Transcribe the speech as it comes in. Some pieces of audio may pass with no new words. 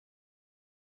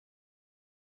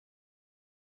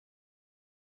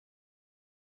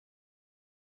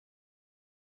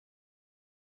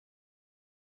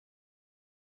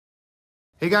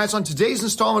Hey guys, on today's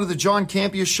installment of the John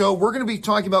Campea Show, we're going to be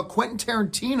talking about Quentin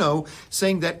Tarantino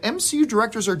saying that MCU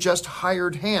directors are just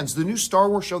hired hands. The new Star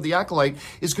Wars show, The Acolyte,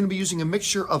 is going to be using a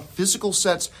mixture of physical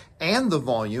sets and the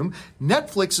volume.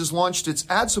 Netflix has launched its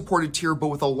ad-supported tier, but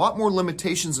with a lot more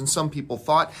limitations than some people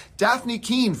thought. Daphne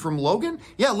Keane from Logan?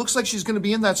 Yeah, it looks like she's going to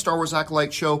be in that Star Wars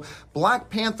Acolyte show.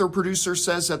 Black Panther producer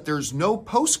says that there's no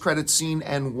post-credit scene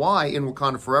and why in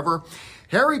Wakanda Forever.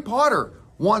 Harry Potter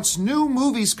wants new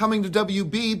movies coming to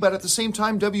WB, but at the same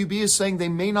time, WB is saying they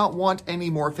may not want any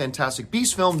more Fantastic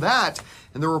Beasts film. That,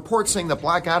 and the report saying that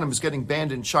Black Adam is getting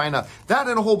banned in China. That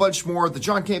and a whole bunch more. The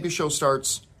John Campea Show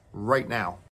starts right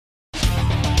now.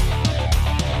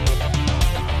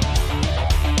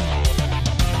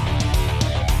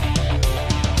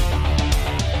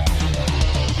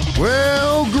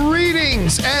 Well,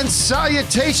 greetings and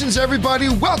salutations, everybody.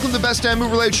 Welcome to the best damn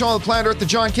movie-related show on the planet Earth, the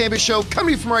John Campea Show,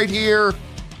 coming from right here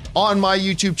on my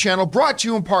YouTube channel, brought to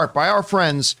you in part by our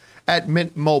friends at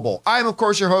Mint Mobile. I am, of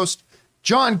course, your host,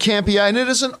 John Campea, and it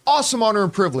is an awesome honor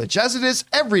and privilege, as it is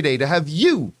every day, to have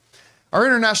you, our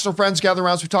international friends, gather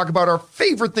around as we talk about our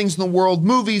favorite things in the world,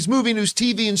 movies, movie news,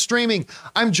 TV, and streaming.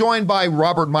 I'm joined by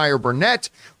Robert Meyer Burnett.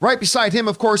 Right beside him,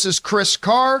 of course, is Chris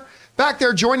Carr. Back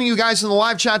there joining you guys in the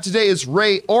live chat today is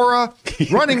Ray Ora.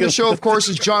 Running the show, of course,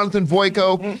 is Jonathan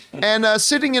Voico. And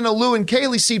sitting in a Lou and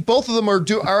Kaylee seat, both of them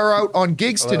are out on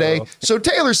gigs today. So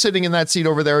Taylor's sitting in that seat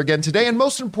over there again today. And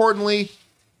most importantly,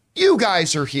 you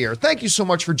guys are here. Thank you so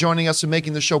much for joining us and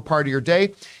making the show part of your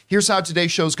day. Here's how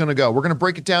today's show is going to go. We're going to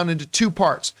break it down into two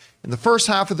parts. In the first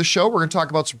half of the show, we're going to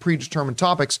talk about some predetermined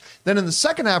topics. Then in the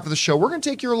second half of the show, we're going to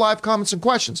take your live comments and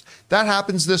questions. That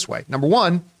happens this way. Number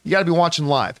one, you got to be watching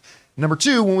live. Number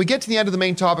two, when we get to the end of the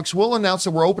main topics, we'll announce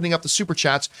that we're opening up the super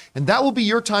chats, and that will be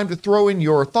your time to throw in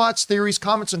your thoughts, theories,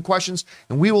 comments, and questions,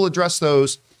 and we will address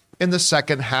those in the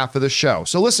second half of the show.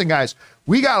 So listen, guys,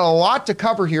 we got a lot to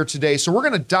cover here today, so we're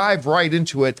going to dive right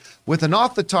into it with an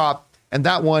off the top, and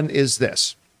that one is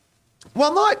this.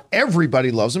 Well, not everybody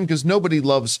loves him, because nobody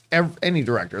loves any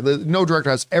director. No director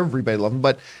has everybody love him,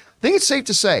 but I think it's safe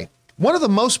to say one of the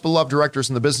most beloved directors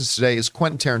in the business today is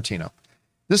Quentin Tarantino.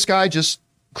 This guy just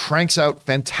cranks out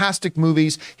fantastic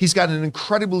movies. He's got an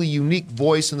incredibly unique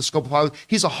voice in the scope of Hollywood.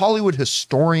 He's a Hollywood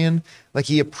historian. Like,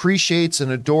 he appreciates and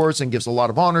adores and gives a lot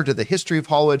of honor to the history of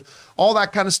Hollywood, all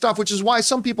that kind of stuff, which is why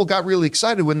some people got really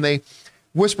excited when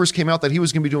whispers came out that he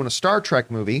was going to be doing a Star Trek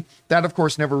movie. That, of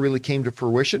course, never really came to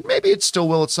fruition. Maybe it still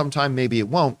will at some time. Maybe it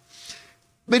won't.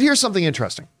 But here's something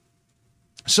interesting.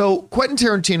 So Quentin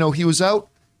Tarantino, he was out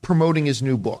promoting his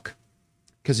new book,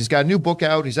 because he's got a new book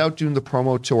out. He's out doing the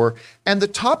promo tour. And the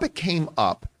topic came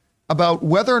up about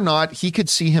whether or not he could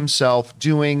see himself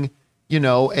doing,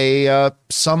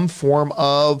 some form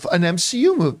of an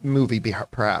MCU movie,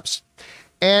 perhaps.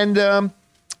 And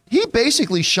he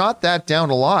basically shot that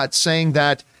down a lot, saying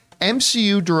that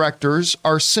MCU directors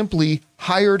are simply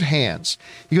hired hands.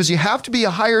 He goes, you have to be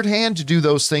a hired hand to do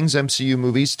those things, MCU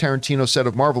movies, Tarantino said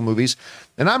of Marvel movies.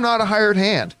 And I'm not a hired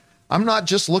hand. I'm not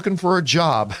just looking for a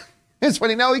job. It's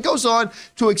funny. Now, he goes on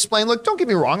to explain, look, don't get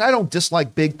me wrong. I don't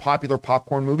dislike big popular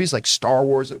popcorn movies like Star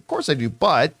Wars. Of course I do.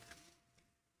 But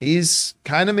he's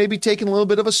kind of maybe taking a little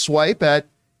bit of a swipe at,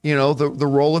 the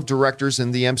role of directors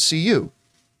in the MCU.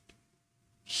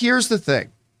 Here's the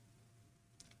thing.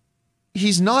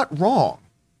 He's not wrong.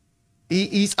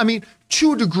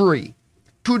 To a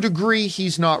degree,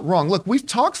 he's not wrong. Look, we've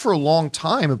talked for a long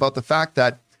time about the fact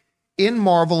that in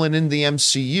Marvel and in the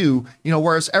MCU,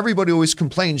 whereas everybody always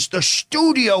complains, the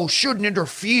studio shouldn't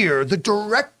interfere, the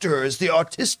director is the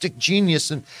artistic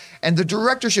genius and the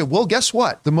directorship. Well, guess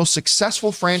what? The most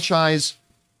successful franchise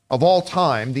of all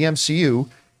time, the MCU,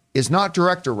 is not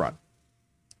director run.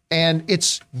 And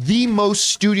it's the most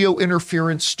studio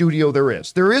interference studio there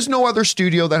is. There is no other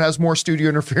studio that has more studio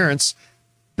interference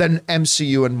than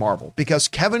MCU and Marvel, because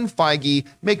Kevin Feige,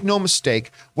 make no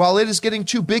mistake, while it is getting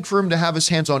too big for him to have his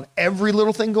hands on every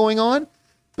little thing going on,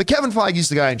 but Kevin Feige's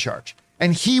the guy in charge,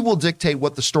 and he will dictate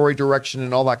what the story direction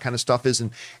and all that kind of stuff is.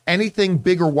 And anything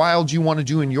big or wild you want to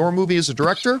do in your movie as a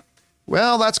director,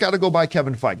 well, that's got to go by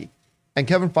Kevin Feige. And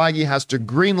Kevin Feige has to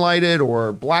green light it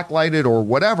or black light it or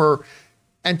whatever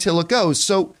until it goes.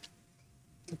 So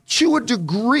to a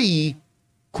degree,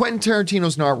 Quentin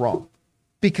Tarantino's not wrong,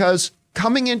 because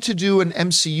coming in to do an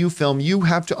MCU film, you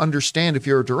have to understand, if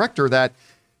you're a director, that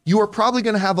you are probably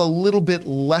going to have a little bit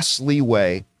less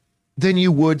leeway than you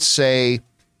would, say,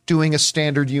 doing a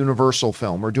standard Universal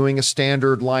film or doing a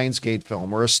standard Lionsgate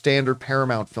film or a standard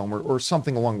Paramount film or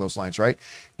something along those lines, right?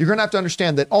 You're going to have to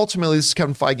understand that ultimately this is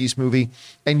Kevin Feige's movie,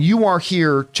 and you are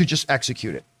here to just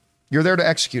execute it. You're there to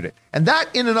execute it. And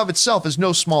that in and of itself is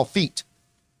no small feat.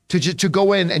 to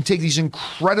go in and take these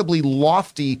incredibly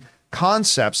lofty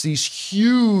concepts, these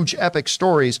huge epic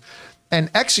stories, and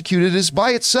execute it is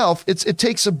by itself, it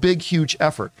takes a big, huge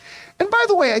effort. And by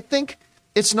the way, I think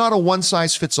it's not a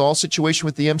one-size-fits-all situation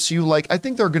with the MCU. Like, I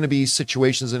think there are going to be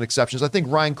situations and exceptions. I think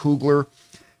Ryan Coogler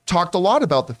talked a lot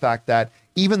about the fact that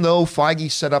even though Feige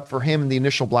set up for him in the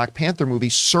initial Black Panther movie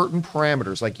certain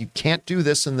parameters, like you can't do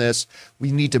this and this,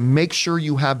 we need to make sure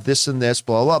you have this and this,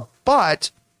 blah, blah,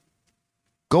 but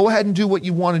go ahead and do what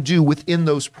you want to do within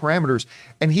those parameters.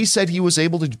 And he said he was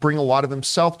able to bring a lot of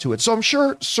himself to it. So I'm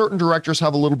sure certain directors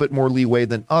have a little bit more leeway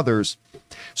than others.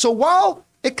 So while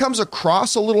it comes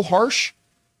across a little harsh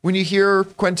when you hear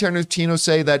Quentin Tarantino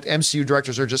say that MCU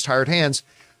directors are just hired hands,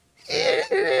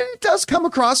 it does come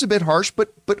across a bit harsh,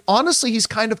 but honestly, he's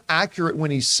kind of accurate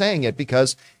when he's saying it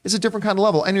because it's a different kind of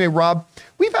level. Anyway, Rob,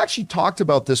 we've actually talked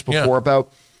about this before,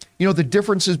 about, you know, the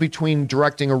differences between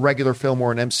directing a regular film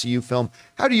or an MCU film.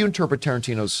 How do you interpret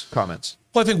Tarantino's comments?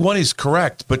 Well, I think one, he's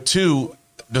correct, but two,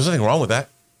 there's nothing wrong with that.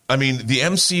 I mean, the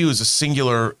MCU is a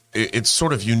singular, it's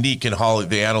sort of unique in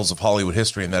the annals of Hollywood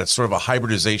history in that it's sort of a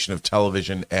hybridization of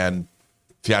television and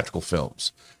theatrical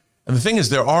films. And the thing is,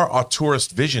 there are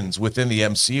auteurist visions within the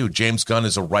MCU. James Gunn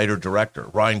is a writer-director.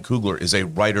 Ryan Coogler is a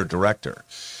writer-director.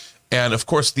 And of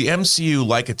course, the MCU,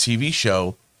 like a TV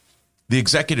show, the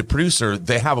executive producer,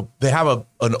 they have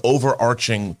an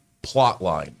overarching plot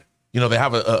line. You know, they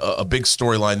have a big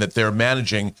storyline that they're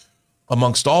managing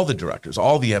amongst all the directors,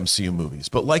 all the MCU movies.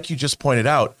 But like you just pointed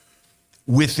out,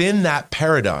 within that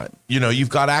paradigm, you know, you've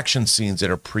got action scenes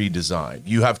that are pre-designed.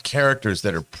 You have characters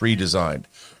that are pre-designed.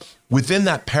 Within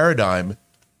that paradigm,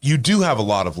 you do have a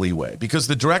lot of leeway because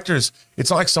the directors, it's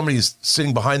not like somebody's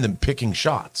sitting behind them picking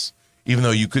shots, even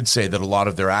though you could say that a lot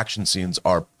of their action scenes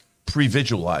are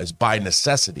pre-visualized by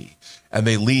necessity, and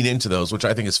they lean into those, which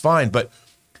I think is fine. But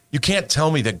you can't tell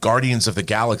me that Guardians of the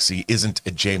Galaxy isn't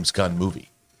a James Gunn movie.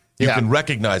 You can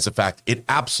recognize the fact it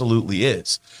absolutely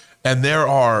is. And there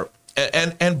are,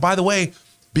 and by the way,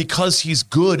 because he's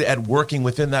good at working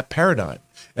within that paradigm.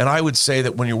 And I would say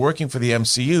that when you're working for the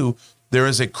MCU, there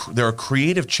are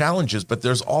creative challenges, but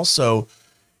there's also,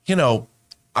 you know,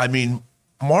 I mean,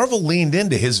 Marvel leaned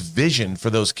into his vision for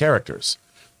those characters.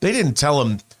 They didn't tell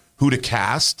him who to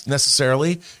cast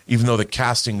necessarily, even though the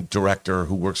casting director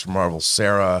who works for Marvel,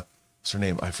 Sarah, what's her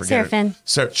name? I forget.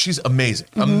 Sarah, she's amazing,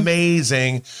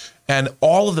 amazing. And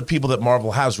all of the people that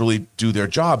Marvel has really do their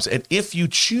jobs. And if you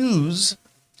choose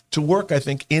to work, I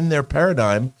think, in their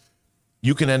paradigm,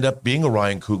 you can end up being a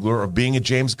Ryan Coogler or being a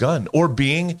James Gunn or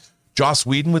being Joss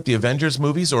Whedon with the Avengers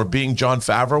movies or being Jon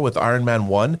Favreau with Iron Man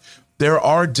 1. There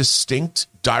are distinct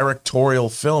directorial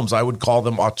films. I would call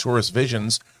them auteurist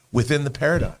visions within the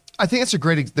paradigm. I think it's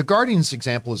the Guardians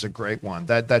example is a great one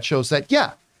that shows that,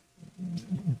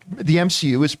 the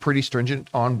MCU is pretty stringent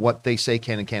on what they say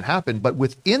can and can't happen. But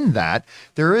within that,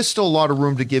 there is still a lot of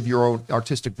room to give your own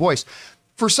artistic voice.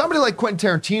 For somebody like Quentin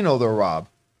Tarantino, though, Rob,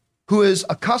 who is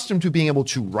accustomed to being able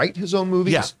to write his own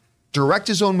movies, direct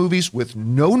his own movies with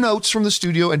no notes from the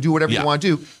studio and do whatever you want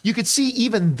to do, you could see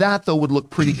even that, though, would look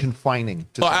pretty confining.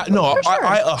 I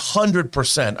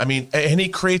 100%. I mean, and he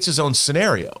creates his own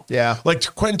scenario. Yeah.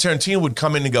 Like Quentin Tarantino would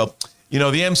come in and go, you know,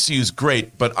 the MCU is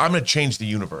great, but I'm going to change the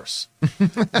universe.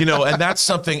 You know, and that's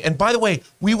something. And by the way,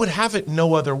 we would have it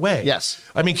no other way. Yes.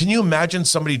 I mean, can you imagine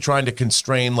somebody trying to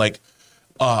constrain, like,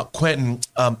 Quentin,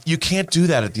 you can't do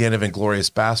that at the end of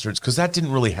Inglourious Bastards because that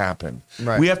didn't really happen.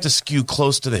 Right. We have to skew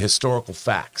close to the historical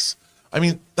facts. I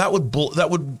mean,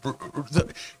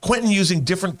 Quentin using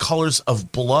different colors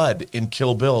of blood in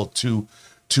Kill Bill to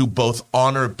both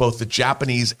honor both the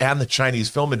Japanese and the Chinese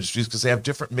film industries because they have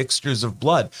different mixtures of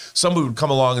blood. Somebody would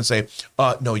come along and say,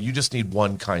 no, you just need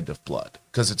one kind of blood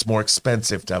because it's more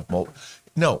expensive to have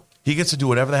No, he gets to do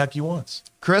whatever the heck he wants.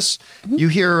 Chris, you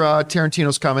hear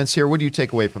Tarantino's comments here. What do you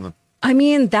take away from them? I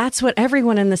mean, that's what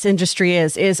everyone in this industry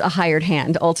is a hired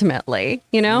hand, ultimately,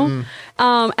 you know?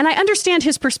 And I understand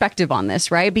his perspective on this,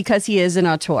 right? Because he is an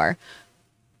auteur.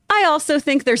 I also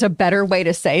think there's a better way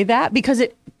to say that because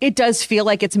it does feel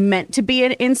like it's meant to be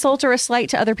an insult or a slight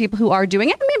to other people who are doing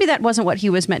it. Maybe that wasn't what he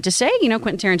was meant to say. You know,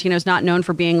 Quentin Tarantino's not known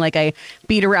for being like a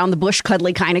beat around the bush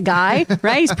cuddly kind of guy,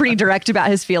 right? He's pretty direct about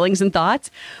his feelings and thoughts.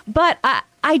 But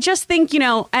I just think, you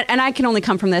know, and I can only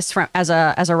come from this as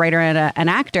a writer and an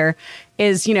actor,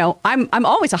 is, you know, I'm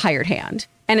always a hired hand.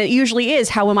 And it usually is,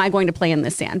 how am I going to play in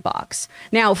this sandbox?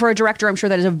 Now, for a director, I'm sure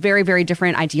that is a very, very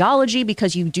different ideology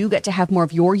because you do get to have more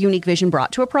of your unique vision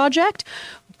brought to a project.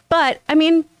 But, I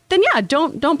mean, then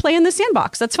don't play in the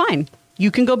sandbox. That's fine.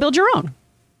 You can go build your own.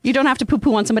 You don't have to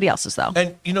poo-poo on somebody else's, though.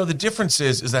 And, you know, the difference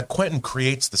is that Quentin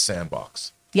creates the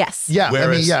sandbox. Yes. Yeah,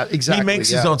 Whereas exactly. he makes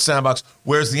his own sandbox,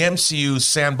 whereas the MCU's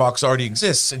sandbox already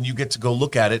exists, and you get to go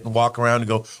look at it and walk around and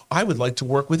go, I would like to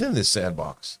work within this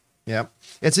sandbox. Yeah,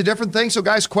 it's a different thing. So,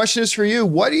 guys, question is for you.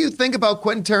 What do you think about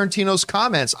Quentin Tarantino's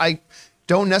comments? I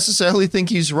don't necessarily think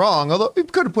he's wrong, although he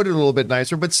could have put it a little bit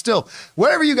nicer, but still,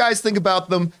 whatever you guys think about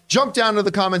them, jump down to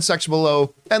the comment section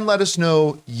below and let us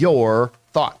know your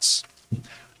thoughts.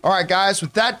 All right, guys,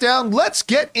 with that down, let's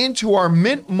get into our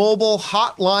Mint Mobile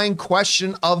hotline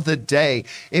question of the day.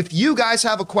 If you guys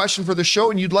have a question for the show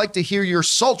and you'd like to hear your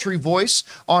sultry voice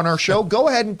on our show, go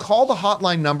ahead and call the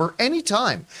hotline number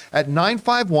anytime at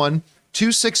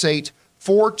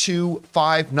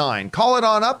 951-268-4259. Call it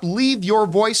on up, leave your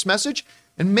voice message,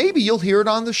 and maybe you'll hear it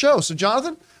on the show. So,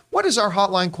 Jonathan, what is our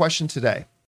hotline question today?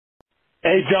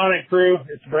 Hey, John and crew.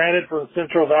 It's Brandon from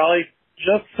Central Valley.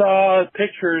 Just saw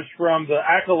pictures from the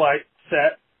Acolyte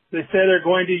set. They say they're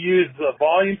going to use the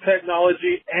volume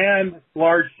technology and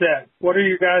large set. What are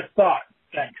your guys' thoughts?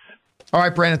 Thanks. All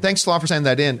right, Brandon, thanks a lot for sending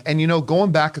that in. And,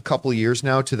 going back a couple of years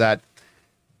now to that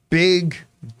big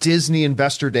Disney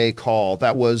Investor Day call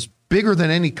that was bigger than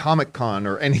any Comic-Con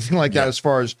or anything like that as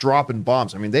far as dropping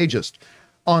bombs. I mean, they just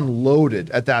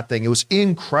unloaded at that thing. It was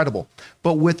incredible.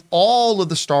 But with all of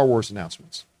the Star Wars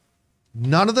announcements,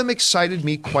 none of them excited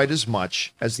me quite as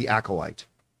much as the Acolyte.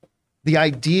 The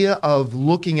idea of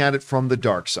looking at it from the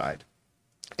dark side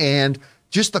and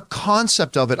just the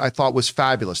concept of it, I thought was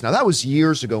fabulous. Now, that was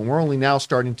years ago, and we're only now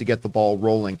starting to get the ball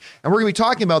rolling. And we're going to be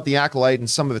talking about the Acolyte and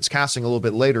some of its casting a little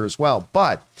bit later as well.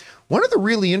 But one of the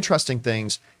really interesting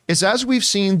things is, as we've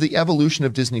seen the evolution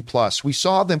of Disney Plus, we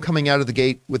saw them coming out of the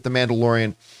gate with The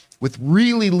Mandalorian with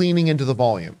really leaning into the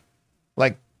volume.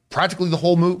 Like, practically the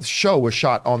whole show was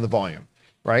shot on the volume,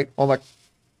 right? All that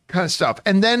kind of stuff.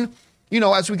 And then,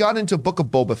 as we got into Book of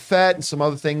Boba Fett and some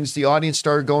other things, the audience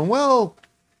started going, well,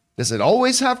 does it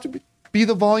always have to be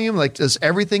the volume? Like, does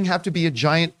everything have to be a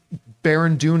giant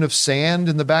barren dune of sand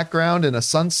in the background and a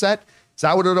sunset? Is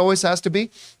that what it always has to be?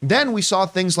 Then we saw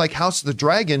things like House of the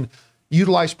Dragon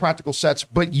utilize practical sets,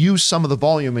 but use some of the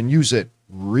volume and use it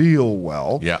real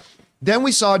well. Yeah. Then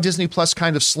we saw Disney Plus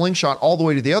kind of slingshot all the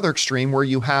way to the other extreme, where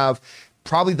you have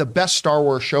probably the best Star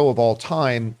Wars show of all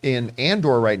time in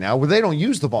Andor right now, where they don't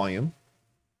use the volume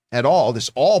at all.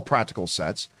 This all practical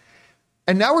sets.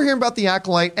 And now we're hearing about the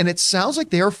Acolyte, and it sounds like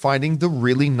they are finding the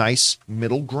really nice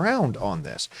middle ground on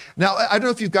this. Now, I don't know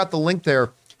if you've got the link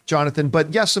there, Jonathan,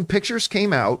 but yes, some pictures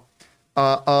came out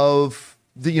of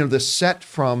the set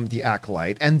from the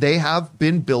Acolyte, and they have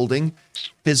been building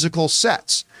physical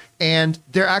sets. And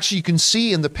they're actually, you can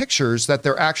see in the pictures that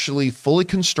they're actually fully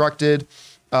constructed.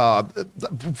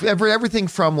 Everything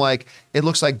from, like, it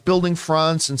looks like building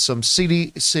fronts and some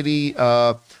city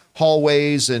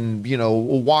hallways and,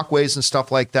 walkways and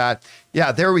stuff like that.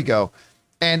 Yeah, there we go.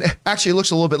 And actually, it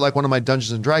looks a little bit like one of my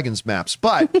Dungeons and Dragons maps.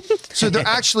 But so they're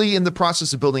actually in the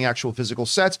process of building actual physical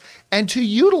sets. And to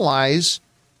utilize,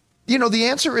 the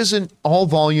answer isn't all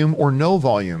volume or no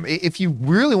volume. If you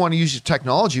really want to use your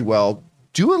technology well,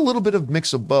 do a little bit of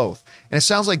mix of both. And it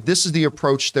sounds like this is the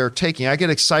approach they're taking. I get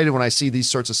excited when I see these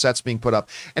sorts of sets being put up.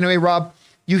 Anyway, Rob,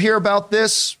 you hear about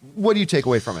this. What do you take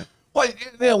away from it?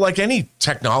 Well, like any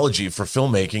technology for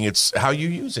filmmaking, it's how you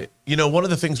use it. One of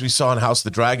the things we saw in House of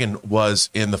the Dragon was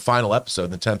in the final episode,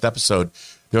 the 10th episode,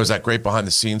 there was that great behind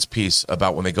the scenes piece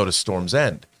about when they go to Storm's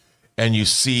End. And you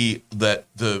see that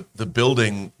the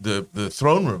building, the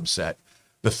throne room set,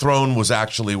 the throne was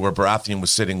actually where Baratheon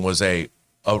was sitting, was a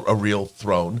real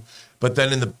throne. But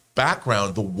then in the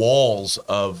background, the walls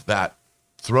of that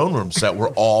throne room set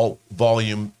were all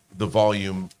volume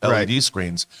LED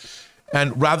screens.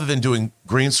 And rather than doing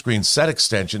green screen set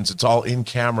extensions, it's all in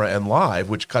camera and live,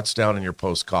 which cuts down on your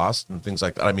post cost and things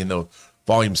like that. I mean, the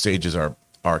volume stages are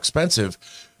expensive.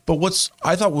 But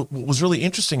I thought what was really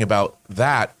interesting about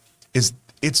that is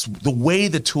it's the way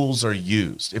the tools are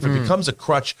used. If it becomes a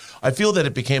crutch, I feel that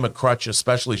it became a crutch,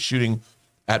 especially shooting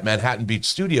at Manhattan Beach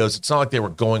Studios. It's not like they were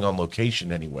going on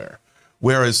location anywhere.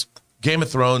 Whereas Game of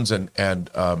Thrones and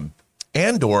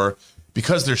Andor,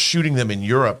 because they're shooting them in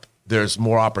Europe, there's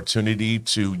more opportunity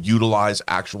to utilize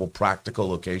actual practical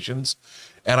locations.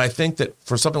 And I think that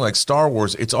for something like Star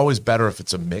Wars, it's always better if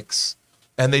it's a mix.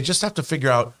 And they just have to figure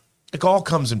out, it all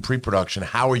comes in pre-production.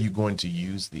 How are you going to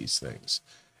use these things?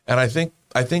 And I think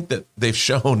that they've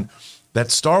shown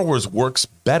that Star Wars works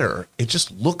better. It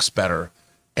just looks better.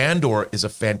 Andor is a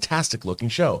fantastic looking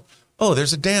show. Oh,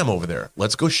 there's a dam over there.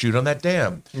 Let's go shoot on that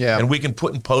dam. Yeah. And we can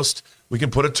put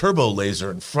a turbo laser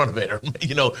in front of it, or,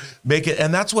 make it.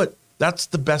 And that's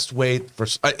the best way for,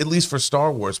 at least for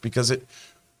Star Wars, because it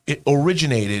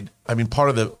originated. I mean,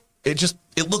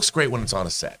 it looks great when it's on a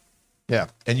set. Yeah.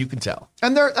 And you can tell.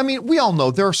 And we all know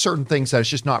there are certain things that it's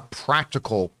just not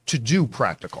practical to do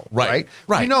practical, right?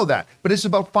 Right. We know that. But it's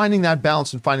about finding that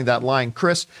balance and finding that line.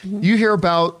 Chris, you hear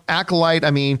about Acolyte.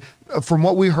 From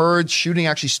what we heard, shooting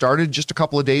actually started just a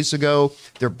couple of days ago.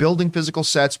 They're building physical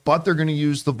sets, but they're going to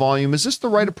use the volume. Is this the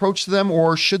right approach to them,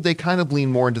 or should they kind of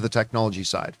lean more into the technology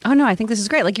side? Oh, no, I think this is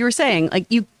great. Like you were saying, like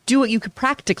you do what you could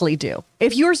practically do.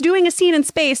 If you're doing a scene in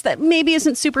space that maybe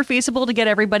isn't super feasible to get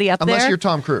everybody up there. Unless you're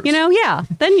Tom Cruise.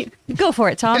 Then you go for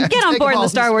it, Tom. Get on board in the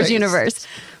Star Wars universe.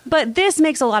 But this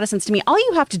makes a lot of sense to me. All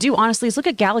you have to do, honestly, is look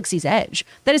at Galaxy's Edge.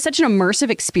 That is such an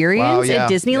immersive experience at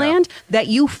Disneyland that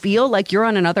you feel like you're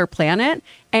on another planet.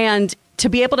 And to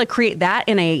be able to create that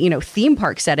in a theme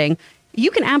park setting, you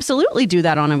can absolutely do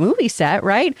that on a movie set,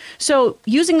 right? So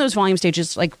using those volume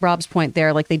stages, like Rob's point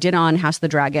there, like they did on House of the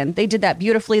Dragon, they did that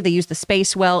beautifully. They used the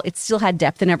space well. It still had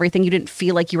depth and everything. You didn't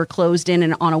feel like you were closed in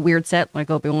and on a weird set like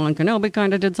Obi-Wan and Kenobi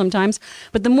kind of did sometimes.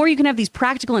 But the more you can have these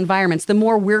practical environments, the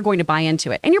more we're going to buy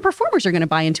into it. And your performers are going to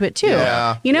buy into it too.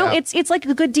 Yeah, It's like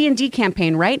a good D&D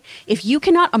campaign, right? If you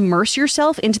cannot immerse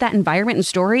yourself into that environment and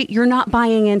story, you're not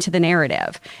buying into the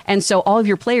narrative. And so all of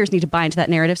your players need to buy into that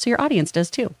narrative, so your audience does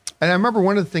too. And I remember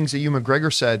one of the things that Ewan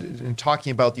McGregor said in talking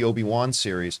about the Obi-Wan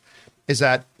series is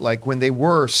that, like, when they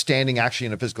were standing actually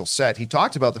in a physical set, he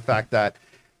talked about the fact that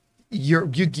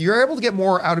you're able to get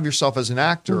more out of yourself as an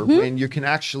actor when you can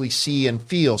actually see and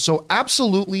feel. So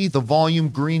absolutely the volume,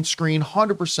 green screen,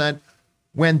 100%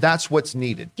 when that's what's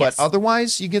needed. Yes. But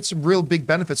otherwise, you get some real big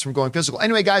benefits from going physical.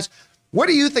 Anyway, guys, what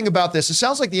do you think about this? It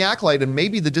sounds like the Acolyte and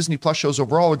maybe the Disney Plus shows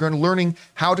overall are going to learning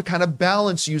how to kind of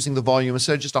balance using the volume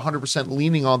instead of just 100%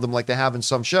 leaning on them like they have in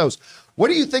some shows. What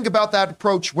do you think about that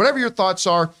approach? Whatever your thoughts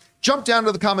are, jump down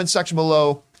to the comment section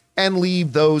below and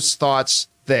leave those thoughts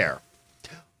there.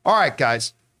 All right,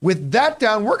 guys. With that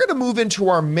down, we're going to move into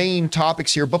our main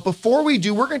topics here. But before we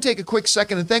do, we're going to take a quick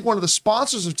second and thank one of the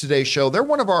sponsors of today's show. They're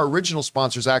one of our original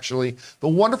sponsors, actually, the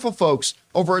wonderful folks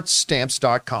over at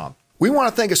Stamps.com. We want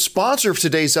to thank a sponsor of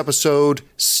today's episode,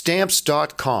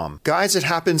 Stamps.com. Guys, it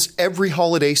happens every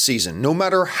holiday season. No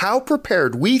matter how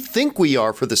prepared we think we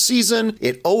are for the season,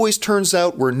 it always turns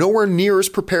out we're nowhere near as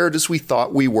prepared as we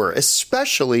thought we were,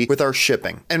 especially with our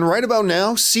shipping. And right about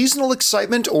now, seasonal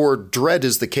excitement, or dread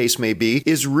as the case may be,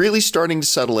 is really starting to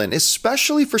settle in,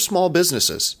 especially for small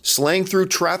businesses. Slaying through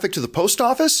traffic to the post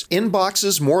office,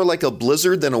 inboxes more like a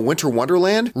blizzard than a winter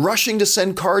wonderland, rushing to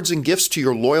send cards and gifts to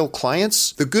your loyal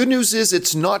clients. The good news is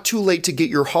it's not too late to get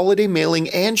your holiday mailing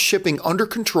and shipping under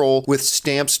control with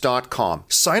Stamps.com.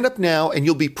 Sign up now and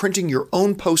you'll be printing your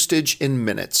own postage in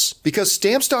minutes. Because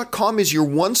Stamps.com is your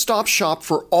one-stop shop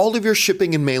for all of your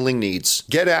shipping and mailing needs.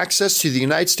 Get access to the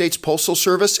United States Postal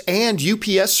Service and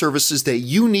UPS services that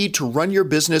you need to run your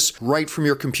business right from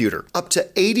your computer. Up to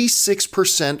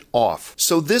 86% off.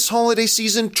 So this holiday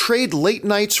season, trade late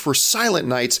nights for silent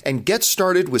nights and get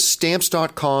started with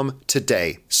Stamps.com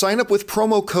today. Sign up with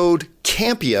promo code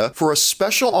Campia for a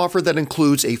special offer that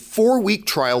includes a 4-week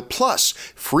trial plus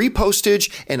free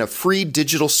postage and a free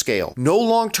digital scale. No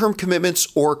long-term commitments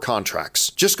or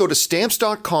contracts. Just go to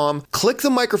Stamps.com, click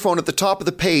the microphone at the top of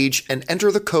the page, and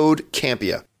enter the code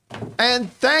Campia.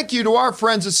 And thank you to our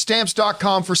friends at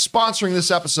Stamps.com for sponsoring this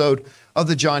episode of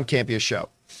the John Campia Show.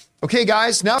 Okay,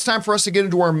 guys, now it's time for us to get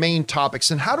into our main topics.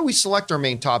 And how do we select our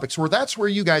main topics? Well, that's where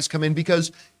you guys come in,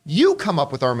 because you come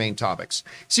up with our main topics.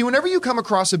 See, whenever you come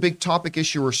across a big topic,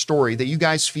 issue, or story that you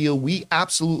guys feel we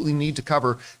absolutely need to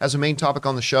cover as a main topic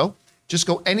on the show, just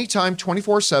go anytime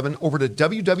 24/7 over to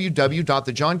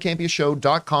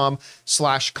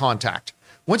www.thejohncampiashow.com/contact.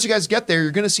 Once you guys get there,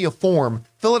 you're going to see a form.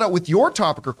 Fill it out with your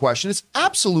topic or question. It's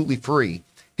absolutely free.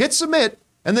 Hit submit,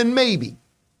 and then maybe,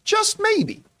 just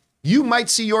maybe, you might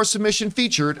see your submission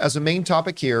featured as a main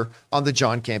topic here on the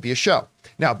John Campia Show.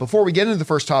 Now, before we get into the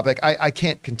first topic, I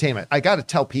can't contain it. I got to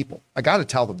tell people. I got to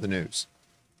tell them the news.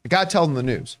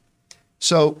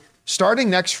 So starting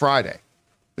next Friday,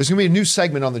 there's going to be a new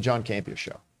segment on the John Campia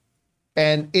Show.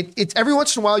 And it's every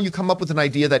once in a while you come up with an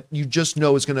idea that you just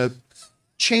know is going to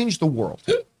change the world.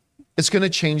 It's going to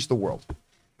change the world.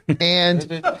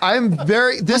 And I'm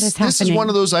this is one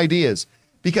of those ideas,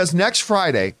 because next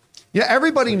Friday,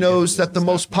 everybody knows that the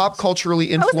most pop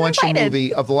culturally influential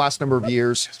movie of the last number of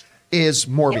years is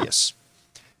Morbius.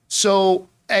 Yeah. So,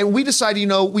 and we decided,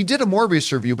 we did a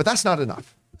Morbius review, but that's not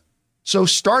enough. So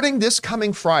starting this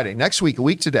coming Friday, next week, a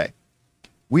week today,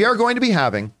 we are going to be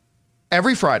having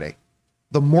every Friday,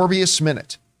 the Morbius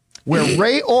Minute, where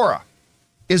Ray Ora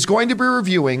is going to be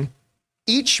reviewing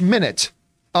each minute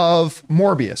of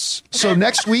Morbius. So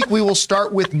next week, we will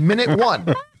start with minute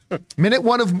 1. Minute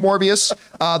 1 of Morbius.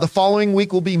 The following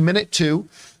week will be minute 2.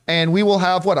 And we will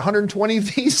have, 120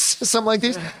 of these? Something like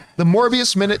these. The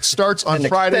Morbius Minute starts on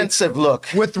Friday. Extensive look.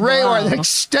 With Ray Orr. An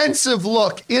extensive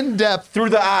look, in-depth.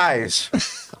 Through the eyes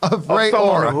of Ray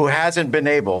someone Orr. who hasn't been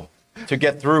able to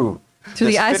get through To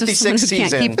the eyes of someone who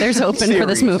can't keep theirs open for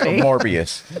this movie.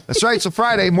 Morbius. That's right. So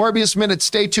Friday, Morbius Minute.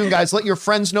 Stay tuned, guys. Let your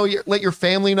friends know. Let your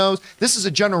family know. This is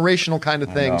a generational kind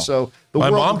of thing. So my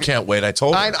mom can't wait. I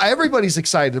told her. Everybody's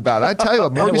excited about it. I tell you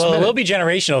what, Morbius Well, Minute. it will be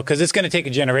generational because it's going to take a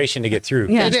generation to get through.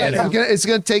 Yeah. It is. It's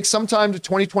going to take some time to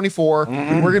 2024.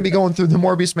 We're going to be going through the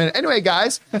Morbius Minute. Anyway,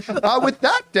 guys, with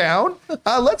that down,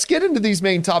 let's get into these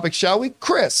main topics, shall we?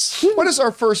 Chris, what is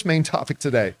our first main topic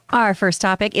today? Our first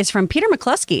topic is from Peter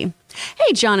McCluskey.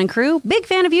 Hey, John and crew. Big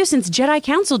fan of you since Jedi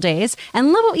Council days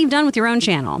and love what you've done with your own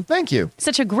channel. Thank you.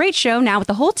 Such a great show now with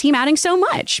the whole team adding so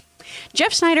much.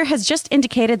 Jeff Snyder has just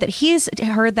indicated that he has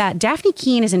heard that Daphne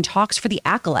Keane is in talks for The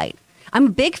Acolyte. I'm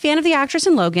a big fan of the actress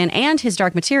in Logan and his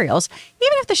Dark Materials,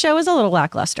 even if the show is a little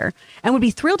lackluster, and would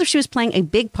be thrilled if she was playing a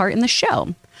big part in the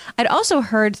show. I'd also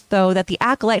heard, though, that The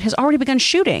Acolyte has already begun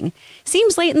shooting.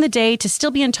 Seems late in the day to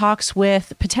still be in talks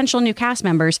with potential new cast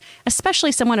members,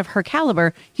 especially someone of her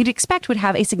caliber you'd expect would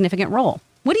have a significant role.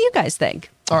 What do you guys think?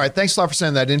 All right. Thanks a lot for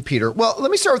sending that in, Peter. Well,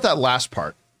 let me start with that last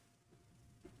part.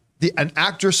 An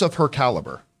actress of her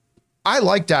caliber. I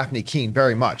like Daphne Keane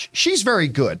very much. She's very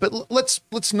good, but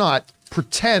let's not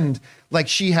pretend like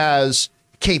she has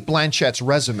Cate Blanchett's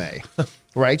resume,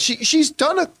 right? She's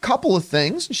done a couple of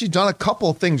things. She's done a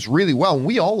couple of things really well, and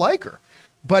we all like her.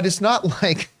 But it's not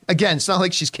like, again, it's not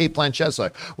like she's Cate Blanchett. It's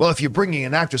like, well, if you're bringing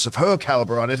an actress of her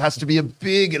caliber on, it has to be a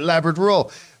big, elaborate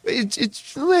role.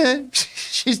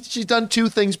 She's done two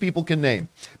things people can name.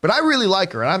 But I really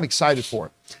like her, and I'm excited for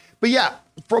it. But yeah,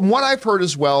 from what I've heard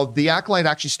as well, The Acolyte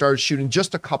actually started shooting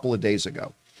just a couple of days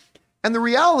ago. And the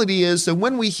reality is that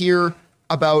when we hear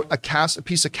about a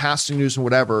piece of casting news and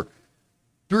whatever,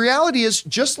 the reality is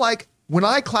just like when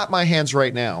I clap my hands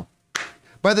right now,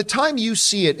 by the time you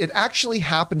see it, it actually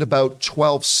happened about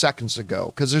 12 seconds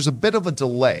ago because there's a bit of a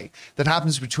delay that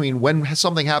happens between when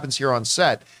something happens here on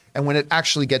set and when it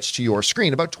actually gets to your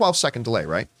screen, about 12-second delay,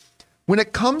 right? When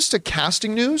it comes to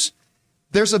casting news,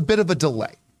 there's a bit of a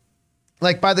delay.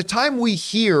 Like by the time we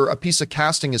hear a piece of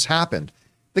casting has happened,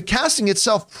 the casting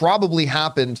itself probably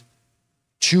happened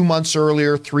 2 months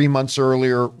earlier, 3 months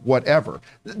earlier, whatever.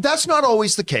 That's not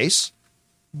always the case,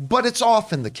 but it's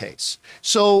often the case.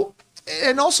 So,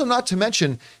 and also not to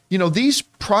mention, these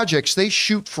projects, they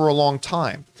shoot for a long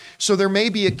time. So there may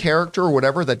be a character or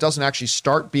whatever that doesn't actually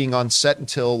start being on set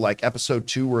until like episode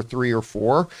 2 or 3 or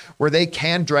 4, where they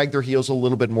can drag their heels a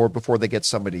little bit more before they get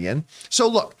somebody in. So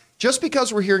look, just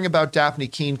because we're hearing about Daphne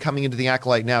Keane coming into The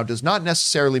Acolyte now does not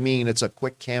necessarily mean it's a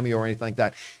quick cameo or anything like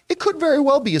that. It could very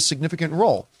well be a significant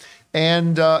role.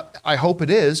 And I hope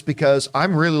it is because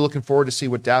I'm really looking forward to see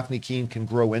what Daphne Keane can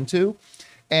grow into.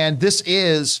 And this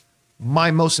is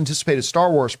my most anticipated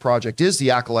Star Wars project is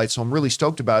The Acolyte, so I'm really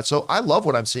stoked about it. So I love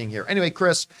what I'm seeing here. Anyway,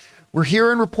 Chris, we're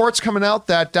hearing reports coming out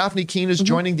that Daphne Keane is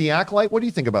joining The Acolyte. What do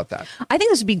you think about that? I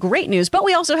think this would be great news, but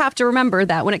we also have to remember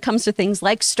that when it comes to things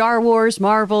like Star Wars,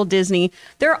 Marvel, Disney,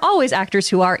 there are always actors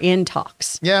who are in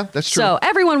talks. Yeah, that's true. So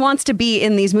everyone wants to be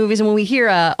in these movies, and when we hear,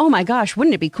 oh my gosh,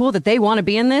 wouldn't it be cool that they want to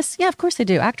be in this? Yeah, of course they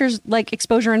do. Actors like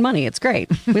exposure and money. It's great.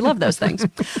 We love those things.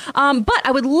 But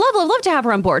I would love to have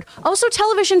her on board. Also,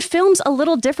 television films a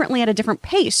little differently at a different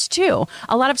pace, too.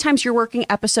 A lot of times you're working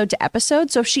episode to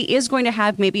episode, so if she is going to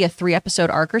have maybe a 3-episode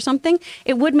arc or something,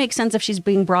 it would make sense if she's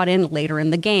being brought in later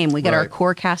in the game. We get our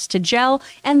core cast to gel,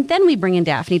 and then we bring in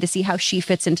Daphne to see how she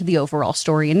fits into the overall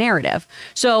story and narrative.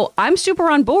 So I'm super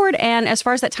on board, and as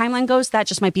far as that timeline goes, that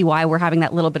just might be why we're having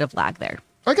that little bit of lag there.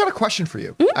 I got a question for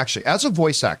you, actually. As a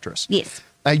voice actress, Yes.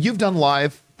 You've done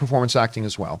live performance acting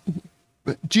as well.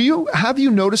 Have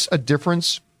you noticed a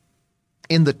difference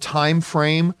in the time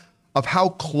frame of how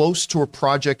close to a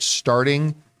project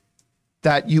starting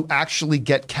that you actually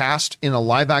get cast in a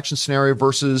live action scenario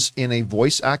versus in a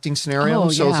voice acting scenario?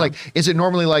 So it's like, is it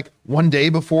normally like one day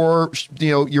before,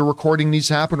 your recording needs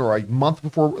to happen or a month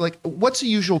before? Like, what's the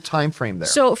usual time frame there?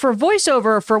 So for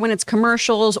voiceover, for when it's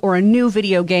commercials or a new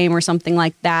video game or something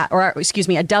like that, or excuse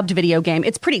me, a dubbed video game,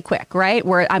 it's pretty quick, right?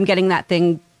 Where I'm getting that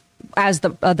thing as the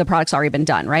product's already been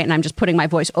done, right? And I'm just putting my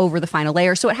voice over the final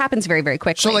layer. So it happens very, very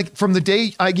quickly. So like from the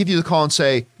day I give you the call and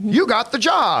say, you got the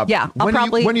job. Yeah. When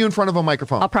are you in front of a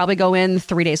microphone? I'll probably go in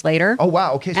 3 days later. Oh,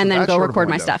 wow. Okay. So and then that's go short of a record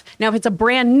my window. stuff. Now, if it's a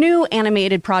brand new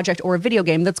animated project or a video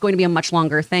game, that's going to be a much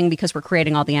longer thing because we're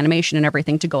creating all the animation and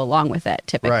everything to go along with it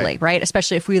typically, right?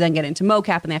 Especially if we then get into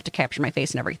mocap and they have to capture my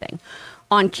face and everything.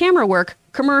 On camera work,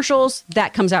 commercials,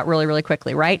 that comes out really, really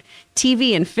quickly, right?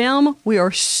 TV and film, we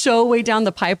are so way down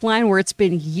the pipeline where it's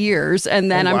been years.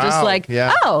 And then I'm just like,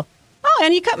 oh,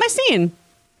 and you cut my scene.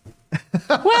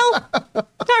 Well,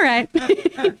 all right.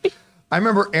 I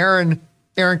remember Erin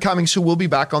Cummings, who will be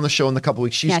back on the show in a couple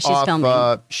weeks. She's off.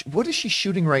 Filming. What is she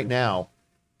shooting right now?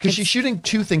 Because she's shooting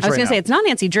two things right now. I was going to say, it's not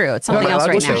Nancy Drew. It's something else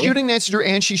right now. She's shooting Nancy Drew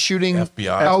and she's shooting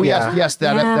FBI. Oh, yes,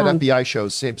 that FBI show.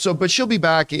 So, but she'll be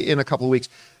back in a couple of weeks.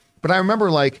 But I remember,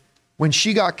 like, when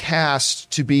she got cast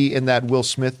to be in that Will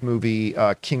Smith movie,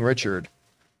 King Richard,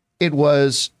 it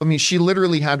was, I mean, she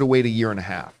literally had to wait a year and a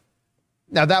half.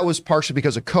 Now, that was partially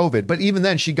because of COVID, but even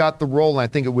then, she got the role, and I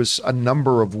think it was a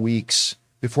number of weeks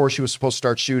before she was supposed to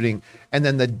start shooting. And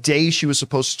then the day she was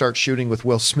supposed to start shooting with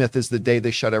Will Smith is the day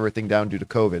they shut everything down due to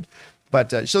COVID.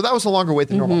 But so that was a longer wait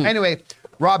than normal. Anyway,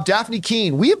 Rob, Daphne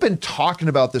Keene, we have been talking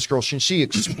about this girl since she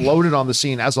exploded on the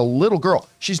scene as a little girl.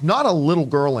 She's not a little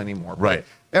girl anymore. Right.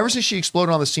 Ever since she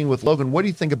exploded on the scene with Logan, what do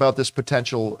you think about this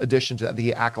potential addition to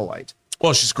the Acolyte?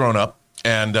 Well, she's grown up,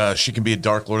 and she can be a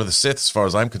Dark Lord of the Sith as far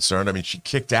as I'm concerned. I mean, she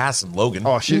kicked ass in Logan.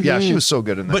 Oh, she was so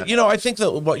good in that. But, you know, I think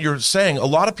that what you're saying, a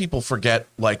lot of people forget,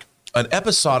 like, an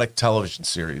episodic television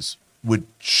series would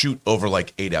shoot over,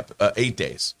 like, 8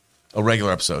 days, a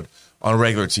regular episode on a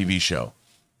regular TV show.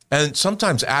 And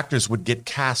sometimes actors would get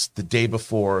cast the day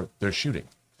before they're shooting.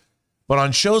 But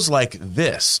on shows like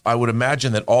this, I would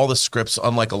imagine that all the scripts,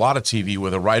 unlike a lot of TV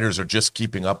where the writers are just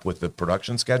keeping up with the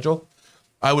production schedule,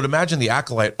 I would imagine the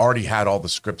Acolyte already had all the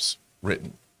scripts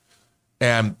written.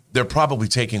 And they're probably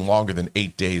taking longer than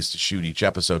 8 days to shoot each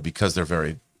episode because they're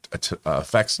very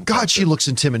effects. God, she looks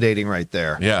intimidating right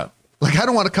there. Yeah. Like, I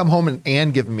don't want to come home and Anne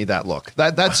giving me that look.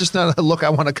 That's just not a look I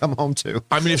want to come home to.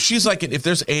 I mean, if she's like, if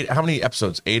there's how many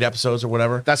episodes? 8 episodes or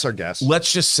whatever? That's our guess.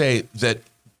 Let's just say that,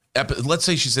 let's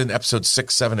say she's in episode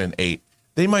 6, 7, and 8.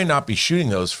 They might not be shooting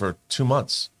those for 2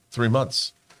 months, 3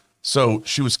 months. So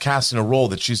she was cast in a role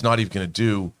that she's not even going to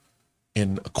do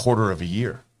in a quarter of a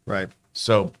year. Right.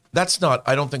 So that's not,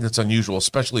 I don't think that's unusual,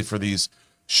 especially for these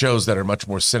shows that are much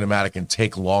more cinematic and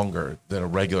take longer than a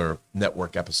regular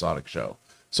network episodic show.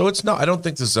 So it's not, I don't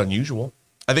think this is unusual.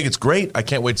 I think it's great. I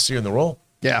can't wait to see her in the role.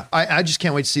 Yeah, I just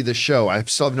can't wait to see this show. I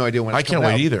still have no idea when it's coming out.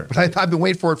 I can't wait either. But I've been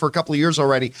waiting for it for a couple of years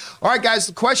already. All right, guys,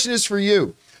 the question is for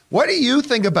you. What do you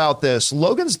think about this?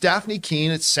 Logan's Daphne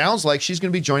Keene, it sounds like she's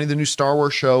going to be joining the new Star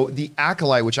Wars show, The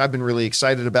Acolyte, which I've been really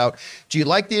excited about. Do you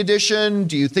like the addition?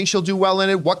 Do you think she'll do well in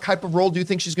it? What type of role do you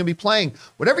think she's going to be playing?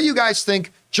 Whatever you guys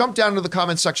think, jump down to the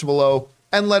comment section below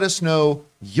and let us know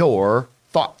your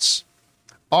thoughts.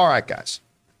 All right, guys.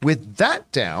 With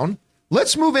that down,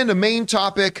 let's move into main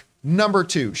topic number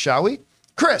 2, shall we?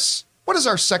 Chris, what is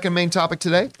our second main topic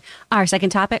today? Our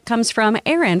second topic comes from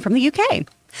Aaron from the UK.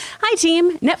 Hi,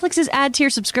 team. Netflix's ad tier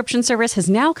subscription service has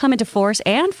now come into force,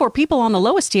 and for people on the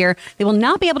lowest tier, they will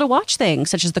not be able to watch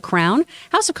things such as The Crown,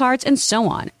 House of Cards, and so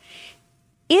on.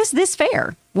 Is this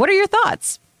fair? What are your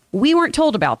thoughts? We weren't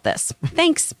told about this.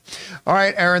 Thanks. All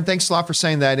right, Aaron, thanks a lot for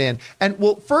saying that in. And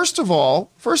well, first of all,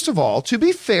 to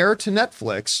be fair to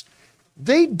Netflix,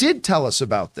 they did tell us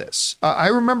about this. I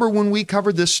remember when we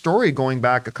covered this story going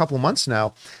back a couple of months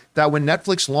now, that when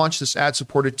Netflix launched this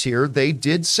ad-supported tier, they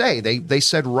did say, they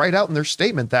said right out in their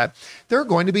statement that there are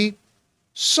going to be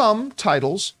some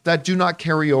titles that do not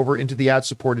carry over into the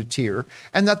ad-supported tier,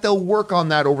 and that they'll work on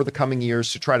that over the coming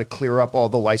years to try to clear up all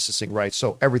the licensing rights,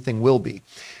 so everything will be.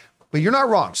 But you're not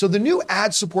wrong. So the new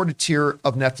ad-supported tier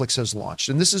of Netflix has launched,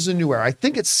 and this is a new era. I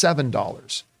think it's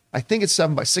 $7. I think it's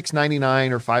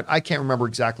 $6.99 or $5. I can't remember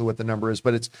exactly what the number is,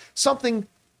 but it's something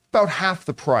about half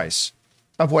the price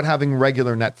of what having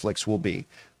regular Netflix will be.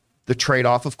 The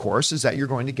trade-off, of course, is that you're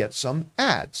going to get some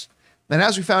ads. And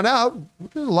as we found out,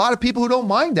 there's a lot of people who don't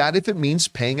mind that if it means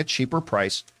paying a cheaper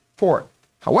price for it.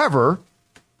 However,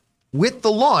 with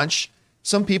the launch,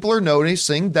 some people are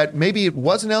noticing that maybe it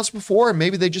was announced before and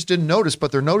maybe they just didn't notice,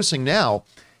 but they're noticing now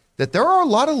that there are a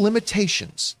lot of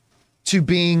limitations to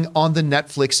being on the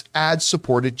Netflix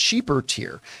ad-supported cheaper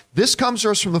tier. This comes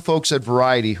to us from the folks at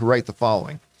Variety who write the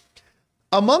following.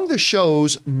 Among the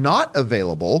shows not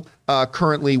available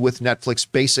currently with Netflix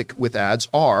Basic with ads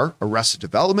are Arrested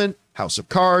Development, House of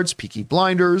Cards, Peaky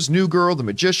Blinders, New Girl, The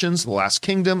Magicians, The Last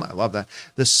Kingdom, I love that,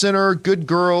 The Sinner, Good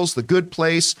Girls, The Good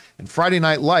Place, and Friday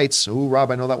Night Lights. Ooh,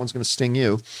 Rob, I know that one's going to sting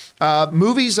you.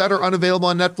 Movies that are unavailable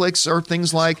on Netflix are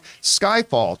things like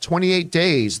Skyfall, 28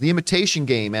 Days, The Imitation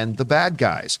Game, and The Bad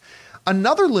Guys.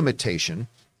 Another limitation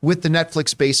with the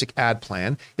Netflix basic ad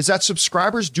plan is that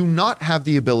subscribers do not have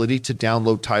the ability to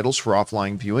download titles for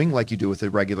offline viewing like you do with a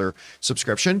regular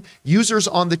subscription. Users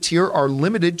on the tier are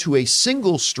limited to a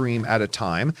single stream at a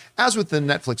time, as with the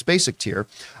Netflix basic tier.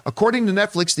 According to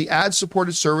Netflix, the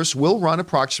ad-supported service will run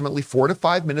approximately 4 to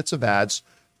 5 minutes of ads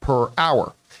per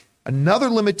hour. Another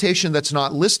limitation that's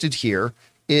not listed here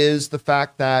is the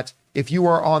fact that if you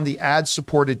are on the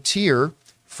ad-supported tier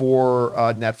for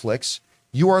Netflix,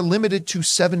 you are limited to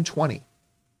 720,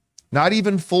 not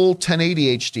even full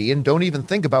 1080 HD, and don't even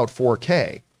think about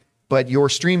 4K, but your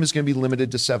stream is going to be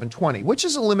limited to 720, which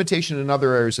is a limitation in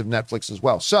other areas of Netflix as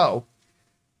well. So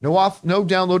no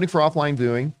downloading for offline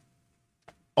viewing,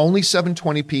 only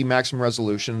 720p maximum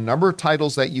resolution, a number of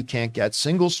titles that you can't get,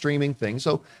 single streaming things.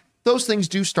 So those things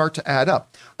do start to add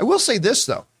up. I will say this,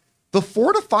 though. The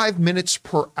 4 to 5 minutes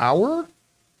per hour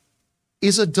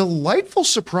is a delightful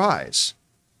surprise.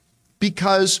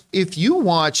 Because if you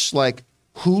watch like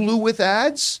Hulu with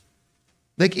ads,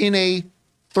 like in a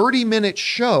 30-minute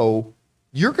show,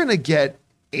 you're going to get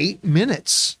 8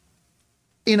 minutes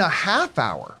in a half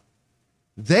hour.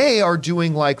 They are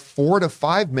doing like 4 to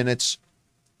 5 minutes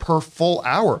per full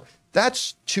hour.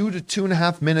 That's 2 to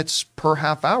 2.5 minutes per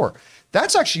half hour.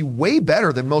 That's actually way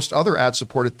better than most other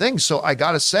ad-supported things. So I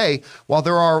got to say, while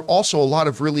there are also a lot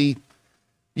of really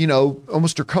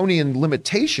almost draconian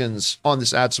limitations on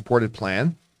this ad-supported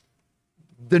plan,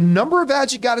 the number of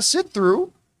ads you got to sit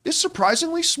through is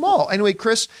surprisingly small. Anyway,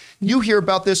 Chris, you hear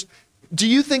about this. Do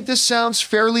you think this sounds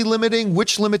fairly limiting?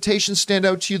 Which limitations stand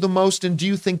out to you the most? And do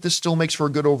you think this still makes for a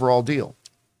good overall deal?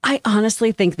 I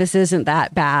honestly think this isn't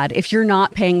that bad if you're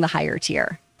not paying the higher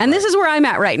tier. And this is where I'm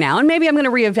at right now. And maybe I'm going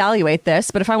to reevaluate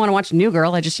this. But if I want to watch New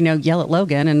Girl, I just, yell at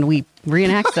Logan and we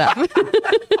reenact stuff.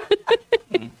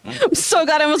 I'm so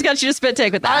glad I almost got you to spit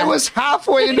take with that. I was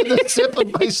halfway into the sip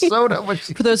of my soda.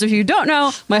 For those of you who don't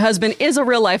know, my husband is a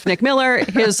real life Nick Miller.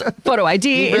 His photo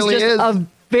ID really is just a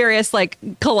various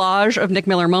collage of Nick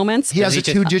Miller moments. He has a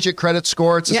 2-digit credit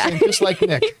score. It's the same, just like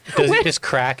Nick. Does he just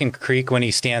crack and creak when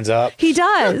he stands up? He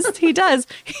does. He does.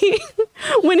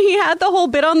 When he had the whole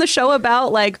bit on the show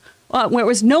about where it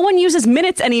was no one uses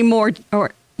minutes anymore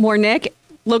or more, Nick,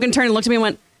 Logan turned and looked at me and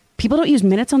went, people don't use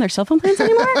minutes on their cell phone plans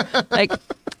anymore?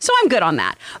 So I'm good on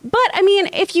that. But I mean,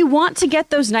 if you want to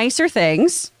get those nicer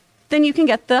things, then you can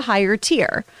get the higher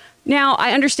tier. Now,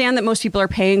 I understand that most people are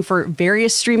paying for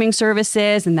various streaming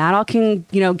services and that all can,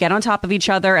 get on top of each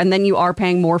other. And then you are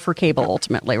paying more for cable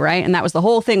ultimately, right? And that was the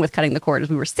whole thing with cutting the cord is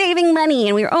we were saving money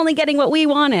and we were only getting what we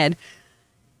wanted.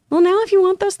 Well, now if you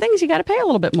want those things, you got to pay a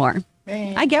little bit more.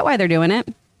 I get why they're doing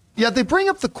it. Yeah, they bring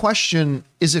up the question,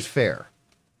 is it fair?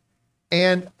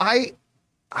 And I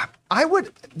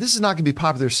would, this is not going to be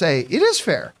popular to say, it is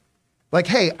fair. Like,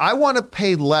 hey, I want to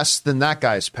pay less than that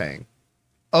guy's paying.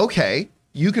 Okay,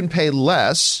 you can pay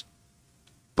less,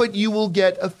 but you will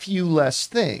get a few less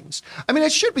things. I mean,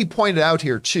 it should be pointed out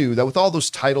here, too, that with all those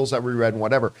titles that we read and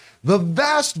whatever, the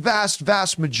vast, vast,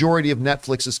 vast majority of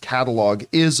Netflix's catalog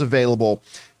is available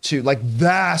to,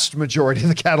 vast majority of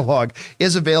the catalog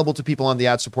is available to people on the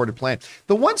ad-supported plan.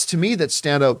 The ones to me that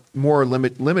stand out more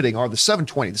limiting are the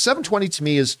 720. The 720 to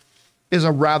me is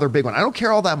a rather big one. I don't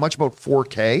care all that much about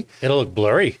 4K. It'll look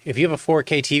blurry. If you have a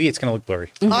 4K TV, it's going to look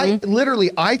blurry.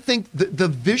 Mm-hmm. I think the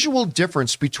visual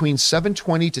difference between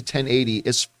 720 to 1080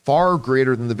 is far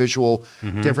greater than the visual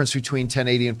difference between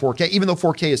 1080 and 4K, even though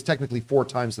 4K is technically 4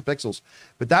 times the pixels.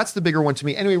 But that's the bigger one to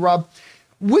me. Anyway, Rob,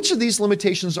 which of these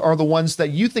limitations are the ones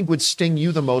that you think would sting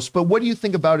you the most? But what do you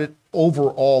think about it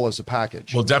overall as a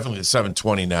package? Well, definitely the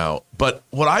 720 now. But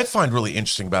what I find really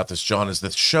interesting about this, John, is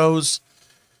that shows,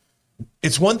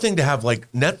 it's one thing to have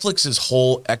Netflix's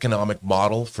whole economic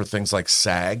model for things like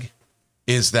SAG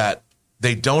is that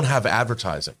they don't have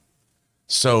advertising.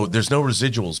 So there's no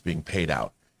residuals being paid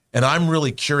out. And I'm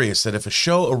really curious that if a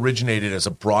show originated as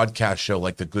a broadcast show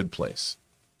like The Good Place,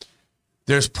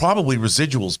 there's probably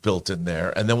residuals built in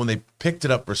there. And then when they picked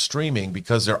it up for streaming,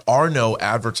 because there's no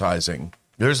advertising,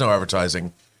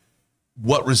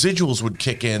 what residuals would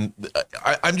kick in.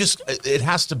 I'm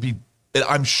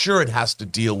sure it has to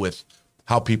deal with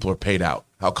how people are paid out,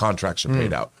 how contracts are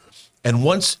paid out. And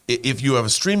if you have a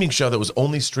streaming show that was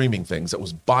only streaming things, that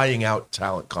was buying out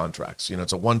talent contracts,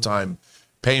 it's a one-time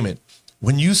payment.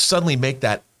 When you suddenly make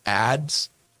that ads,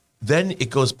 then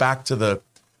it goes back to the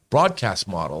broadcast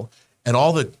model. And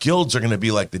all the guilds are going to be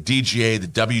like the DGA, the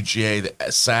WGA,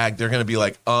 the SAG. They're going to be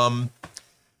like,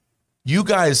 you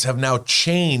guys have now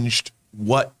changed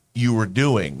what you were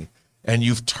doing, and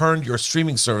you've turned your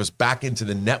streaming service back into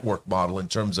the network model in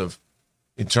terms of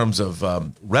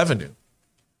revenue.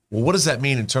 Well, what does that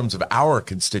mean in terms of our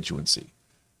constituency?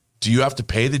 Do you have to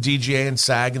pay the DGA and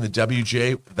SAG and the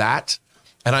WGA that?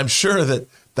 And I'm sure that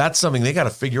that's something they got to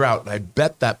figure out. And I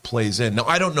bet that plays in. Now,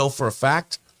 I don't know for a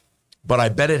fact, but I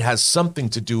bet it has something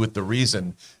to do with the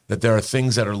reason that there are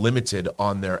things that are limited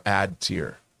on their ad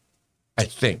tier. I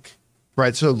think.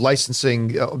 Right. So licensing,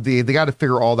 they got to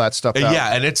figure all that stuff out.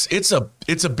 Yeah, and it's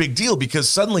a big deal because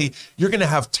suddenly you're going to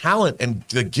have talent and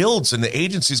the guilds and the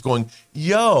agencies going,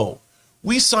 yo,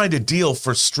 we signed a deal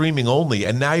for streaming only,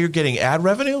 and now you're getting ad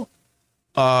revenue?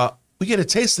 We get a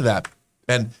taste of that.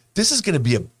 And this is going to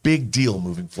be a big deal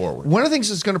moving forward. One of the things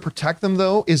that's going to protect them,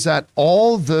 though, is that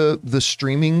all the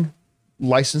streaming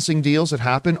licensing deals that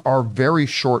happen are very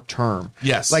short term.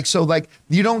 Yes. Like, so like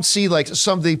you don't see like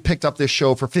somebody picked up this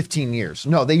show for 15 years.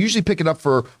 No, they usually pick it up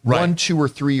for 1, 2, or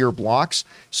 3 year blocks.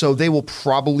 So they will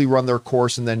probably run their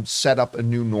course and then set up a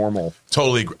new normal.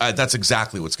 Totally. That's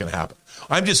exactly what's going to happen.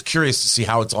 I'm just curious to see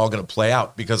how it's all going to play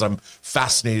out because I'm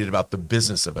fascinated about the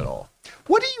business of it all.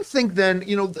 What do you think then?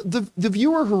 You know, the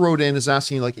viewer who wrote in is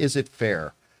asking, like, is it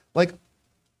fair? Like,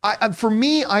 for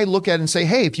me, I look at it and say,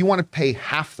 hey, if you want to pay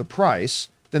half the price,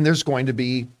 then there's going to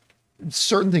be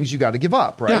certain things you got to give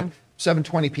up, right? Yeah.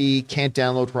 720p, can't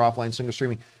download for offline single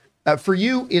streaming. For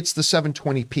you, it's the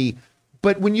 720p.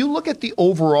 But when you look at the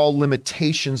overall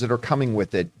limitations that are coming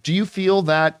with it, do you feel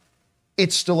that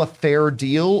it's still a fair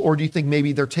deal, or do you think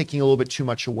maybe they're taking a little bit too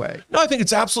much away? No, I think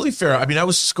it's absolutely fair. I mean, I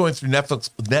was just going through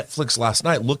Netflix last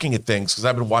night looking at things because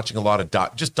I've been watching a lot of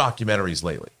documentaries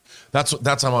lately. That's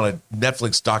I'm on a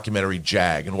Netflix documentary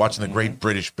Jag and watching the Great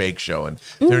British Bake Show and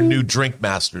their new Drink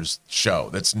Masters show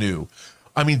that's new.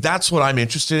 I mean, that's what I'm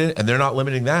interested in, and they're not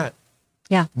limiting that.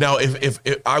 Yeah. Now, if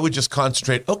I would just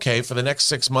concentrate, okay, for the next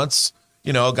 6 months,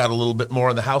 you know, got a little bit more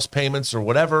on the house payments or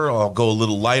whatever, I'll go a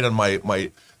little light on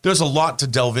my there's a lot to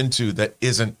delve into that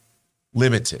isn't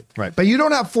limited. Right. But you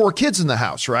don't have 4 kids in the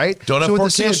house, right? Don't have so with 4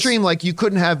 the single kids. stream, like you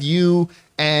couldn't have you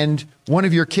and one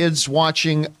of your kids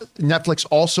watching Netflix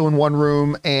also in one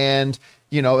room and,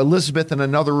 you know, Elizabeth in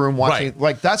another room watching. Right.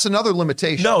 Like that's another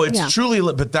limitation. No, it's Yeah. truly,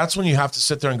 but that's when you have to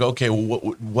sit there and go, okay, well,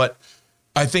 what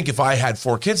I think if I had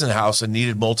 4 kids in the house and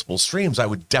needed multiple streams, I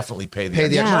would definitely pay the Pay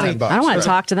the extra. extra I don't want right. to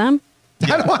talk to them.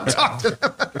 I don't want to talk to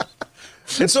them.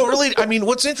 And so really, I mean,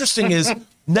 what's interesting is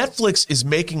Netflix is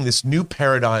making this new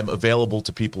paradigm available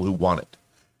to people who want it.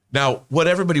 Now, what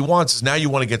everybody wants is now you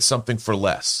want to get something for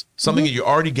less, something that you're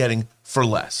already getting for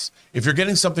less. If you're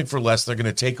getting something for less, they're going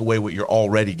to take away what you're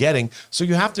already getting. So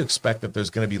you have to expect that there's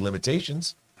going to be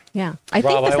limitations. Yeah. Rob, I think the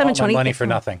I want my 720 money for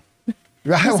nothing.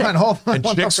 I want all And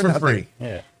chicks for free. Yeah.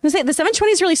 I was gonna say, the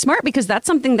 720 is really smart because that's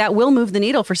something that will move the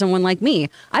needle for someone like me.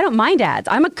 I don't mind ads.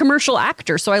 I'm a commercial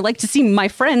actor, so I like to see my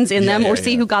friends in them or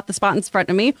see who got the spot in front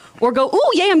of me or go,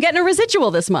 oh, yay, I'm getting a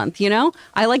residual this month, you know?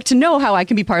 I like to know how I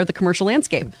can be part of the commercial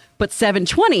landscape. But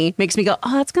 720 makes me go,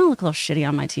 oh, that's going to look a little shitty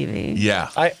on my TV. Yeah.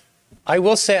 I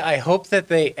will say I hope that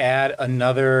they add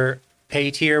another pay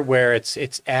tier where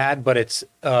it's ad, but it's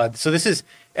so this is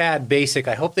ad basic.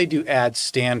 I hope they do ad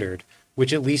standard,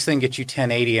 which at least then gets you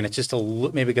 1080, and it's just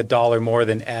maybe $1 more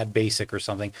than ad basic or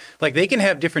something. Like they can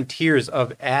have different tiers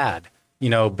of ad,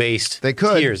 based They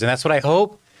could. tiers, and that's what I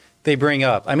hope they bring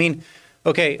up. I mean,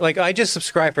 okay, like I just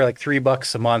subscribe for like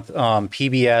 $3 a month,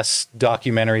 PBS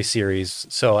documentary series,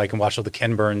 so I can watch all the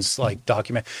Ken Burns like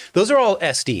document. Those are all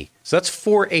SD, so that's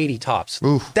 480 tops.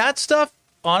 Oof. That stuff,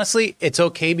 honestly, it's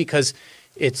okay because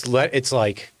it's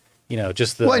like.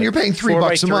 Just the. Well, and you're paying $3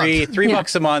 a month.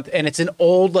 $3 a month, and it's an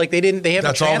old they haven't.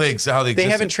 That's how they They existed.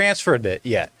 haven't transferred it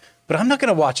yet. But I'm not going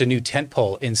to watch a new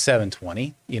tentpole in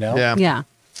 720. Yeah. Yeah.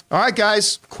 All right,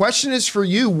 guys. Question is for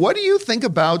you. What do you think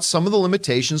about some of the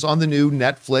limitations on the new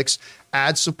Netflix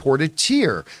ad-supported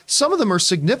tier? Some of them are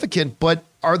significant, but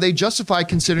are they justified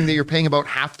considering that you're paying about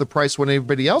half the price when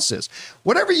everybody else is?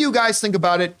 Whatever you guys think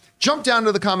about it, jump down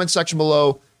to the comment section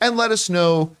below and let us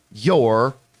know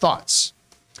your thoughts.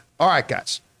 All right,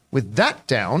 guys. With that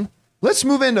down, let's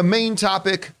move into main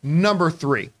topic number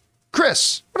 3.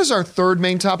 Chris, what is our third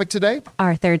main topic today?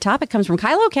 Our third topic comes from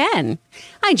Kylo Ken.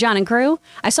 Hi, John and crew.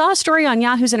 I saw a story on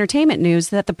Yahoo's Entertainment News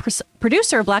that the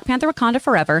producer of Black Panther Wakanda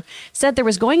Forever said there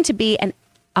was going to be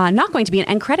not going to be an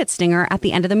end credit stinger at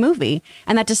the end of the movie,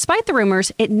 and that despite the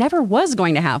rumors, it never was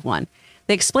going to have one.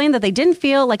 They explained that they didn't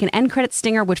feel like an end credit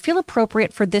stinger would feel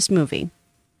appropriate for this movie.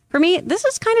 For me, this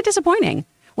is kind of disappointing.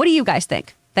 What do you guys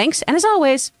think? Thanks, and as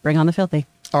always, bring on the filthy.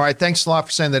 All right, thanks a lot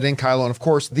for saying that in, Kylo. And of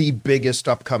course, the biggest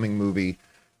upcoming movie,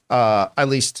 at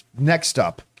least next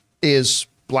up, is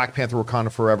Black Panther Wakanda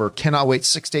Forever. Cannot wait.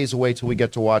 6 days away till we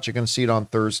get to watch it. Going to see it on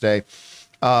Thursday.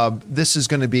 This is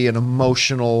going to be an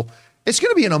emotional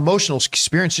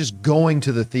experience just going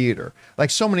to the theater.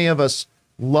 Like so many of us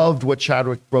Loved what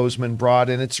Chadwick Boseman brought,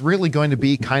 and it's really going to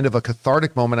be kind of a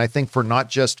cathartic moment, I think, for not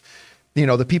just,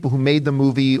 the people who made the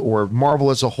movie or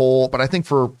Marvel as a whole, but I think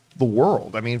for the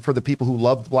world. I mean, for the people who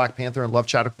loved Black Panther and loved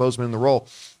Chadwick Boseman in the role,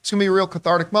 it's going to be a real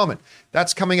cathartic moment.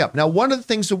 That's coming up. Now, one of the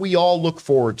things that we all look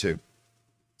forward to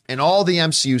in all the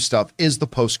MCU stuff is the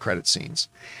post-credit scenes.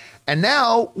 And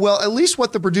now, well, at least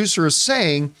what the producer is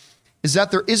saying is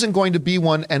that there isn't going to be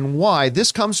one, and why.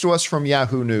 This comes to us from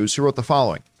Yahoo News, who wrote the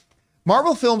following.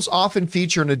 Marvel films often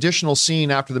feature an additional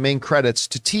scene after the main credits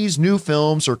to tease new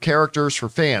films or characters for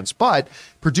fans, but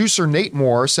producer Nate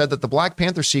Moore said that the Black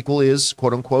Panther sequel is,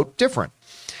 quote unquote, different.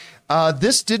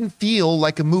 This didn't feel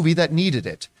like a movie that needed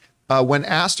it. When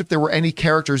asked if there were any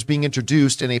characters being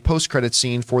introduced in a post-credit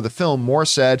scene for the film, Moore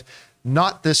said,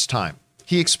 "Not this time."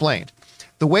 He explained,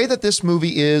 "The way that this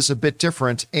movie is a bit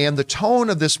different, and the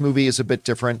tone of this movie is a bit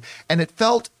different, and it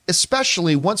felt,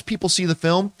 especially once people see the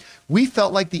film, we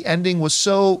felt like the ending was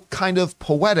so kind of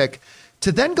poetic.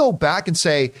 To then go back and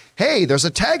say, hey, there's a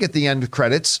tag at the end of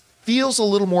credits, feels a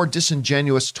little more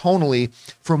disingenuous tonally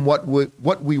from what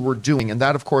we were doing." And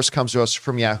that, of course, comes to us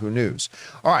from Yahoo News.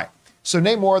 All right. So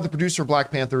Nate Moore, the producer of Black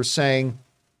Panther, is saying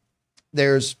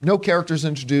there's no characters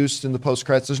introduced in the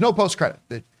post-credits. There's no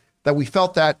post-credit. That we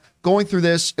felt that going through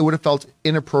this, it would have felt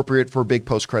inappropriate for a big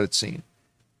post-credit scene.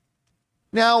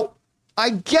 Now, I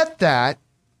get that,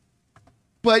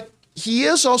 but he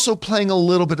is also playing a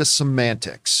little bit of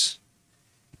semantics,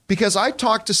 because I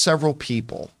talked to several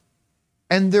people,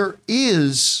 and there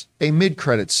is a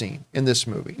mid-credit scene in this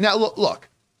movie. Now, look,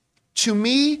 to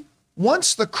me,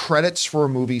 once the credits for a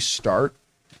movie start,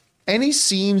 any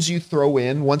scenes you throw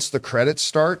in once the credits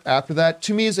start after that,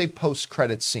 to me, is a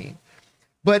post-credit scene.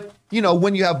 But,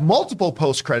 when you have multiple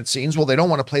post-credit scenes, well, they don't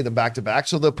want to play them back to back,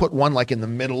 so they'll put one like in the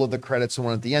middle of the credits and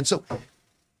one at the end. So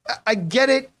I get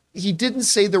it. He didn't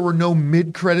say there were no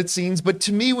mid-credit scenes, but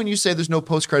to me, when you say there's no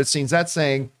post-credit scenes, that's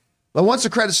saying, well, once the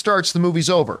credit starts, the movie's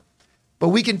over. But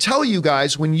we can tell you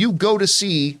guys, when you go to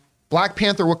see Black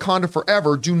Panther Wakanda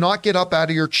Forever, do not get up out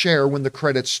of your chair when the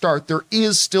credits start. There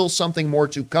is still something more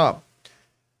to come.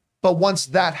 But once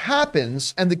that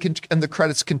happens and the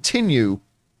credits continue,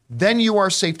 then you are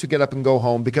safe to get up and go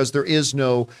home, because there is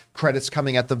no credits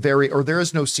coming at there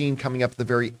is no scene coming up at the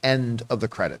very end of the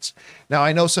credits. Now,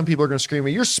 I know some people are going to scream at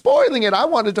me, "You're spoiling it. I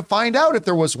wanted to find out if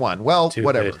there was one." Well,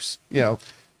 whatever.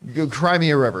 Cry me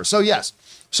a river. So yes.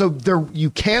 So there, you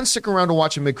can stick around to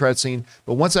watch a mid-credit scene,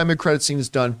 but once that mid-credit scene is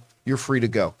done, you're free to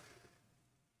go.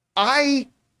 I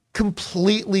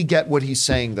completely get what he's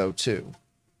saying, though, too.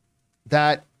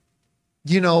 That,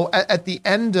 at the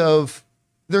end of,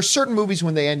 there's certain movies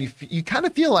when they end, you kind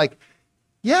of feel like,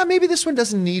 yeah, maybe this one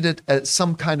doesn't need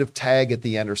some kind of tag at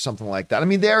the end or something like that. I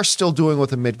mean, they are still doing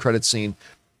with a mid-credit scene.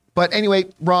 But anyway,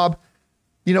 Rob,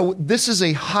 this is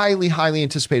a highly, highly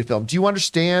anticipated film. Do you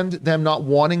understand them not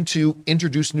wanting to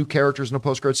introduce new characters in a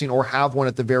post-credit scene or have one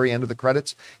at the very end of the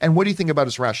credits? And what do you think about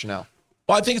his rationale?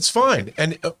 Well, I think it's fine.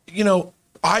 And,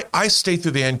 I stay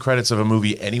through the end credits of a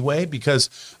movie anyway, because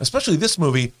especially this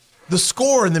movie, the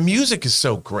score and the music is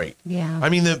so great. Yeah. I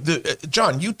mean,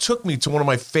 John, you took me to one of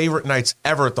my favorite nights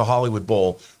ever at the Hollywood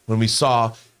Bowl when we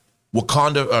saw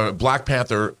Black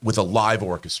Panther with a live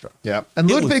orchestra. Yeah. And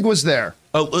Ludwig was there.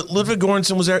 Ludwig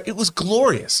Göransson was there. It was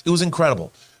glorious. It was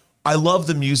incredible. I love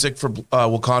the music for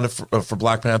Wakanda for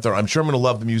Black Panther. I'm sure I'm going to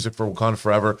love the music for Wakanda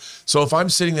Forever. So if I'm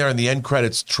sitting there and the end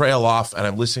credits trail off and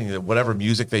I'm listening to whatever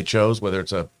music they chose, whether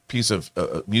it's a piece of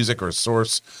music or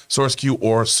source cue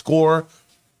or score,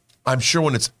 I'm sure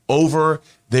when it's over,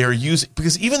 they are using,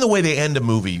 because even the way they end a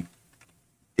movie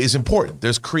is important.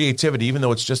 There's creativity, even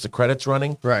though it's just the credits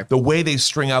running. Right. The way they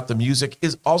string out the music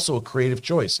is also a creative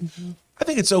choice. Mm-hmm. I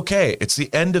think it's okay. It's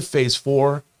the end of phase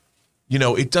 4.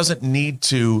 It doesn't need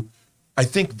to. I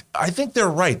think they're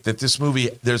right that this movie,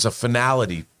 there's a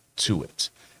finality to it,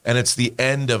 and it's the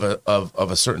end of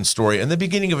a certain story and the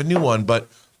beginning of a new one. But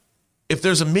if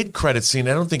there's a mid-credit scene,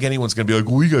 I don't think anyone's going to be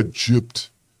like, "We got gypped.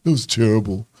 That was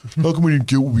terrible. How come we didn't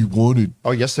get what we wanted?"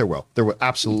 Oh, yes, there will. There will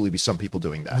absolutely be some people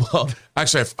doing that. Well,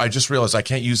 actually, I just realized I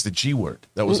can't use the G word.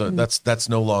 That was that's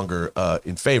no longer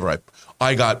in favor.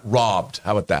 I got robbed.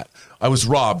 How about that? I was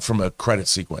robbed from a credit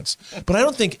sequence. But I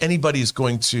don't think anybody's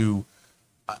going to.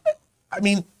 I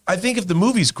mean, I think if the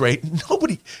movie's great,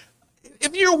 nobody.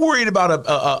 If you're worried about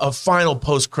a final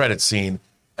post-credit scene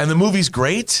and the movie's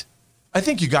great, I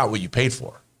think you got what you paid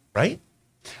for, right?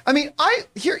 I mean,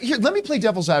 here. Let me play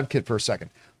devil's advocate for a second.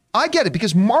 I get it,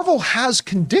 because Marvel has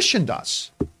conditioned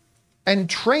us and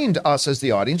trained us as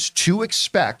the audience to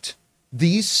expect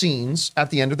these scenes at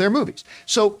the end of their movies.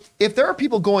 So if there are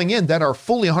people going in that are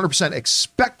fully 100%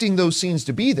 expecting those scenes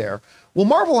to be there, well,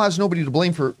 Marvel has nobody to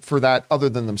blame for that other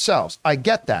than themselves. I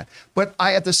get that. But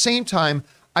at the same time,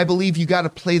 I believe you got to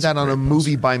play that on a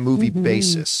movie by movie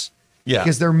basis. Yeah.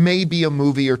 Because there may be a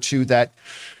movie or two that,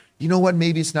 you know what,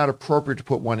 maybe it's not appropriate to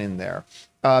put one in there.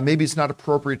 Maybe it's not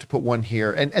appropriate to put one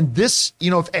here. And this,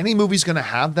 if any movie's going to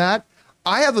have that,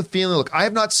 I have a feeling, look, I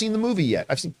have not seen the movie yet.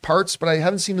 I've seen parts, but I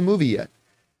haven't seen the movie yet.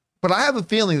 But I have a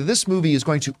feeling that this movie is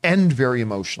going to end very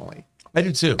emotionally. I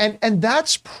do too. And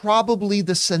that's probably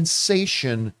the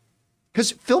sensation,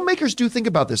 because filmmakers do think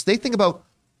about this. They think about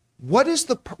what is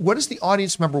the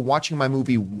audience member watching my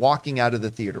movie walking out of the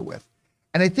theater with?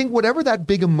 And I think whatever that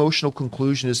big emotional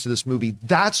conclusion is to this movie,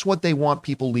 that's what they want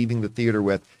people leaving the theater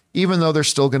with, even though there's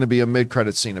still going to be a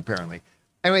mid-credit scene, apparently.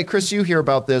 Anyway, Chris, you hear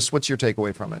about this. What's your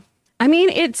takeaway from it? I mean,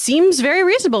 it seems very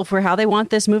reasonable for how they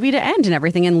want this movie to end and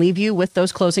everything and leave you with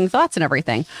those closing thoughts and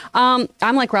everything. I'm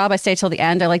like Rob, I stay till the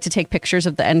end. I like to take pictures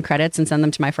of the end credits and send them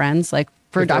to my friends, like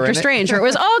for Doctor Strange, or it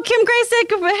was, oh, Kim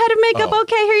Graysick, head of makeup.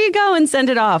 Okay, here you go, and send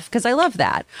it off because I love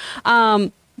that.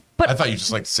 But I thought you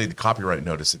just like to say the copyright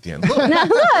notice at the end. Now,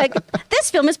 look,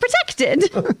 this film is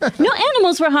protected. No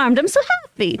animals were harmed. I'm so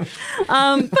happy. But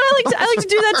I like to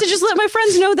do that to just let my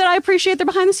friends know that I appreciate their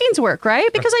behind the scenes work,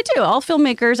 right? Because I do. All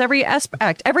filmmakers, every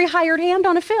aspect, every hired hand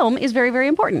on a film is very, very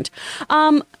important.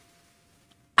 I'm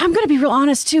going to be real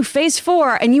honest too. Phase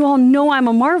 4, and you all know I'm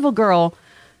a Marvel girl.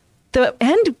 The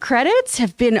end credits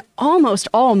have been almost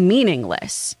all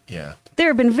meaningless. Yeah. There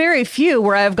have been very few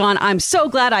where I've gone, I'm so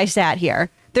glad I sat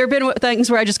here. There have been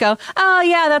things where I just go, oh,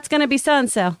 yeah, that's going to be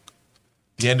so-and-so.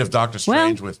 The end of Doctor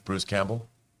Strange with Bruce Campbell.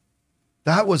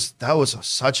 That was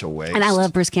such a waste. And I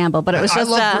love Bruce Campbell, but it was just... I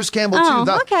love Bruce Campbell,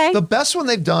 too. Okay. The best one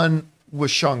they've done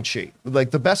was Shang-Chi.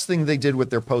 Like, the best thing they did with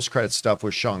their post-credit stuff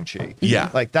was Shang-Chi. Yeah.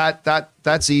 Like,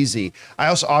 that's easy. I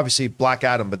also, obviously, Black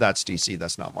Adam, but that's DC.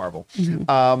 That's not Marvel.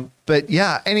 But,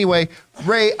 yeah, anyway,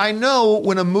 Ray, I know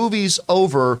when a movie's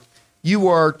over... You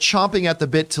are chomping at the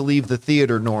bit to leave the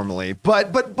theater normally.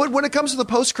 But when it comes to the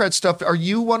post-credit stuff, are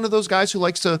you one of those guys who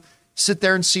likes to sit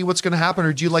there and see what's going to happen,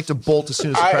 or do you like to bolt as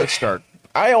soon as the credits start?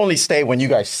 I only stay when you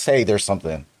guys say there's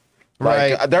something.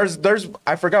 Right. Like, there's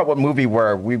I forgot what movie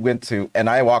where we went to,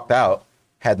 and I walked out,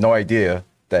 had no idea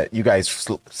that you guys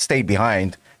stayed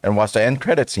behind and watched the end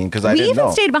credit scene because I didn't know. We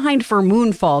even stayed behind for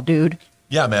Moonfall, dude.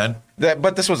 Yeah, man.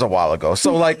 But this was a while ago.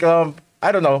 So, like,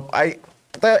 I don't know.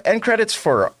 The end credits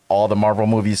for all the Marvel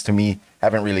movies to me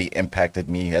haven't really impacted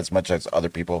me as much as other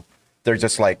people. They're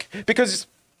just like, because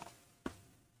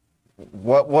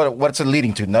what's it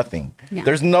leading to? Nothing. Yeah.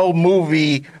 There's no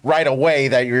movie right away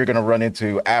that you're going to run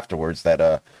into afterwards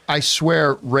that I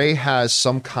swear Ray has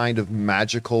some kind of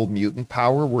magical mutant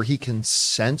power where he can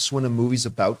sense when a movie's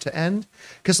about to end.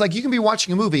 Because, like, you can be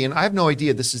watching a movie and I have no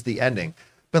idea this is the ending.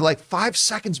 But, like, 5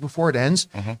 seconds before it ends,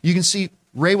 you can see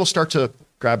Ray will start to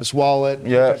grab his wallet,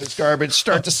 grab his garbage,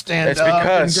 start to stand up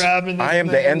and grab it. I am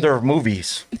the ender of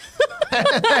movies.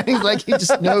 He's like, he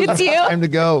just knows it's time to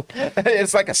go.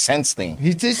 It's like a sense thing.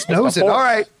 He just knows it. All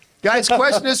right, guys,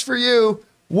 question is for you.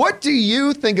 What do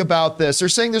you think about this? They're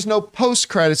saying there's no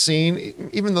post-credit scene,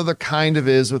 even though there kind of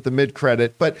is with the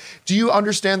mid-credit. But do you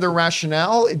understand their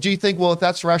rationale? Do you think, well, if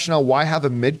that's the rationale, why have a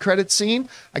mid-credit scene?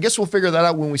 I guess we'll figure that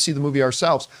out when we see the movie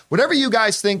ourselves. Whatever you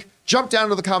guys think, jump down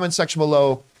to the comment section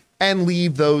below and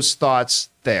leave those thoughts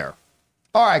there.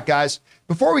 All right, guys,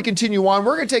 before we continue on,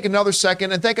 we're going to take another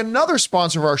second and thank another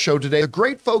sponsor of our show today, the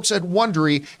great folks at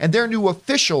Wondery and their new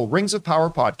official Rings of Power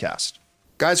podcast.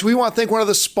 Guys, we want to thank one of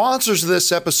the sponsors of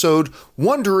this episode,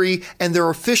 Wondery, and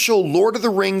their official Lord of the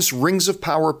Rings Rings of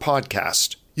Power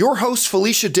podcast. Your host,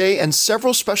 Felicia Day, and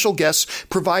several special guests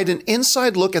provide an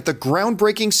inside look at the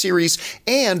groundbreaking series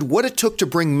and what it took to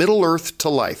bring Middle-earth to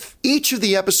life. Each of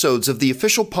the episodes of the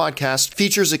official podcast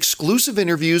features exclusive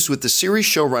interviews with the series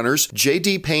showrunners,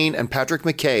 J.D. Payne and Patrick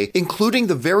McKay, including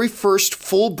the very first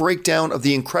full breakdown of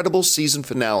the incredible season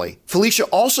finale. Felicia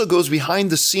also goes behind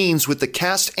the scenes with the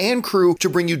cast and crew to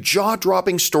bring you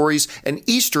jaw-dropping stories and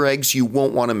Easter eggs you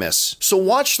won't want to miss. So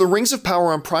watch The Rings of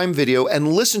Power on Prime Video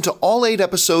and listen to all 8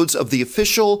 episodes of the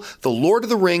official The Lord of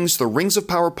the Rings, The Rings of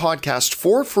Power podcast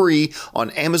for free on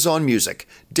Amazon Music.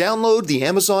 Download the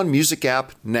Amazon Music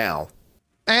app now.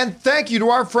 And thank you to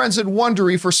our friends at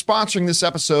Wondery for sponsoring this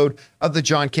episode of the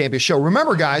John Campea Show.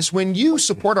 Remember, guys, when you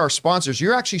support our sponsors,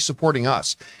 you're actually supporting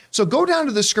us. So go down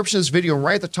to the description of this video, and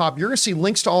right at the top, you're going to see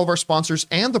links to all of our sponsors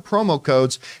and the promo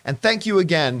codes. And thank you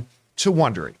again to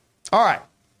Wondery. All right,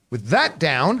 with that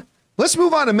down, let's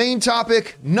move on to main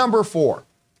topic number 4.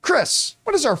 Chris,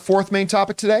 what is our 4th main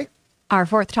topic today? Our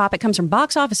fourth topic comes from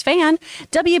Box Office Fan.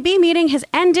 WB meeting has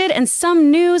ended, and some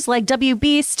news like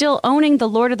WB still owning the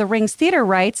Lord of the Rings theater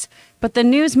rights. But the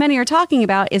news many are talking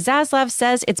about is Zaslav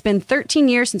says it's been 13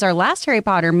 years since our last Harry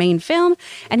Potter main film,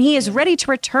 and he is ready to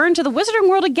return to the Wizarding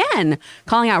World again,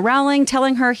 calling out Rowling,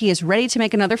 telling her he is ready to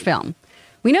make another film.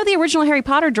 We know the original Harry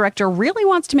Potter director really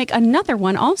wants to make another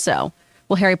one also.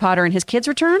 Will Harry Potter and his kids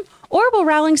return, or will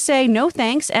Rowling say no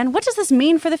thanks, and what does this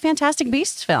mean for the Fantastic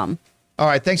Beasts film? All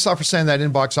right, thanks a lot for saying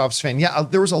that, Box Office Fan. Yeah,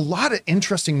 there was a lot of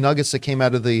interesting nuggets that came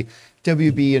out of the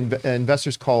WB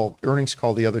investors call, earnings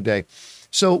call the other day.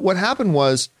 So what happened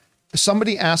was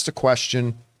somebody asked a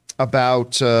question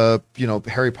about,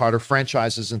 Harry Potter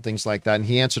franchises and things like that, and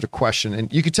he answered a question,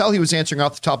 and you could tell he was answering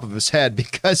off the top of his head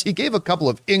because he gave a couple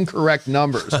of incorrect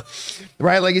numbers,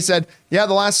 right? Like he said, yeah,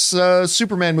 the last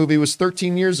Superman movie was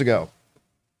 13 years ago.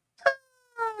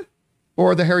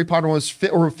 Or the Harry Potter was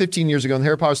 15 years ago, and the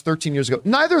Harry Potter was 13 years ago.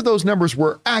 Neither of those numbers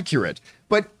were accurate,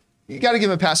 but you got to give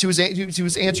him a pass. He was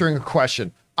answering a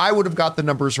question. I would have got the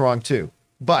numbers wrong too.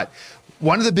 But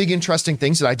one of the big interesting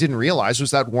things that I didn't realize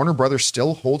was that Warner Brothers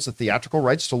still holds the theatrical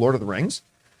rights to Lord of the Rings.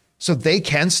 So they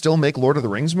can still make Lord of the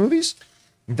Rings movies.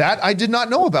 That I did not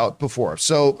know about before.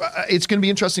 So it's going to be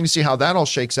interesting to see how that all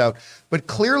shakes out. But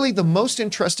clearly the most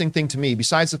interesting thing to me,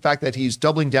 besides the fact that he's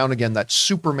doubling down again, that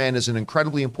Superman is an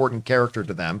incredibly important character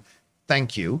to them,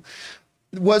 thank you,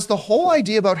 was the whole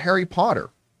idea about Harry Potter.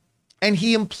 And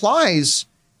he implies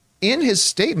in his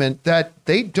statement that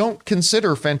they don't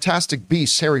consider Fantastic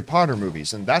Beasts Harry Potter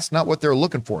movies. And that's not what they're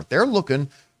looking for. They're looking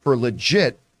for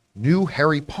legit new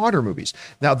Harry Potter movies.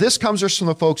 Now, this comes from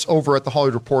the folks over at the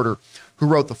Hollywood Reporter who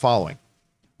wrote the following.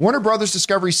 Warner Brothers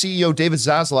Discovery CEO David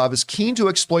Zaslav is keen to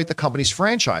exploit the company's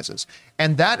franchises,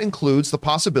 and that includes the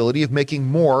possibility of making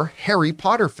more Harry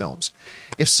Potter films,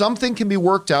 if something can be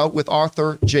worked out with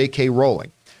author J.K.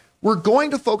 Rowling. We're going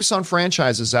to focus on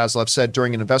franchises, Zaslav said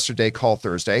during an Investor Day call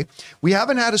Thursday. We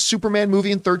haven't had a Superman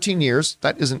movie in 13 years.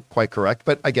 That isn't quite correct,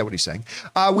 but I get what he's saying.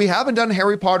 We haven't done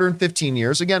Harry Potter in 15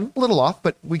 years. Again, a little off,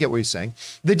 but we get what he's saying.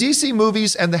 The DC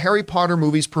movies and the Harry Potter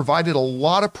movies provided a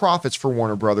lot of profits for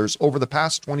Warner Brothers over the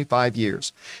past 25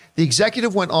 years. The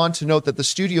executive went on to note that the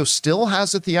studio still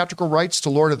has the theatrical rights to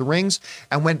Lord of the Rings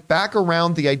and went back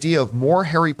around the idea of more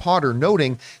Harry Potter,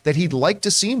 noting that he'd like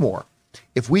to see more.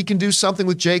 If we can do something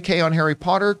with JK on Harry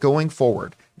Potter going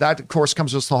forward, that of course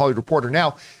comes with the Hollywood Reporter.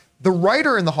 Now, the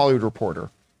writer in the Hollywood Reporter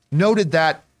noted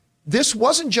that this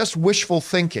wasn't just wishful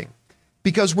thinking,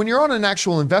 because when you're on an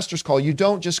actual investors call, you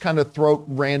don't just kind of throw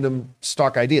random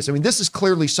stock ideas. I mean, this is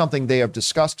clearly something they have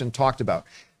discussed and talked about.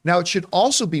 Now, it should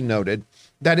also be noted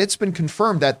that it's been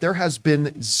confirmed that there has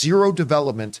been zero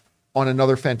development on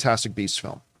another Fantastic Beasts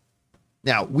film.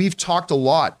 Now, we've talked a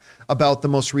lot about the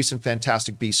most recent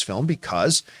Fantastic Beasts film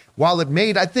because while it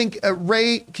made, I think,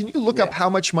 Ray, can you look up how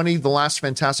much money the last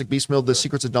Fantastic Beasts made, The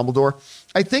Secrets of Dumbledore?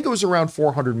 I think it was around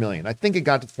 400 million. I think it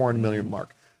got to the 400 million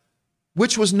mark,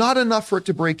 which was not enough for it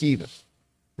to break even,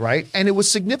 right? And it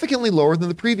was significantly lower than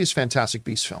the previous Fantastic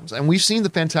Beasts films. And we've seen the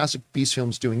Fantastic Beasts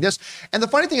films doing this. And the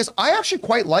funny thing is, I actually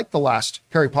quite like the last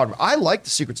Harry Potter. I like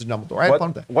The Secrets of Dumbledore. I had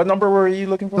fun with that. What number were you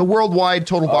looking for? The worldwide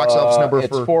total box office number. It's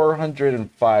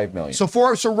 405 million. So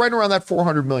right around that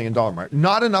 $400 million mark.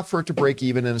 Not enough for it to break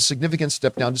even, and a significant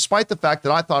step down, despite the fact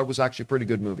that I thought it was actually a pretty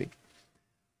good movie.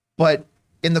 But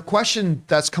in the question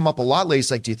that's come up a lot lately,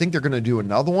 is like, do you think they're going to do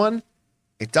another one?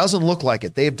 It doesn't look like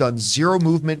it. They've done zero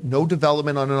movement, no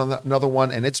development on another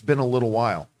one, and it's been a little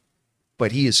while.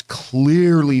 But he is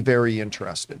clearly very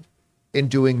interested in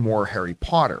doing more Harry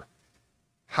Potter.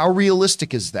 How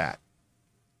realistic is that?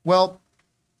 Well,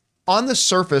 on the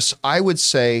surface, I would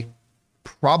say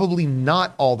probably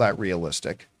not all that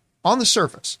realistic. On the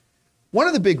surface. One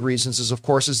of the big reasons is, of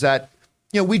course, is that,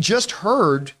 we just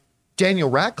heard Daniel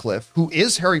Radcliffe, who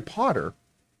is Harry Potter,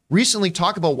 recently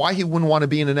talk about why he wouldn't want to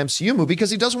be in an MCU movie because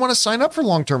he doesn't want to sign up for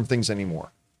long-term things anymore.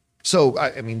 So,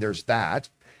 I mean, there's that.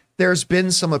 There's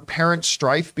been some apparent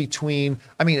strife between,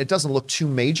 it doesn't look too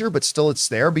major, but still it's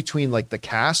there between like the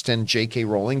cast and J.K.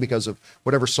 Rowling because of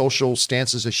whatever social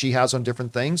stances that she has on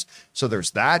different things. So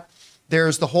there's that.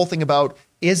 There's the whole thing about,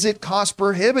 is it cost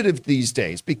prohibitive these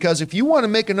days? Because if you want to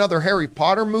make another Harry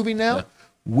Potter movie now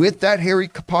with that Harry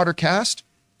Potter cast,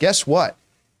 guess what?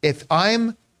 If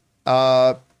I'm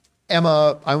Emma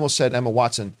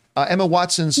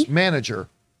Watson's manager,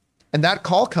 and that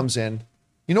call comes in,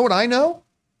 you know what I know?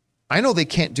 I know they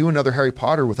can't do another Harry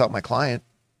Potter without my client.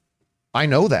 I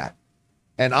know that.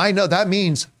 And I know that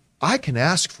means I can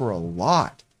ask for a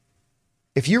lot.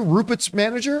 If you're Rupert's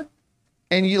manager,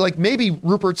 and you maybe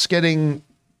Rupert's getting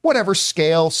whatever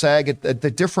scale, SAG at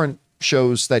the different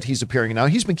shows that he's appearing in now,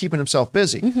 he's been keeping himself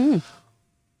busy. Mm-hmm.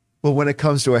 Well, when it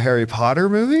comes to a Harry Potter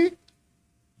movie,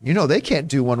 they can't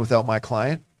do one without my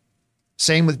client.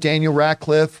 Same with Daniel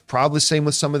Radcliffe, probably same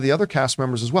with some of the other cast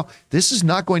members as well. This is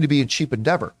not going to be a cheap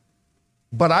endeavor.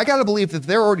 But I got to believe that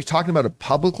they're already talking about it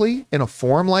publicly in a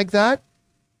forum like that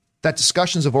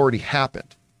discussions have already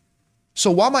happened. So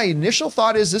while my initial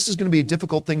thought is this is going to be a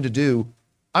difficult thing to do,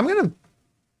 I'm going to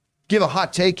give a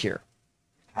hot take here.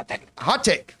 Hot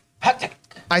take.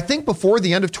 I think before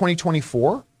the end of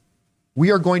 2024,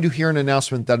 we are going to hear an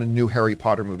announcement that a new Harry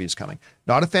Potter movie is coming.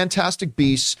 Not a Fantastic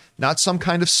Beasts, not some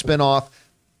kind of spinoff.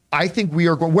 I think we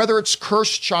are going, whether it's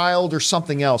Cursed Child or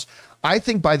something else, I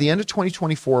think by the end of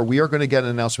 2024, we are going to get an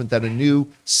announcement that a new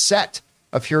set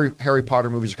of Harry Potter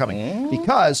movies are coming.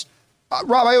 Because,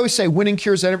 Rob, I always say winning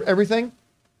cures everything.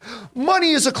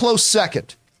 Money is a close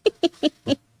second.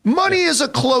 Money is a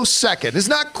close second. It's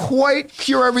not quite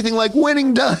cure everything like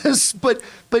winning does, but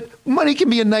money can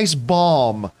be a nice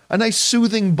balm, a nice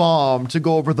soothing balm to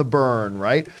go over the burn,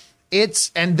 right?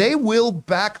 And they will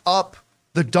back up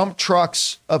the dump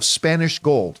trucks of Spanish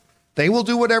gold. They will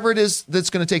do whatever it is that's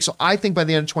going to take. So I think by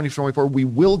the end of 2024, we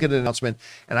will get an announcement,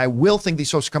 and I will think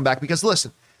these folks will come back because,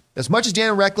 listen, as much as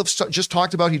Daniel Radcliffe just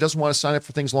talked about he doesn't want to sign up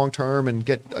for things long-term and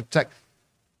get a tech,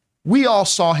 we all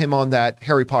saw him on that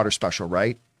Harry Potter special,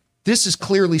 right? This is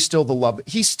clearly still the love.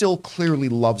 He still clearly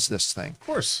loves this thing. Of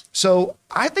course. So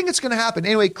I think it's going to happen.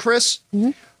 Anyway, Chris,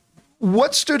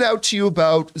 what stood out to you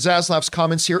about Zaslav's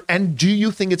comments here? And do you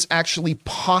think it's actually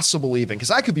possible even? Because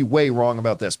I could be way wrong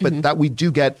about this, but that we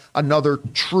do get another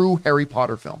true Harry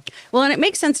Potter film. Well, and it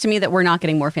makes sense to me that we're not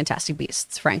getting more Fantastic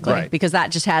Beasts, frankly, Right. because that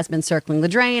just has been circling the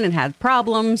drain and had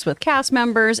problems with cast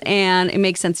members. And it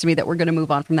makes sense to me that we're going to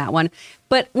move on from that one.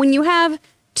 But when you have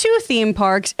two theme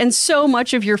parks and so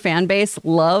much of your fan base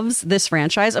loves this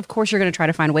franchise, of course, you're going to try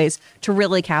to find ways to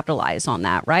really capitalize on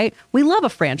that, right? We love a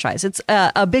franchise. It's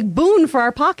a big boon for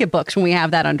our pocketbooks when we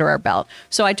have that under our belt.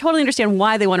 So I totally understand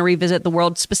why they want to revisit the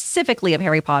world specifically of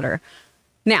Harry Potter.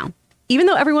 Now, even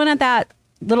though everyone at that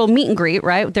little meet and greet,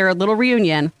 right, their little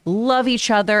reunion, love each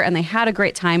other and they had a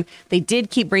great time, they did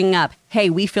keep bringing up,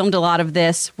 hey, we filmed a lot of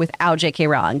this without J.K.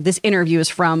 Rowling. This interview is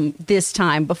from this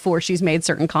time before she's made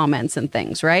certain comments and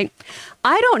things, right?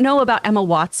 I don't know about Emma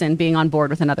Watson being on board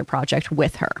with another project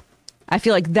with her. I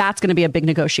feel like that's going to be a big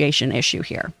negotiation issue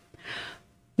here.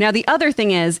 Now, the other thing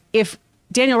is, if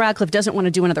Daniel Radcliffe doesn't want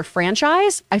to do another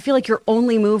franchise, I feel like your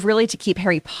only move really to keep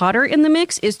Harry Potter in the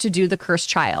mix is to do The Cursed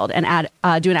Child and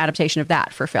do an adaptation of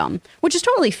that for film, which is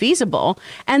totally feasible.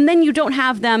 And then you don't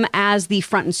have them as the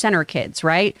front and center kids,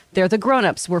 right? They're the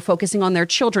grown-ups. We're focusing on their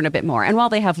children a bit more. And while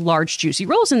they have large, juicy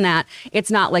roles in that,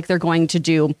 it's not like they're going to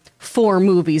do 4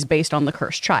 movies based on The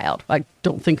Cursed Child. I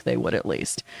don't think they would, at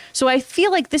least. So I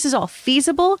feel like this is all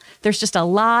feasible. There's just a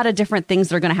lot of different things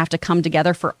that are going to have to come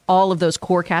together for all of those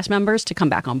core cast members to come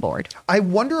back on board. I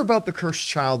wonder about The Cursed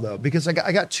Child, though, because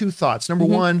I got two thoughts. Number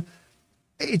one,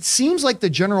 it seems like the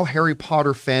general Harry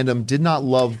Potter fandom did not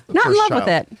love The Not in Cursed love Child.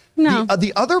 with it. No.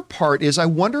 The other part is I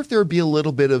wonder if there would be a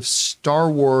little bit of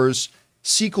Star Wars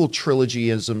sequel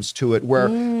trilogy-isms to it where,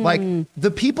 like,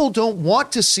 the people don't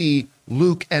want to see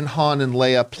Luke and Han and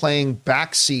Leia playing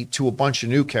backseat to a bunch of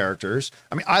new characters.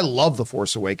 I mean, I love The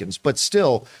Force Awakens, but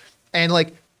still. And,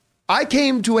 like, I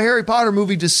came to a Harry Potter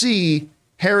movie to see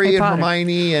Harry and Potter.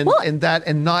 Hermione and that,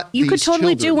 and not You could these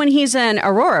totally children. do when he's an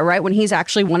Aurora, right? When he's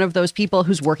actually one of those people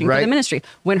who's working for Right. the ministry.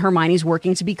 When Hermione's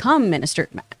working to become Minister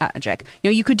Magic.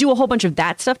 You could do a whole bunch of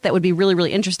that stuff that would be really,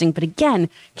 really interesting. But again,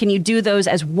 can you do those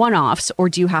as one-offs, or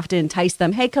do you have to entice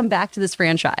them? Hey, come back to this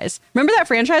franchise. Remember that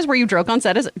franchise where you were drunk on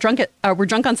set as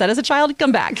a child?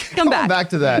 Come back. Come back. Back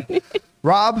to that.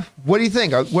 Rob, what do you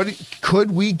think? Could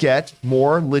we get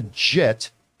more legit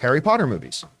Harry Potter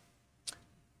movies?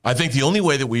 I think the only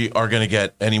way that we are going to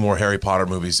get any more Harry Potter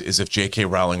movies is if J.K.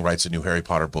 Rowling writes a new Harry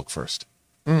Potter book first.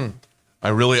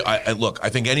 I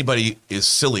think anybody is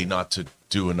silly not to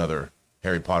do another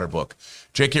Harry Potter book.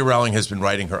 J.K. Rowling has been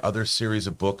writing her other series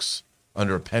of books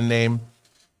under a pen name.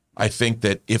 I think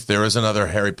that if there is another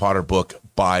Harry Potter book,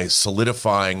 by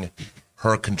solidifying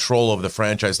her control over the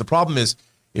franchise, the problem is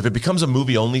if it becomes a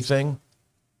movie-only thing,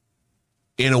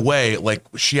 in a way, like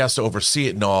she has to oversee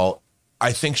it and all,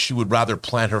 I think she would rather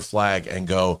plant her flag and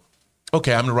go,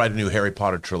 okay, I'm going to write a new Harry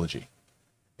Potter trilogy,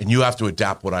 and you have to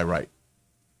adapt what I write.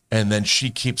 And then she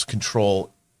keeps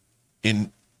control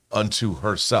unto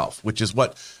herself, which is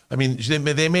what, I mean,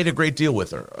 they made a great deal with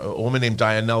her. A woman named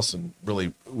Diane Nelson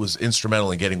really was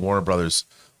instrumental in getting Warner Brothers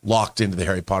locked into the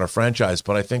Harry Potter franchise.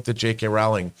 But I think that J.K.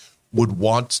 Rowling would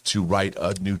want to write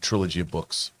a new trilogy of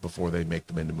books before they make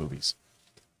them into movies.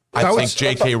 I think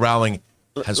J.K. Rowling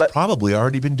has probably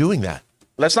already been doing that.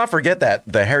 let's not forget that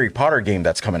the Harry Potter game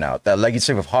that's coming out, that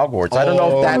Legacy of Hogwarts. I don't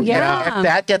know if that if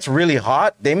that gets really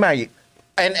hot, they might.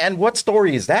 And what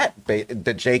story is that?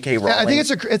 The J.K. Rowling. I think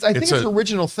it's an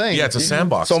original thing. Yeah, it's a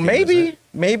sandbox. So game,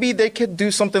 maybe they could do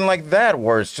something like that,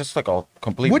 where it's just like a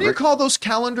complete. What do you call those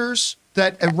calendars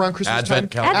that around Christmas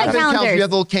Advent time? calendars. Advent calendars. You have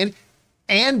the little candy,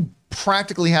 and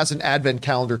practically has an advent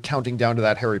calendar counting down to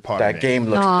that Harry Potter. That game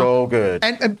looks so good.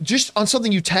 And just on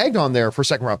something you tagged on there for a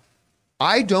second, Rob,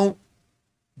 I don't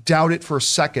doubt it for a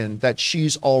second that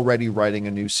she's already writing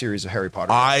a new series of Harry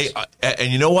Potter.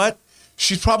 And you know what?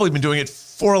 She's probably been doing it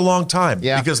for a long time.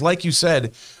 Yeah. Because like you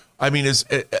said, I mean,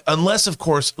 unless, of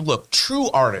course, look, true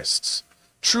artists,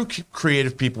 true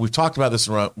creative people, we've talked about this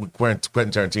with Quentin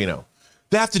Tarantino,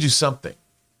 they have to do something.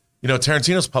 You know,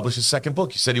 Tarantino's published his second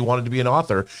book. He said he wanted to be an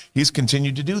author. He's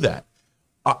continued to do that.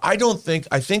 I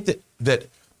think that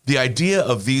the idea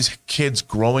of these kids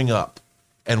growing up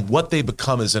and what they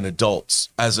become as adults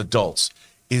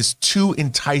is too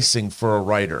enticing for a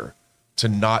writer to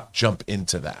not jump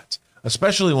into that.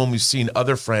 Especially when we've seen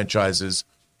other franchises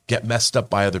get messed up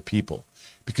by other people,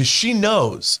 because she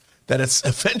knows that it's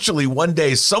eventually one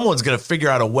day someone's going to figure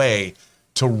out a way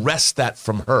to wrest that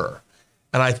from her.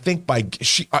 And I think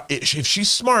if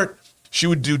she's smart, she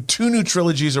would do 2 new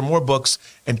trilogies or more books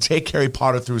and take Harry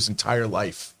Potter through his entire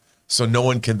life, so no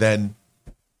one can then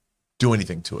do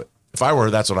anything to it. If I were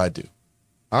her, that's what I'd do.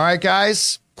 All right,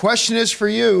 guys. Question is for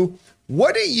you.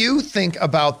 What do you think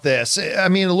about this? I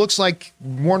mean, it looks like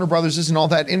Warner Brothers isn't all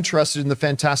that interested in the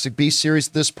Fantastic Beasts series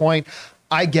at this point.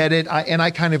 I get it, and I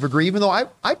kind of agree, even though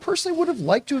I personally would have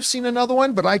liked to have seen another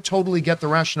one, but I totally get the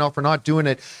rationale for not doing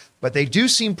it. But they do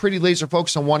seem pretty laser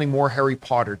focused on wanting more Harry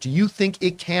Potter. Do you think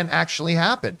it can actually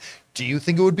happen? Do you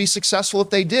think it would be successful if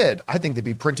they did? I think they'd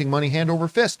be printing money hand over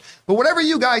fist. But whatever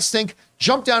you guys think,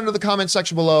 jump down to the comment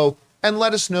section below and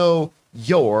let us know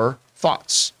your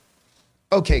thoughts.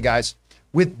 Okay, guys.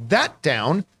 With that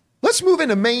down, let's move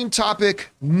into main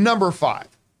topic number 5.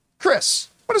 Chris,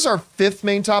 what is our 5th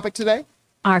main topic today?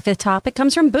 Our 5th topic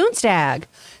comes from Boonstag.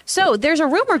 So there's a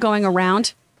rumor going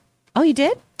around. Oh, you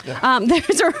did? Yeah.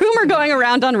 There's a rumor going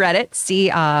around on Reddit, see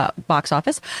box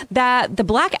office, that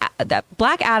Black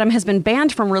Adam has been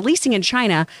banned from releasing in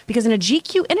China because in a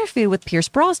GQ interview with Pierce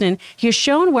Brosnan, he is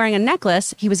shown wearing a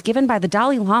necklace he was given by the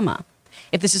Dalai Lama.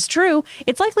 If this is true,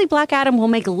 it's likely Black Adam will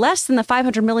make less than the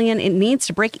 $500 million it needs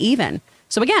to break even.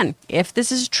 So again, if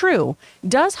this is true,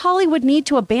 does Hollywood need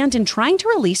to abandon trying to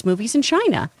release movies in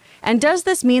China? And does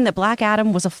this mean that Black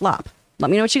Adam was a flop? Let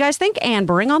me know what you guys think and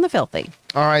bring on the filthy.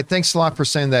 All right. Thanks a lot for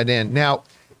saying that in. Now,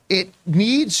 it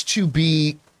needs to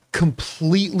be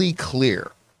completely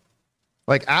clear,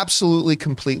 like absolutely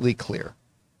completely clear,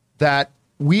 that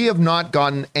we have not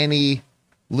gotten any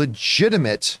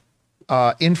legitimate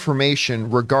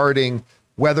information regarding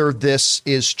whether this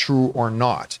is true or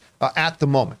not at the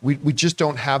moment. We just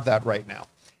don't have that right now.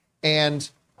 And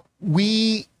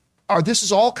this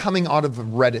is all coming out of a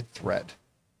Reddit thread.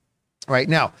 Right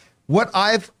now, what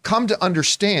I've come to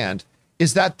understand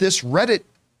is that this Reddit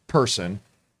person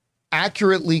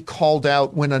accurately called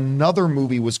out when another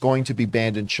movie was going to be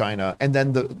banned in China, and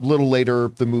then the little later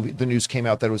the news came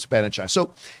out that it was banned in China.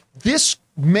 So this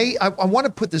I want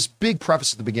to put this big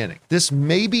preface at the beginning. This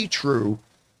may be true,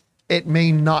 it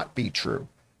may not be true,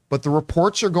 but the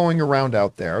reports are going around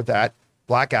out there that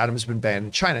Black Adam has been banned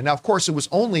in China. Now, of course, it was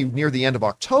only near the end of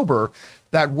October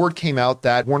that word came out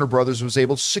that Warner Brothers was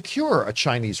able to secure a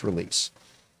Chinese release.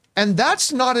 And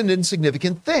that's not an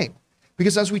insignificant thing,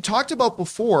 because as we talked about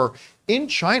before, in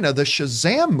China, the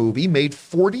Shazam movie made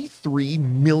 $43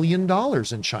 million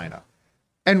in China.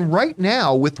 And right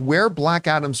now, with where Black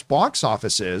Adam's box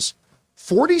office is,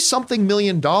 40-something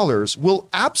million dollars will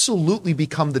absolutely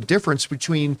become the difference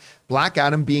between Black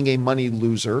Adam being a money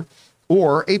loser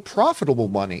or a profitable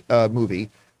movie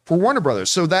for Warner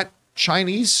Brothers. So that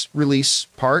Chinese release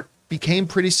part became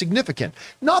pretty significant.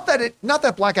 Not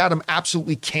that Black Adam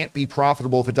absolutely can't be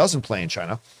profitable if it doesn't play in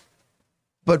China,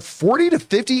 but 40 to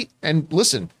 50, and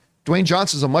listen, Dwayne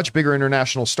Johnson's a much bigger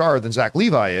international star than Zach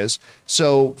Levi is.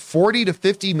 So 40 to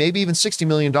 50, maybe even $60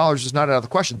 million is not out of the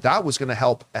question. That was going to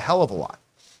help a hell of a lot.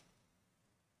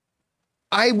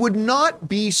 I would not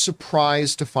be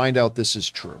surprised to find out this is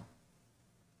true,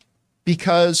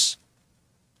 because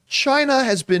China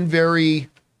has been very,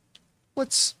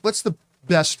 what's the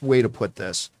best way to put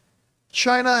this?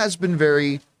 China has been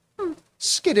very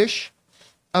skittish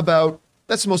about,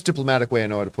 that's the most diplomatic way I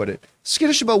know how to put it,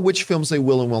 skittish about which films they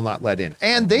will and will not let in.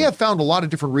 And they have found a lot of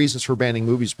different reasons for banning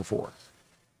movies before.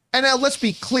 And now let's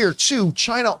be clear too,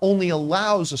 China only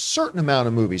allows a certain amount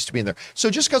of movies to be in there. So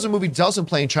just because a movie doesn't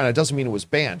play in China doesn't mean it was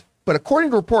banned. But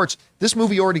according to reports, this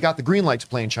movie already got the green light to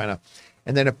play in China.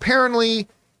 And then apparently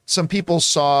some people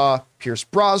saw Pierce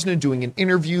Brosnan doing an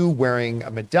interview wearing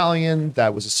a medallion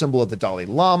that was a symbol of the Dalai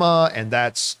Lama, and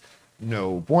that's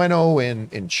no bueno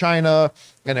in China.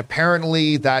 And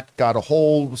apparently that got a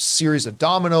whole series of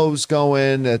dominoes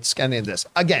going. It's kind of this.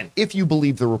 Again, if you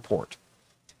believe the report.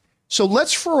 So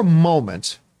let's for a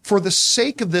moment, for the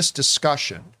sake of this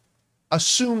discussion,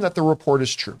 assume that the report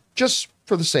is true, just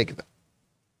for the sake of it.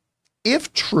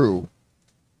 If true,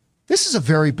 this is a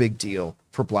very big deal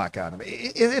for Black Adam.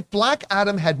 If Black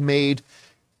Adam had made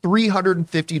 $350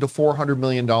 to $400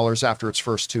 million after its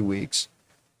first 2 weeks,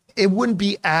 it wouldn't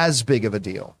be as big of a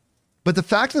deal. But the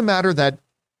fact of the matter that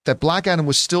Black Adam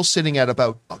was still sitting at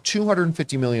about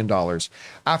 $250 million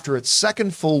after its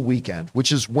second full weekend,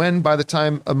 which is when, by the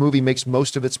time a movie makes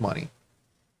most of its money,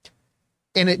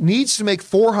 and it needs to make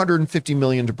 $450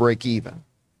 million to break even.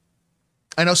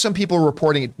 I know some people are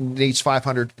reporting it needs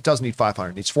 500. It doesn't need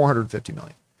 500. It needs 450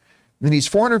 million. It needs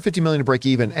 450 million to break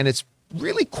even, and it's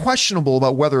really questionable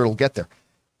about whether it'll get there.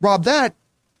 Rob, that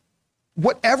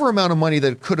whatever amount of money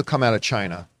that could have come out of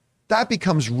China, that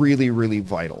becomes really, really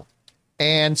vital.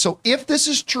 And so if this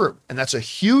is true, and that's a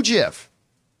huge if,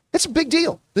 it's a big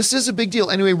deal. This is a big deal.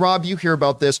 Anyway, Rob, you hear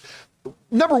about this.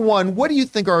 Number one, what do you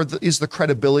think is the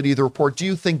credibility of the report? Do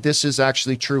you think this is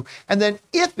actually true? And then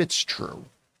if it's true,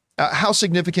 how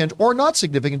significant or not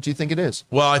significant do you think it is?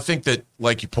 Well, I think that,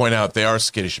 like you point out, they are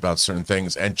skittish about certain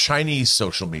things. And Chinese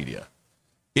social media,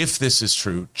 if this is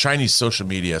true, Chinese social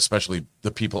media, especially the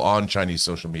people on Chinese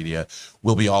social media,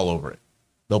 will be all over it.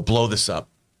 They'll blow this up.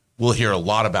 We'll hear a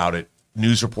lot about it.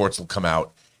 News reports will come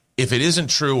out. If it isn't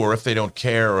true, or if they don't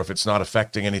care, or if it's not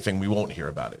affecting anything, we won't hear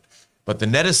about it. But the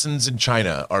netizens in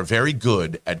China are very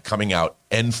good at coming out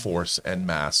en force, en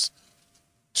masse,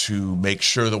 to make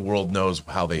sure the world knows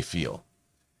how they feel.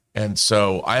 And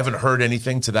so I haven't heard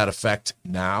anything to that effect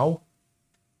now,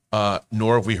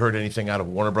 nor have we heard anything out of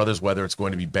Warner Brothers, whether it's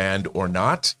going to be banned or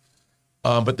not.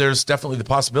 But there's definitely the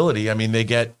possibility. I mean, they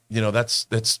get,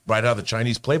 that's right out of the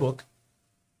Chinese playbook.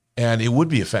 And it would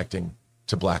be affecting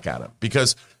to Black Adam,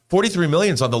 because 43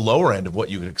 million is on the lower end of what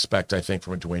you would expect, I think,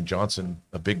 from a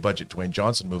big budget Dwayne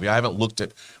Johnson movie. I haven't looked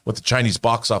at what the Chinese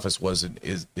box office was in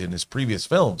his previous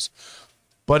films.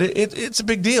 But it's a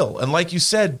big deal. And like you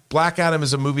said, Black Adam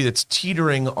is a movie that's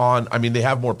teetering on, I mean, they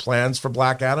have more plans for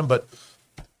Black Adam, but,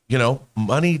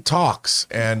 money talks.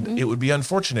 And it would be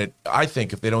unfortunate, I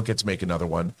think, if they don't get to make another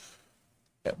one.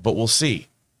 But we'll see.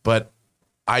 But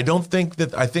I think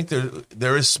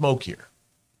there is smoke here.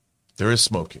 There is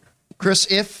smoke here. Chris,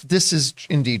 if this is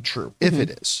indeed true, if it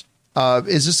is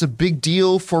this a big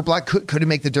deal for could it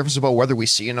make the difference about whether we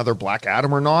see another Black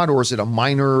Adam or not? Or is it a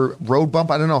minor road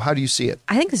bump? I don't know. How do you see it?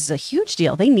 I think this is a huge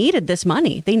deal. They needed this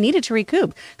money. They needed to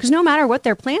recoup, because no matter what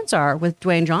their plans are with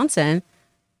Dwayne Johnson,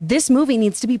 this movie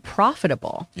needs to be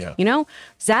profitable. Yeah.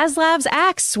 Zaslav's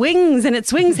axe swings, and it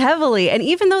swings heavily. And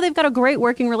even though they've got a great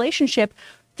working relationship,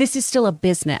 this is still a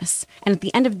business. And at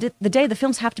the end of the day, the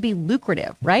films have to be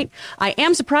lucrative, right? I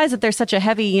am surprised that there's such a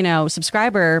heavy,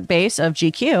 subscriber base of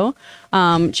GQ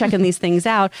checking these things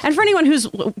out. And for anyone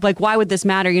who's like, why would this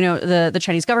matter? The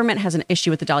Chinese government has an issue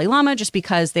with the Dalai Lama just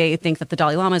because they think that the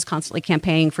Dalai Lama is constantly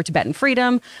campaigning for Tibetan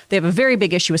freedom. They have a very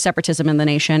big issue with separatism in the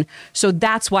nation. So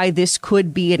that's why this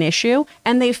could be an issue.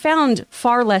 And they found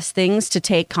far less things to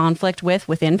take conflict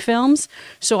within films.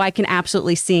 So I can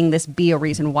absolutely see this be a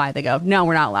reason why they go, no,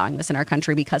 we're not allowing this in our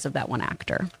country because of that one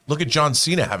actor. Look at John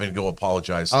Cena having to go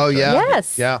apologize. Oh, yeah.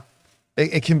 Yes. Yeah.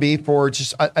 It can be for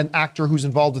just an actor who's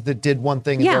involved with it did one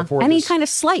thing. And therefore any kind of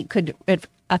slight could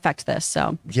affect this.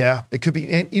 So yeah, it could be.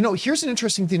 And here's an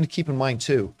interesting thing to keep in mind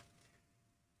too.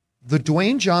 The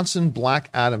Dwayne Johnson Black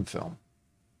Adam film,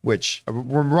 which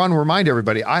remind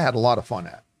everybody, I had a lot of fun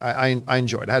at. I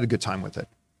enjoyed. I had a good time with it.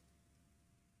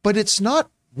 But it's not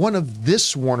one of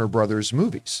this Warner Brothers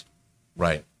movies.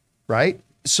 Right. Right.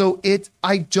 So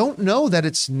I don't know that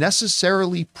it's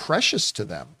necessarily precious to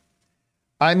them.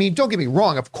 I mean, don't get me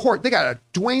wrong. Of course, they got a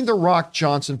Dwayne "The Rock"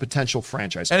 Johnson potential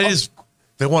franchise. And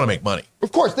they want to make money.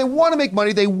 Of course, they want to make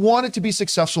money. They want it to be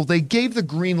successful. They gave the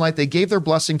green light. They gave their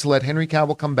blessing to let Henry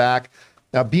Cavill come back,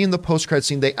 be in the post-credit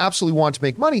scene. They absolutely want to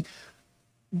make money.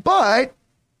 But,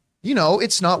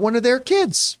 it's not one of their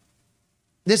kids.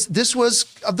 This was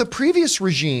of the previous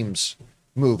regime's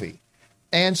movie.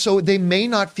 And so they may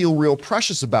not feel real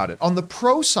precious about it. On the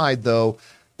pro side, though,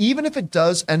 even if it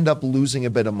does end up losing a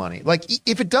bit of money, like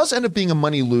if it does end up being a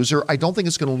money loser, I don't think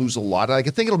it's going to lose a lot. I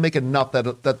think it'll make enough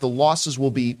that the losses will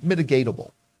be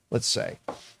mitigatable, let's say.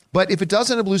 But if it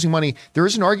does end up losing money, there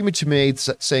is an argument to be made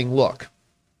saying, look,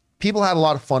 people had a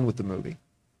lot of fun with the movie.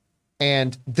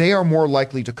 and they are more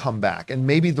likely to come back. And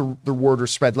maybe the word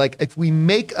is spread. Like if we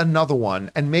make another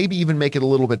one and maybe even make it a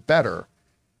little bit better,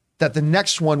 that the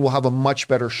next one will have a much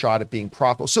better shot at being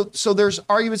profitable. So there's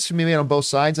arguments to be made on both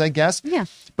sides, I guess. Yeah.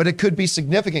 But it could be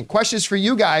significant. Questions for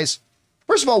you guys.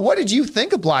 First of all, what did you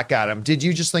think of Black Adam? Did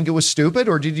you just think it was stupid,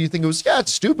 or did you think it was,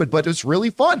 it's stupid, but it's really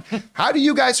fun? How do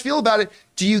you guys feel about it?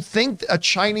 Do you think a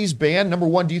Chinese ban, number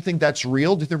one, do you think that's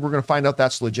real? Do you think we're going to find out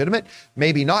that's legitimate?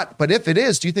 Maybe not. But if it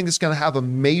is, do you think it's going to have a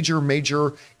major,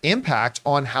 major impact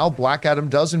on how Black Adam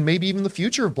does and maybe even the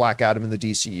future of Black Adam in the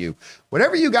DCU?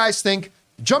 Whatever you guys think,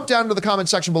 jump down to the comment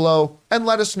section below and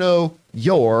let us know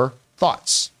your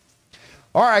thoughts.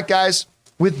 All right, guys.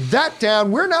 With that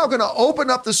down, we're now going to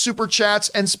open up the super chats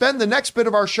and spend the next bit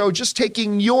of our show just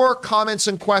taking your comments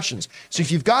and questions. So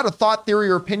if you've got a thought, theory,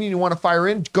 or opinion you want to fire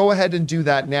in, go ahead and do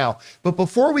that now. But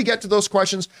before we get to those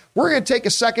questions, we're going to take a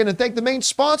second and thank the main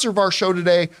sponsor of our show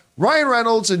today, Ryan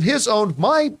Reynolds and his own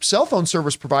my cell phone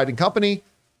service providing company,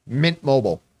 Mint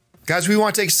Mobile. Guys, we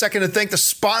want to take a second to thank the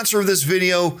sponsor of this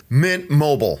video, Mint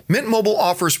Mobile. Mint Mobile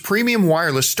offers premium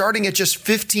wireless starting at just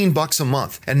 $15 a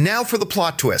month. And now for the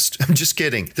plot twist. I'm just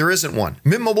kidding. There isn't one.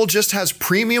 Mint Mobile just has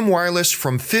premium wireless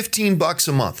from $15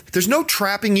 a month. There's no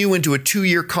trapping you into a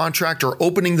 2-year contract or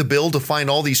opening the bill to find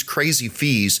all these crazy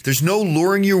fees. There's no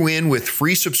luring you in with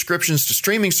free subscriptions to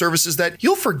streaming services that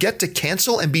you'll forget to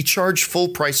cancel and be charged full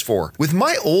price for. With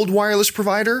my old wireless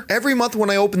provider, every month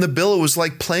when I opened the bill, it was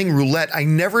like playing roulette. I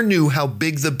never knew how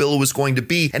big the bill was going to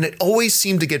be, and it always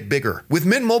seemed to get bigger. With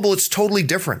Mint Mobile, it's totally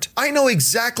different. I know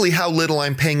exactly how little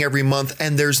I'm paying every month,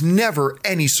 and there's never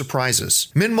any surprises.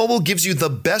 Mint Mobile gives you the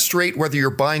best rate whether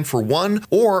you're buying for one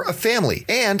or a family.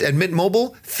 And at Mint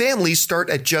Mobile, families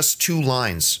start at just 2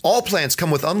 lines. All plans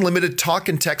come with unlimited talk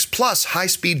and text plus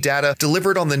high-speed data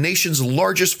delivered on the nation's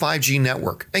largest 5G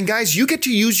network. And guys, you get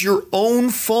to use your own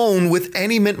phone with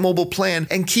any Mint Mobile plan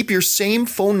and keep your same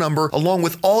phone number along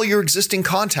with all your existing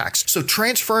contacts. So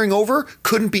transferring over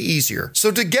couldn't be easier.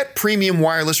 So to get premium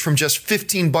wireless from just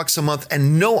 $15 a month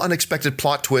and no unexpected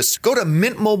plot twists, go to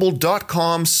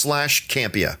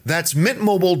mintmobile.com/Campia. That's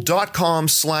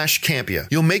mintmobile.com/Campia.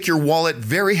 You'll make your wallet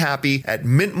very happy at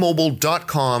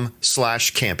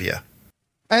mintmobile.com/Campia.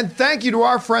 And thank you to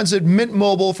our friends at Mint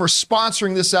Mobile for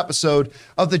sponsoring this episode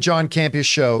of the John Campia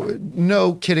Show.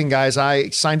 No kidding, guys. I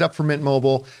signed up for Mint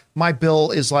Mobile. My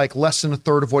bill is like less than a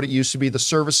third of what it used to be. The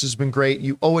service has been great.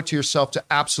 You owe it to yourself to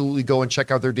absolutely go and check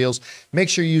out their deals. Make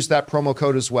sure you use that promo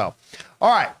code as well.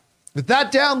 All right. With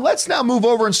that down, let's now move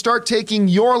over and start taking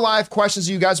your live questions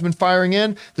that you guys have been firing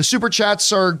in. The super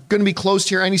chats are going to be closed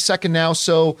here any second now.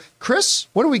 So, Chris,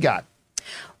 what do we got?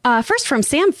 First from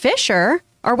Sam Fisher.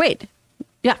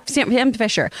 Sam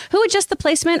Fisher. Who adjusts the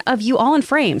placement of you all in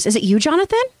frames? Is it you,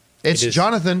 Jonathan? It's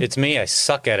Jonathan. It's me. I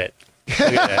suck at it. Look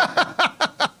at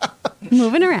that.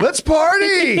 Moving around. Let's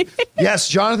party. Yes,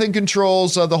 Jonathan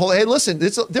controls the whole. Hey, listen,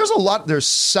 there's a lot. There's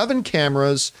 7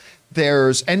 cameras.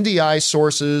 There's NDI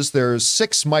sources. There's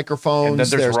 6 microphones. And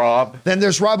then there's Rob. Then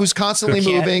there's Rob, who's constantly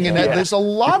moving. And there's a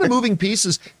lot of moving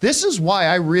pieces. This is why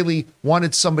I really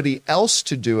wanted somebody else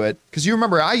to do it. Because you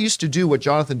remember, I used to do what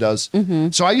Jonathan does.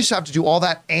 Mm-hmm. So I used to have to do all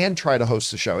that and try to host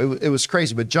the show. It was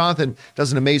crazy. But Jonathan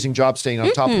does an amazing job staying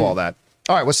on top of all that.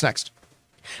 All right, what's next?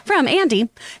 From Andy,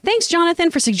 thanks,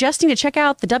 Jonathan, for suggesting to check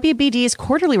out the WBD's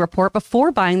quarterly report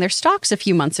before buying their stocks a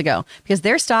few months ago, because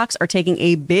their stocks are taking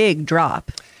a big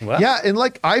drop. Wow. Yeah, and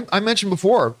like I mentioned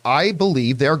before, I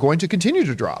believe they're going to continue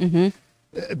to drop. Mm-hmm.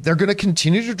 They're going to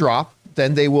continue to drop,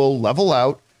 then they will level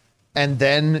out, and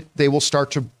then they will start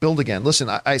to build again. Listen,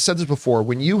 I said this before,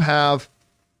 when you have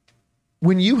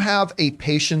a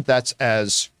patient that's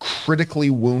as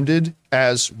critically wounded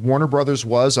as Warner Brothers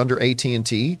was under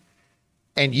AT&T,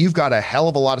 and you've got a hell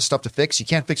of a lot of stuff to fix, you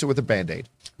can't fix it with a Band-Aid.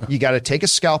 You got to take a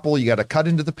scalpel, you got to cut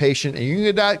into the patient, and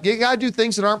you got to do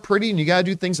things that aren't pretty, and you got to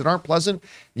do things that aren't pleasant.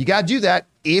 You got to do that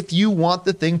if you want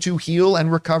the thing to heal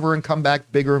and recover and come back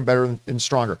bigger and better and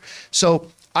stronger. So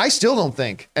I still don't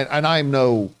think, and I'm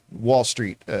no Wall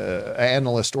Street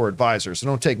analyst or advisor, so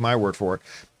don't take my word for it,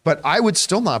 but I would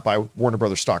still not buy Warner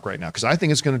Brothers stock right now because I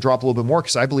think it's going to drop a little bit more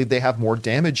because I believe they have more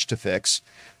damage to fix.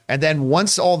 And then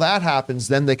once all that happens,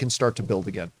 then they can start to build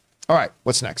again. All right,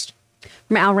 what's next?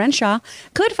 From Al Renshaw,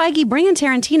 could Feige bring in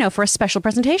Tarantino for a special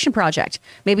presentation project?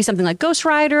 Maybe something like Ghost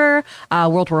Rider,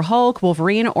 World War Hulk,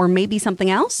 Wolverine, or maybe something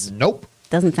else? Nope.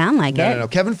 Doesn't sound like it. No.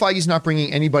 Kevin Feige's not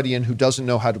bringing anybody in who doesn't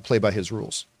know how to play by his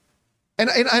rules. And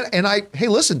hey,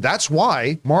 listen, that's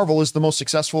why Marvel is the most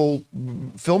successful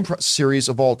film series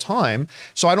of all time.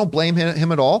 So I don't blame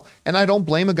him at all. And I don't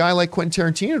blame a guy like Quentin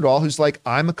Tarantino at all, who's like,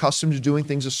 I'm accustomed to doing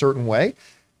things a certain way.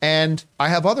 And I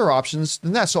have other options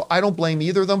than that. So I don't blame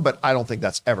either of them, but I don't think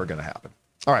that's ever going to happen.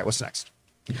 All right, what's next?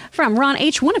 From Ron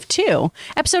H, 1 of 2,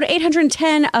 episode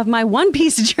 810 of my One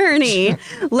Piece journey.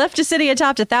 Left a city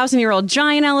atop a 1,000-year-old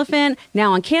giant elephant,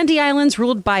 now on Candy Islands,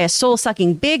 ruled by a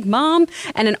soul-sucking big mom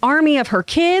and an army of her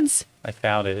kids. I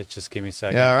found it. It just gave me a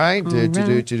second. Yeah, all right. There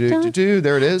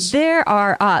it is.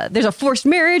 There's a forced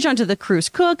marriage onto the crew's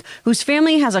cook, whose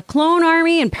family has a clone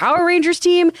army and Power Rangers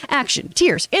team. Action,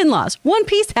 tears, in-laws. One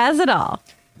Piece has it all.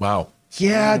 Wow.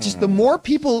 Yeah, just the more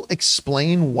people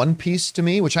explain One Piece to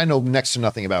me, which I know next to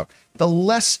nothing about, the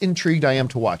less intrigued I am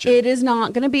to watch it. It is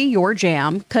not going to be your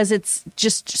jam because it's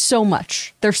just so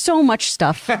much. There's so much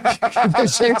stuff.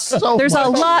 There's a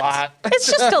lot. It's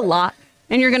just a lot.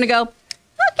 And you're going to go,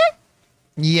 okay.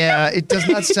 Yeah, it does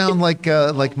not sound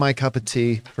like my cup of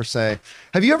tea, per se.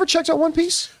 Have you ever checked out One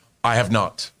Piece? I have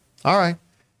not. All right.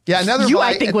 Yeah,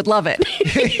 I think would love it.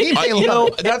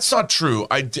 That's not true.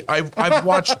 I've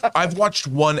watched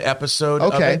one episode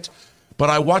of it, but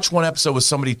I watched one episode with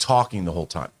somebody talking the whole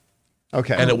time.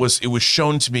 Okay. And it was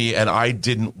shown to me, and I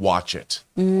didn't watch it.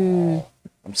 I'm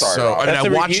sorry. So Rob. I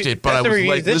watched it, but I was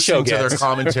like listening to their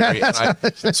commentary.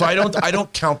 And so I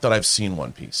don't count that I've seen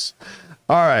One Piece.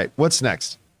 All right, what's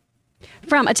next?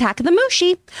 From Attack of the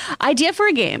Mushi. Idea for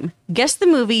a game. Guess the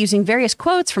movie using various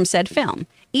quotes from said film.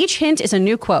 Each hint is a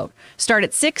new quote. Start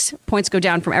at 6. Points go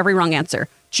down from every wrong answer.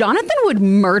 Jonathan would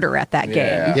murder at that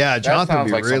game. Yeah, Jonathan would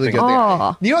be like really good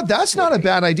something- there. You know, that's not a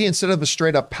bad idea. Instead of a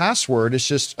straight up password, it's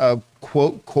just a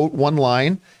quote one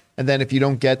line. And then if you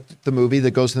don't get the movie,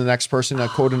 that goes to the next person,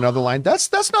 quote another line.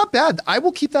 That's not bad. I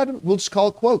will keep that. We'll just call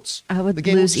it quotes. I would the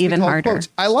game will lose just be even called harder. Quotes.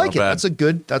 I like it. Not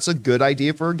bad. That's a good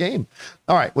idea for a game.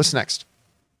 All right, what's next?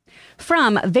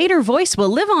 From Vader Voice Will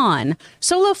Live On.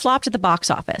 Solo flopped at the box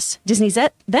office. Disney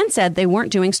then said they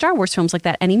weren't doing Star Wars films like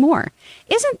that anymore.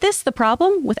 Isn't this the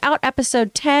problem? Without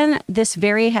episode 10, this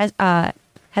very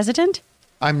hesitant?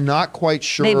 I'm not quite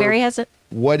sure. They very hesitant.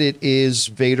 What it is,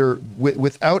 Vader.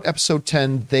 Without episode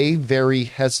 10, they very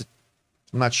hesitant.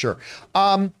 I'm not sure.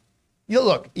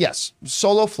 Look, yes,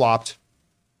 Solo flopped,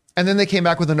 and then they came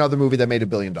back with another movie that made $1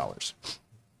 billion.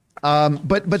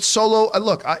 But Solo,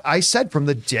 look, I said from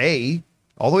the day,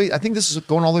 all the way, I think this is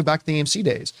going all the way back to the AMC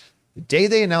days. The day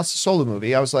they announced the Solo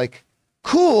movie, I was like,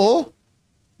 cool,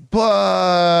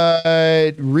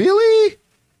 but really?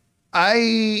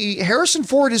 Harrison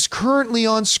Ford is currently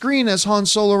on screen as Han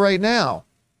Solo right now.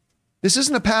 This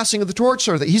isn't a passing of the torch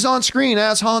sort of thing. He's on screen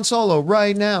as Han Solo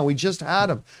right now. We just had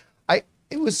him.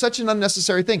 It was such an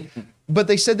unnecessary thing. But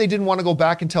they said they didn't want to go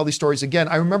back and tell these stories again.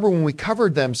 I remember when we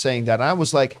covered them saying that, I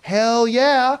was like, hell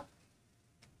yeah.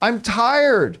 I'm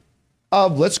tired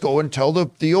of let's go and tell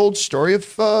the old story of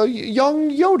young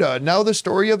Yoda, now the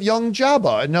story of young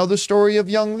Jabba, and now the story of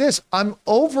young this. I'm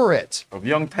over it. Of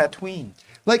young Tatooine.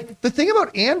 Like, the thing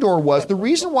about Andor was, the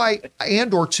reason why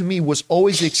Andor to me was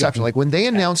always the exception. Like, when they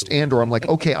announced Andor, I'm like,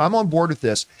 okay, I'm on board with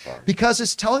this, because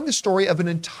it's telling the story of an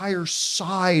entire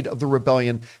side of the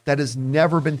rebellion that has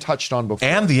never been touched on before.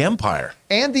 And the Empire.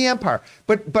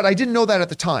 But I didn't know that at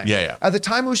the time. Yeah. At the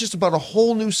time, it was just about a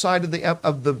whole new side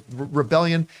of the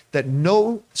rebellion that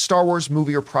no Star Wars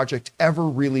movie or project ever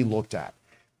really looked at.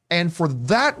 And for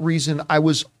that reason, I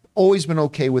was always been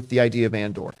okay with the idea of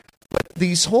Andor. But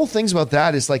these whole things about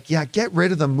that is like, yeah, get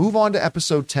rid of them. Move on to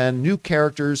episode 10, new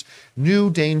characters, new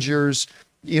dangers,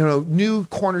 new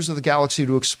corners of the galaxy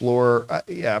to explore.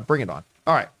 Yeah, bring it on.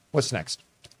 All right, what's next?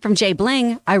 From Jay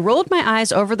Bling, I rolled my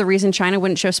eyes over the reason China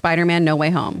wouldn't show Spider-Man No Way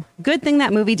Home. Good thing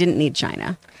that movie didn't need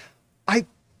China.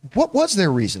 What was their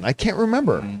reason? I can't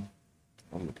remember.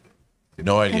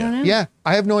 No idea. I don't know. Yeah,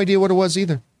 I have no idea what it was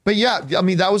either. But yeah, I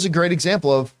mean, that was a great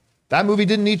example of that movie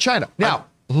didn't need China. Now,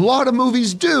 a lot of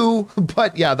movies do,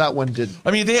 but yeah, that one did.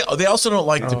 I mean, they also don't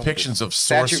like depictions of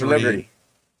sorcery. Statue of Liberty.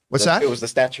 What's that? It was the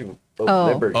Statue of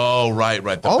Liberty. Oh, right.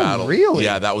 The battle. Really?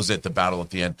 Yeah, that was it, the battle at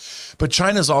the end. But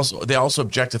they also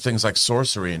object to things like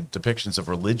sorcery and depictions of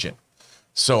religion.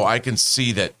 So I can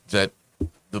see that the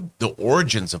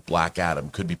origins of Black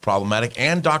Adam could be problematic,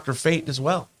 and Dr. Fate as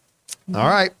well. All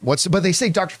right. But they say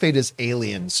Dr. Fate is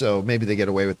alien, so maybe they get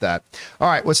away with that. All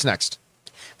right, what's next?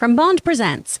 From Bond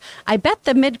Presents, I bet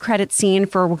the mid-credit scene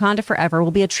for Wakanda Forever will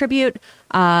be a tribute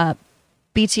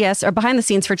BTS or behind the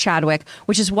scenes for Chadwick,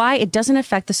 which is why it doesn't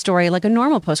affect the story like a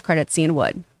normal post-credit scene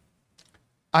would.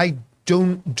 I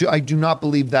do not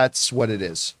believe that's what it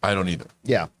is. I don't either.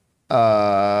 Yeah.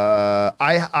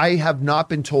 I have not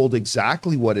been told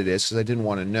exactly what it is because I didn't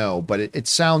want to know, but it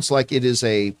sounds like it is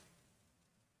a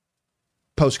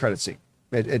post-credit scene.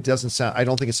 It doesn't sound. I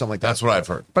don't think it's something like that. That's what I've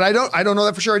heard. But I don't know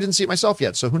that for sure. I didn't see it myself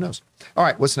yet, so who knows? All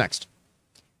right, what's next?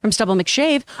 From Stubble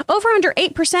McShave, over under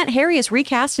 8% Harry is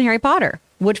recast in Harry Potter.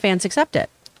 Would fans accept it?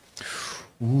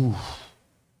 No.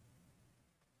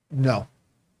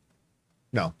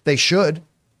 No, they should.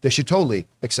 They should totally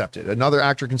accept it. Another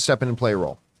actor can step in and play a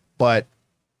role. But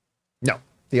no,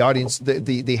 the audience,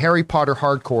 the Harry Potter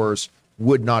hardcores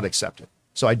would not accept it.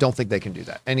 So I don't think they can do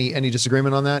that. Any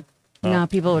disagreement on that? No,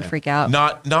 people would freak out.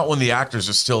 Not when the actors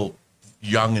are still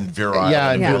young and virile.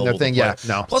 Yeah, and and doing available their to thing. play. Yeah,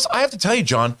 no. Plus, I have to tell you,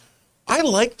 John, I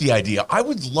like the idea. I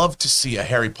would love to see a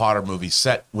Harry Potter movie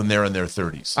set when they're in their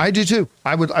 30s. I do too.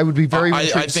 I would be very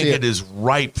intrigued I to think see it is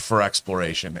ripe for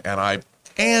exploration,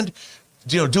 and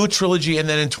do a trilogy, and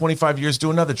then in 25 years do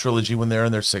another trilogy when they're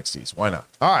in their 60s. Why not?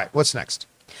 All right, what's next?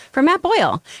 From Matt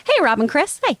Boyle. Hey, Rob and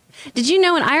Chris. Hey, did you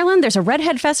know in Ireland there's a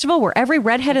redhead festival where every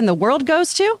redhead in the world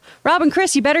goes to? Rob and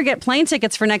Chris, you better get plane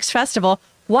tickets for next festival.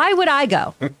 Why would I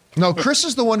go? No, Chris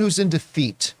is the one who's in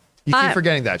defeat. You keep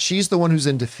forgetting that. She's the one who's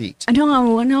in defeat.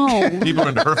 No. People are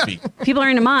into her feet. People are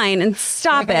into mine, and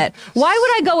stop it. Why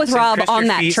would I go with Rob Chris on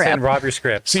your that feet, trip? Send Rob your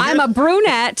script. I'm a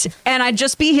brunette, and I'd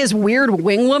just be his weird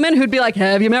wing woman who'd be like,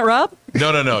 have you met Rob?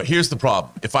 No. Here's the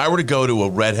problem. If I were to go to a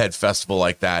redhead festival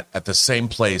like that at the same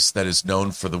place that is known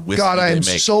for the whiskey God, I they am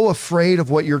make. so afraid of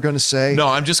what you're going to say. No,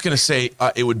 I'm just going to say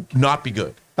it would not be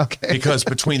good. Okay. Because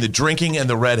between the drinking and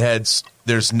the redheads,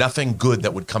 there's nothing good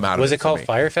that would come out of it. Was it for called me.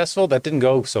 Fire Festival? That didn't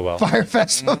go so well. Fire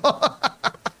Festival.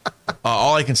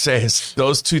 All I can say is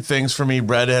those two things for me: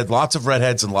 redhead, lots of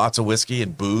redheads and lots of whiskey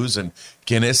and booze and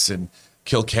Guinness and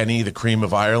Kilkenny, the cream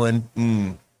of Ireland.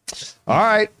 All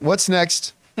right, what's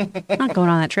next? Not going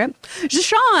on that trip.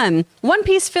 Deshaun, One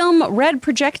Piece film Red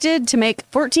projected to make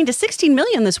 14 to 16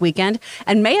 million this weekend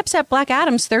and may upset Black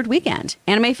Adam's third weekend.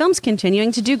 Anime films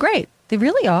continuing to do great. They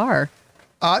really are.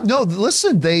 No,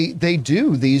 listen, they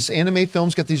do. These anime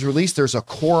films get these released. There's a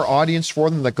core audience for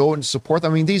them that go and support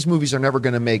them. I mean, these movies are never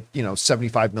going to make,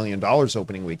 $75 million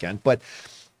opening weekend. But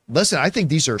listen, I think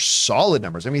these are solid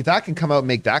numbers. I mean, if that can come out and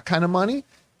make that kind of money,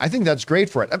 I think that's great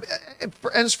for it. And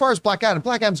as far as Black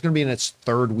Adam's going to be in its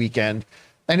third weekend.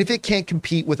 And if it can't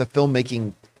compete with a film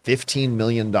making $15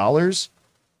 million,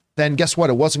 then guess what?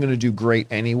 It wasn't going to do great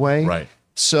anyway. Right.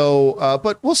 So,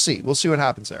 but we'll see. We'll see what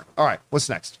happens there. All right, what's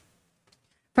next?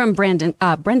 From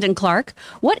Brendan Clark,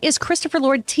 what is Christopher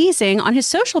Lord teasing on his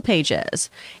social pages?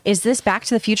 Is this Back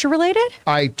to the Future related?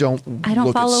 I don't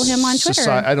follow him on Twitter.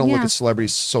 I don't look Yeah. at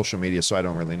celebrities' social media, so I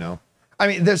don't really know. I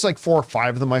mean, there's like 4 or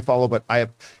 5 of them I follow, but I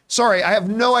have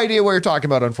no idea what you're talking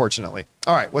about, unfortunately.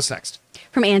 All right, what's next?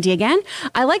 From Andy again.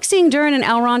 I like seeing Duran and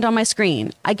Elrond on my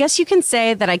screen. I guess you can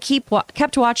say that I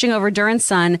kept watching over Duran's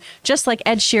son, just like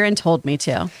Ed Sheeran told me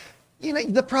to.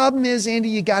 The problem is, Andy,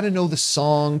 you got to know the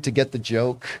song to get the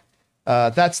joke.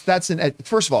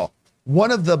 First of all,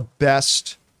 one of the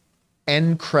best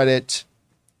end credit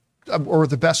or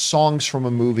the best songs from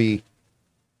a movie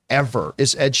ever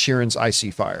is Ed Sheeran's "I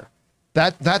See Fire."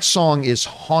 That song is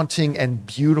haunting and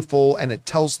beautiful, and it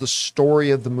tells the story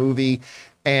of the movie,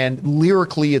 and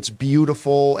lyrically it's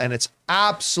beautiful, and it's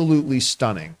absolutely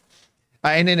stunning.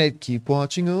 And then it keep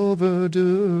watching over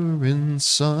Duran's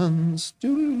sons.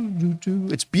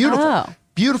 It's beautiful. Oh.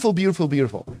 Beautiful, beautiful,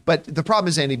 beautiful. But the problem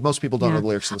is, Andy, most people don't know the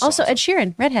lyrics of the song. Also, Ed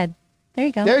Sheeran, redhead. There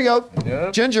you go. There you go.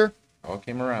 Yep. Ginger. All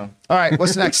came around. All right,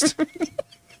 what's next?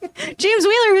 James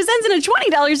Wheeler, who sends in a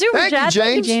 $20 super Thank you, chat. James.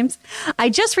 Thank you, James. I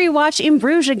just rewatched In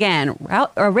Bruges again.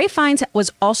 Ray Fiennes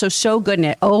was also so good in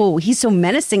it. Oh, he's so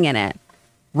menacing in it.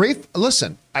 Rafe,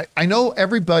 listen, I know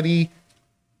everybody,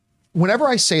 whenever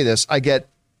I say this, I get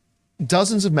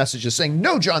dozens of messages saying,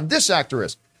 no, John, this actor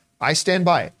is. I stand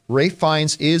by it. Ray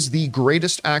Fiennes is the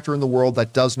greatest actor in the world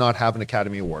that does not have an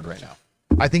Academy Award right now.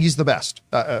 I think he's the best.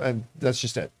 And that's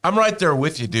just it. I'm right there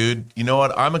with you, dude. You know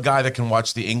what? I'm a guy that can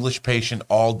watch The English Patient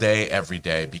all day, every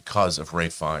day because of Ray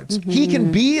Fiennes. He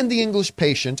can be in The English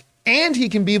Patient and he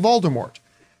can be Voldemort.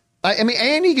 I mean,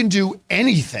 and he can do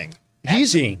anything.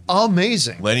 He's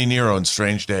amazing. Lenny Nero in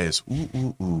Strange Days.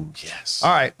 Ooh, yes.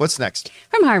 All right, what's next?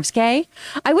 From Harv's K.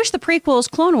 I wish the prequels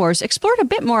Clone Wars explored a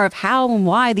bit more of how and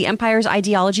why the Empire's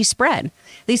ideology spread.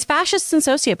 These fascists and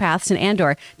sociopaths in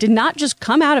Andor did not just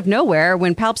come out of nowhere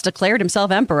when Palps declared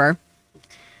himself emperor.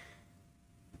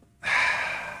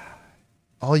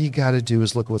 All you got to do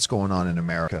is look at what's going on in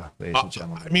America, ladies and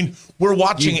gentlemen. I mean, we're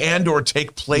watching Andor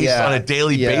take place on a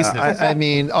daily basis. I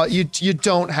mean, you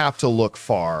don't have to look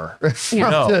far to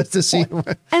see.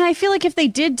 And I feel like if they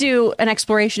did do an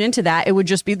exploration into that, it would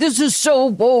just be, this is so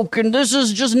woke and this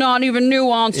is just not even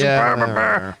nuanced.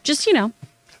 Yeah. Just, All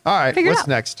right, Figure it what's out.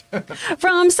 next?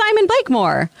 From Simon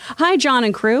Blakemore. Hi, John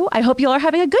and crew. I hope you all are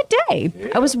having a good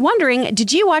day. I was wondering,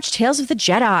 did you watch Tales of the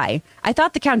Jedi? I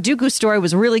thought the Count Dooku story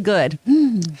was really good.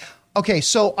 Okay,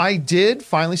 so I did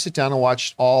finally sit down and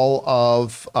watch all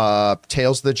of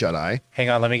Tales of the Jedi. Hang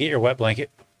on, let me get your wet blanket.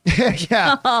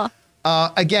 Yeah.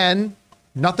 Again,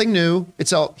 nothing new.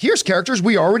 It's all, here's characters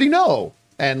we already know,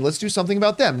 and let's do something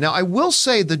about them. Now, I will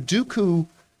say the Dooku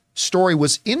story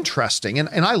was interesting, and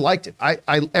I liked it. I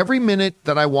every minute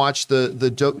that I watched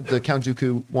the Count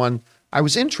Dooku one, I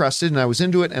was interested, and I was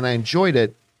into it, and I enjoyed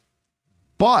it,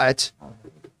 but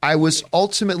I was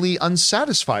ultimately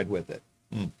unsatisfied with it.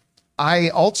 I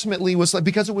ultimately was like,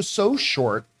 because it was so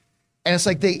short, and it's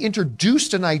like they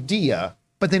introduced an idea,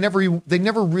 but they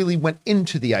never really went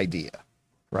into the idea,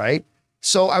 right?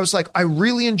 So I was like, I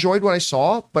really enjoyed what I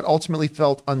saw, but ultimately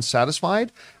felt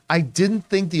unsatisfied. I didn't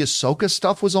think the Ahsoka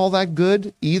stuff was all that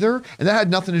good either, and that had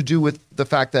nothing to do with the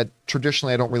fact that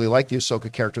traditionally I don't really like the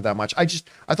Ahsoka character that much. I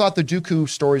thought the Dooku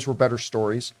stories were better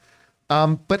stories,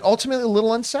 but ultimately a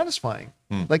little unsatisfying.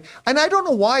 Like, and I don't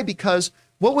know why, because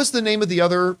what was the name of the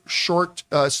other short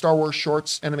Star Wars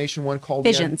shorts animation one called?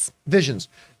 Visions. Visions.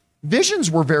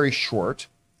 Visions were very short,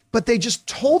 but they just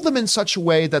told them in such a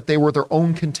way that they were their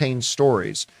own contained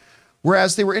stories.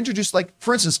 Whereas they were introduced, like,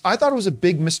 for instance, I thought it was a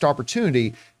big missed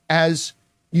opportunity as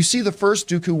you see the first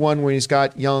Dooku one when he's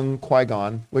got young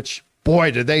Qui-Gon, which,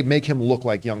 boy, did they make him look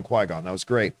like young Qui-Gon. That was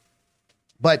great.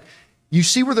 But you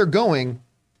see where they're going.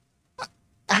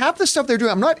 Half the stuff they're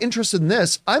doing, I'm not interested in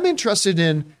this. I'm interested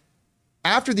in,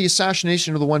 after the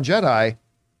assassination of the one Jedi,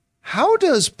 how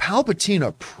does Palpatine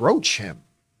approach him?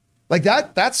 Like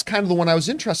that's kind of the one I was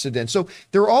interested in. So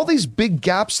there are all these big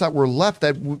gaps that were left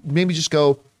that made me just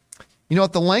go, you know,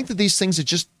 at the length of these things,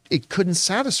 it couldn't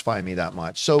satisfy me that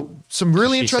much. So some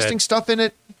really interesting stuff in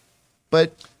it,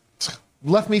 but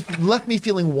left me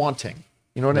feeling wanting.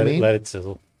 You know what I mean? Let it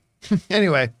sizzle.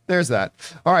 Anyway, there's that.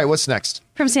 All right, what's next?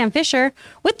 From Sam Fisher,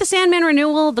 with the Sandman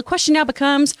renewal, the question now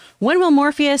becomes, when will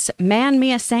Morpheus man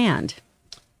me a sand?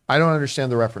 I don't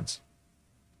understand the reference.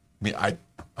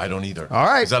 I don't either. All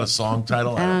right. Is that a song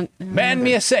title? Man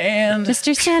me a sand.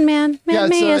 Mr. Sandman, man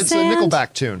me a It's a sand.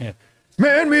 Nickelback tune. Yeah.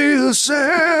 Man me the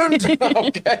sand.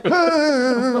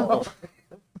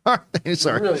 All right,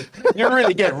 sorry. You're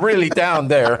really getting really down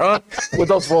there, huh? With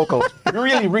those vocals. You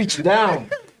really reach down.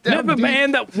 Never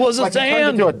man that was a Like you turned sand.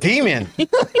 into a demon.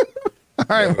 All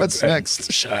right, what's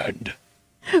next? Sand.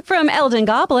 From Eldon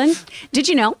Goblin, did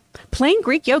you know plain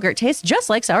Greek yogurt tastes just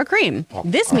like sour cream?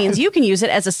 This means you can use it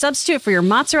as a substitute for your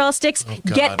mozzarella sticks.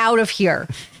 Get out of here.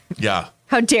 Yeah.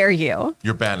 How dare you?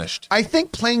 You're banished. I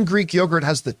think plain Greek yogurt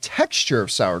has the texture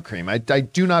of sour cream. I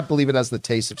do not believe it has the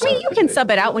taste of sour I mean, you cream. can sub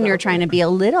it out when you're trying to be a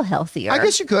little healthier. I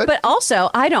guess you could. But also,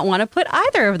 I don't want to put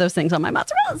either of those things on my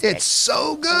mozzarella stick. It's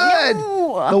so good.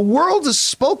 No. The world has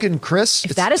spoken, Chris.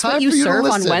 If that is what you serve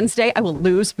on Wednesday, I will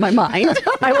lose my mind.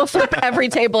 I will flip every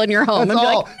table in your home That's and be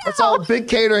all. like, That's all. Big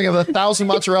catering of 1,000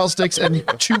 mozzarella sticks and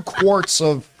 2 quarts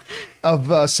of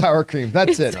sour cream.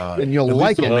 That's it, and you'll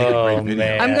like it. Oh,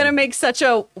 man. I'm going to make such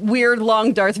a weird,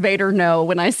 long Darth Vader no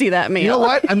when I see that meal. You know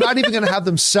what? I'm not even going to have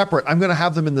them separate. I'm going to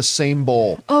have them in the same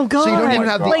bowl. Oh, God. So you don't even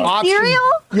have the Like option.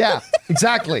 cereal? Yeah,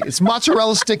 exactly. It's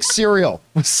mozzarella stick cereal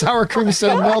with sour cream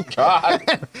instead of milk.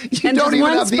 You And don't just even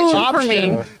one have the spoon for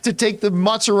me. option to take the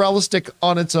mozzarella stick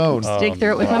on its own. Stick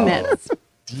through it with my mitts.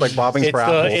 Like bobbing for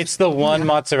apples. It's the one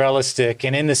mozzarella stick,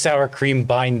 and in the sour cream,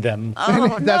 bind them.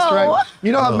 Oh, That's no. right.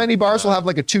 You know how many bars will have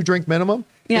like a 2-drink minimum?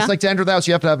 Yeah. It's like to enter the house,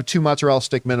 you have to have a 2 mozzarella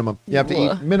stick minimum. You have to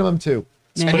eat minimum 2.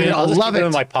 Man, Put it, I'll You'll just love keep them it.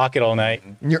 in my pocket all night.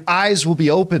 And your eyes will be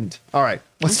opened. All right. I'm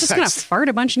What's just going to next? fart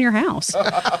a bunch in your house.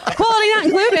 Quality not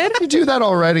included. You do that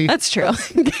already. That's true.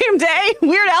 Game day.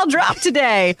 Weird Al dropped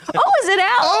today. Oh, is it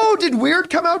out? Oh, did Weird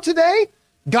come out today?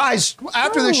 Guys,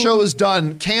 after the show is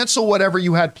done, cancel whatever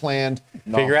you had planned.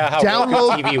 Figure out how Download-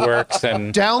 Roku TV works,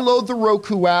 and Download the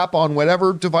Roku app on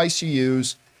whatever device you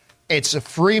use. It's a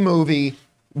free movie.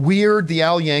 Weird, the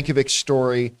Al Yankovic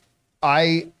story.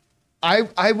 I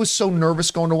was so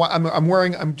nervous going to watch.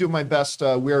 I'm doing my best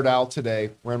Weird Al today,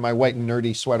 wearing my white and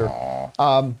nerdy sweater.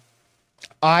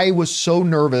 I was so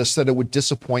nervous that it would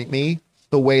disappoint me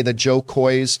the way that Joe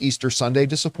Coy's Easter Sunday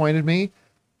disappointed me,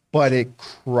 but it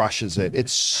crushes it.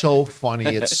 It's so funny.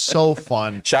 It's so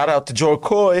fun. Shout out to Joe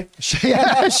Coy.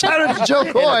 Yeah, shout out to Joe In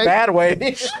a Coy. bad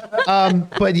way.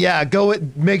 But yeah,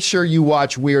 make sure you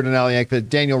watch Weird and Al Yankovic.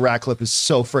 Daniel Radcliffe is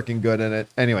so freaking good in it.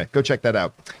 Anyway, go check that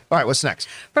out. All right, what's next?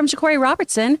 From Ja'Cory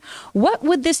Robertson, what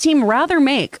would this team rather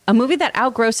make? A movie that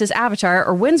outgrosses Avatar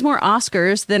or wins more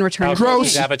Oscars than Return of the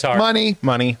Gross King? Avatar. money.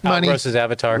 Money. Outgrosses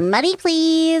Avatar. Money,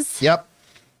 please. Yep.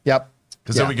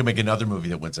 Because then we can make another movie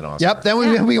that wins an Oscar. Yep.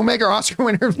 Then we will make our Oscar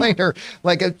winner later.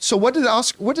 So what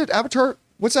did Avatar?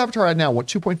 What's Avatar at now? What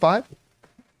 2.5?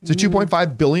 Is it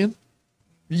 2.5 billion?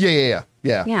 Yeah.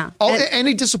 Yeah.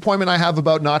 Any disappointment I have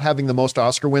about not having the most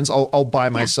Oscar wins, I'll buy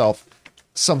myself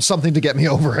something to get me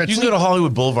over it. You can go to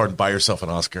Hollywood Boulevard and buy yourself an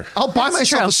Oscar. I'll buy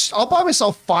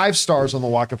myself 5 stars on the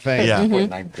Walk of Fame.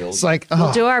 Yeah. It's like,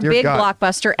 We'll do our dear big God.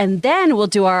 blockbuster, and then we'll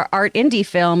do our art indie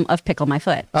film of Pickle My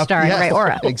Foot, starring Yeah, Ray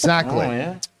Ora. Exactly. Oh,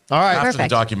 yeah. All right. After the Perfect.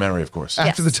 documentary, of course.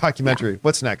 After Yes. the documentary.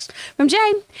 What's next? From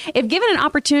Jay, if given an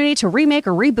opportunity to remake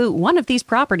or reboot one of these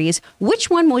properties, which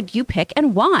one would you pick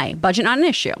and why? Budget not an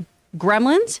issue.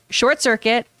 Gremlins, Short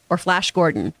Circuit, or Flash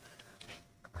Gordon?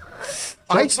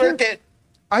 Short Circuit.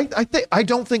 I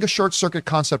don't think a short circuit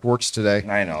concept works today.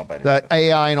 I know, but The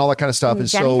AI and all that kind of stuff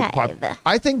is so Five. popular.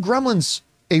 I think Gremlins,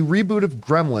 a reboot of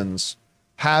Gremlins,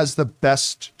 has the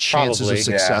best chances Probably, of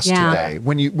success yeah. today.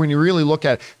 When you really look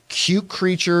at cute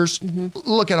creatures,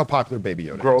 look at how popular Baby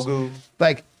Yoda is. Grogu.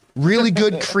 Like really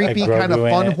good, creepy, Grogu kind of in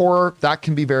fun it. horror, that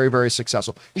can be very, very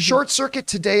successful. Short Circuit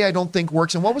today, I don't think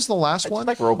works. And what was the last It's one?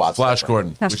 like robots. Flash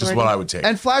Gordon, Flash which is Gordon. what I would take.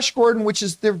 And Flash Gordon, which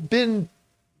is there have been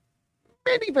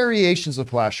many variations of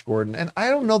Flash Gordon, and I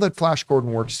don't know that Flash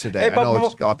Gordon works today. Hey, I know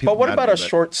it's got people but what mad about at a me, but-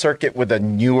 Short Circuit with a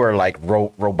newer like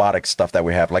robotic stuff that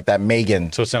we have, like that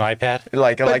Megan? So it's an iPad?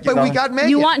 Like, But you know, we got Megan.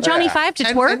 You want Johnny Yeah. Five to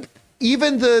and, twerk? and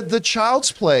even the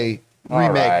Child's Play All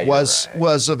remake right, was you're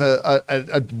right. of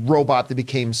a robot that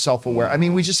became self-aware. I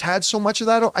mean, we just had so much of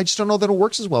that. I just don't know that it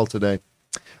works as well today.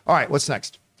 All right, what's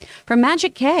next? From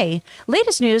Magic K,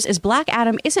 latest news is Black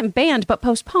Adam isn't banned but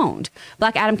postponed.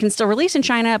 Black Adam can still release in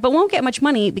China, but won't get much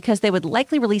money because they would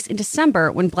likely release in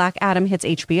December when Black Adam hits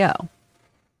HBO.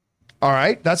 All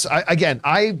right,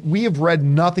 we have read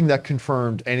nothing that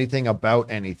confirmed anything about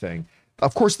anything.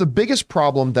 Of course, the biggest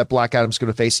problem that Black Adam's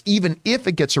going to face, even if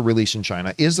it gets a release in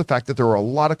China, is the fact that there are a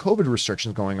lot of COVID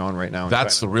restrictions going on right now. In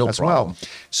That's China the real as problem. well.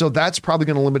 So that's probably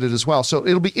going to limit it as well. So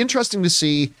it'll be interesting to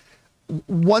see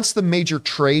once the major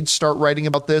trades start writing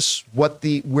about this,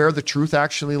 where the truth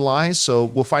actually lies. So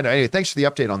we'll find out. Anyway, thanks for the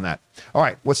update on that. All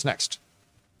right, what's next?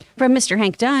 From Mr.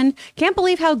 Hank Dunn, can't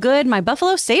believe how good my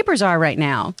Buffalo Sabres are right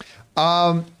now.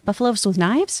 Buffaloes with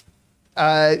knives?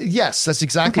 Yes, that's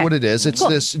exactly Okay. what it is. It's Cool.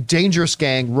 this dangerous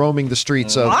gang roaming the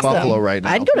streets of Awesome. Buffalo right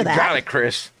now. I'd go to that. got it,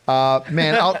 Chris.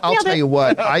 Man, I'll Nailed tell it. you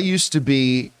what. I used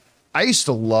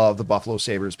to love the Buffalo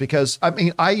Sabres because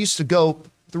I used to go.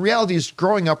 The reality is,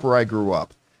 growing up where I grew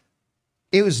up,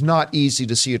 it was not easy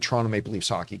to see a Toronto Maple Leafs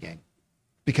hockey game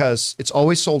because it's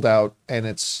always sold out, and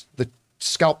it's the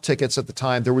scalp tickets at the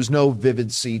time. There was no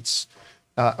Vivid Seats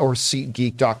or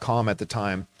SeatGeek.com at the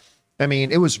time. I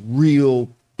mean, it was real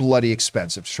bloody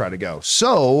expensive to try to go.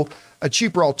 So a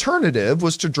cheaper alternative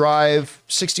was to drive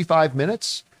 65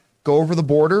 minutes, go over the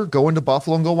border, go into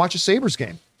Buffalo, and go watch a Sabres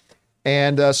game.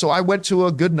 And so I went to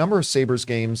a good number of Sabres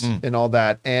games and all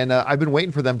that. And I've been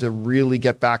waiting for them to really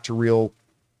get back to real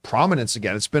prominence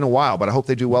again. It's been a while, but I hope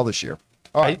they do well this year.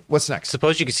 All right, what's next?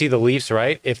 Suppose you could see the Leafs,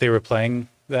 right? If they were playing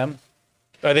them.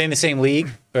 Are they in the same league?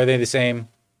 Or are they the same?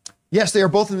 Yes, they are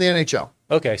both in the NHL.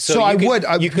 Okay. So,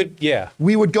 So you could, yeah.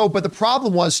 We would go, but the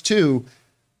problem was too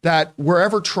that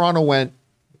wherever Toronto went,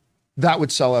 that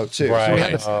would sell out too. So, we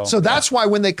had Right. to- Oh. so that's why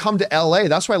when they come to LA,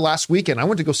 that's why last weekend I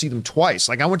went to go see them twice.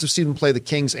 Like I went to see them play the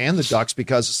Kings and the Ducks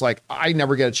because it's like I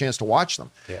never get a chance to watch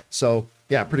them. Yeah. So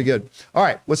yeah, pretty good. All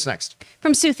right, what's next?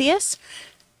 From Suthius,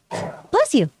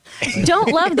 bless you.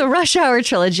 Don't love the Rush Hour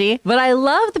trilogy, but I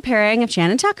love the pairing of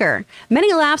Chan and Tucker.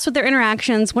 Many laughs with their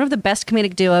interactions, one of the best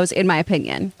comedic duos, in my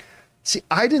opinion. See,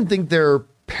 I didn't think their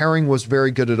pairing was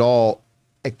very good at all,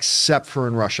 except for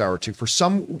in Rush Hour 2. For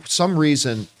some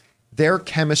reason, their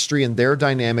chemistry and their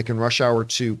dynamic in Rush Hour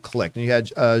 2 clicked. And you had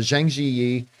Zhang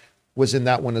Ziyi was in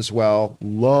that one as well.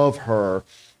 Love her.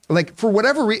 Like, for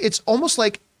whatever reason, it's almost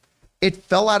like it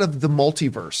fell out of the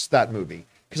multiverse, that movie.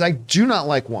 Because I do not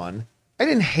like 1. I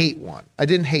didn't hate 1. I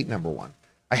didn't hate number 1.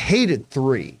 I hated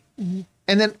 3. And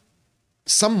then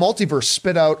some multiverse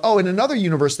spit out, in another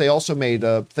universe, they also made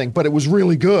a thing, but it was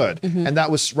really good. And that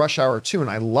was Rush Hour 2. And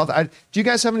I love it. Do you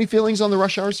guys have any feelings on the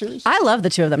Rush Hour series? I love the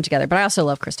two of them together, but I also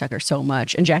love Chris Tucker so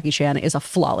much. And Jackie Chan is a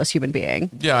flawless human being.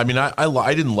 Yeah, I mean,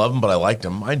 I didn't love him, but I liked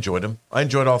him. I enjoyed him. I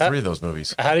enjoyed all 3 of those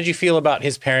movies. How did you feel about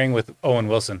his pairing with Owen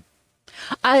Wilson?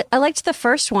 I liked the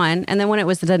first one, and then when it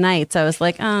was the Nights, I was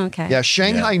like, oh, okay. Yeah,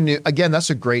 Shanghai Noon. Again,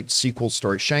 that's a great sequel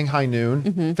story. Shanghai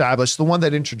Noon, fabulous. The one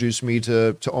that introduced me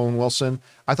to Owen Wilson.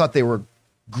 I thought they were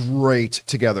great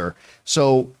together.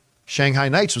 So Shanghai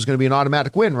Nights was going to be an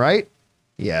automatic win, right?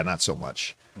 Yeah, not so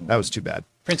much. That was too bad.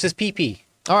 Princess PP.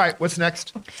 All right, what's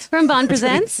next? From Bond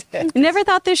Presents, never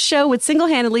thought this show would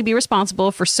single-handedly be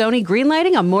responsible for Sony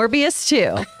greenlighting a Morbius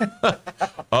 2.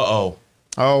 Uh-oh.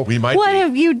 Oh, We might What be.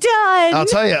 have you done? I'll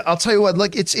tell you what,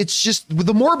 like it's just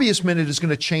the Morbius minute is going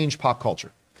to change pop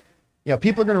culture. You know,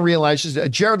 people are going to realize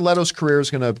Jared Leto's career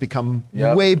is going to become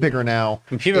way bigger now.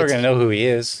 And people are going to know who he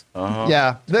is.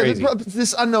 Yeah.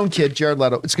 This unknown kid, Jared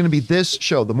Leto, it's going to be this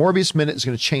show. The Morbius Minute is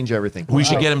going to change everything. We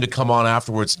should get him to come on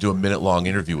afterwards to do a minute-long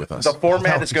interview with us. The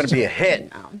format is going to be a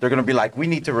hit. They're going to be like, we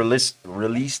need to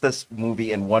release this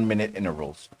movie in 1 minute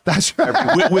intervals. That's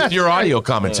right. with your audio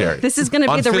commentary. This is going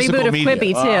to be the reboot of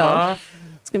Quibi, too.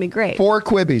 It's going to be great. 4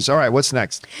 Quibbies. All right, what's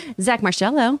next? Zach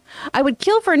Marcello. I would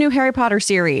kill for a new Harry Potter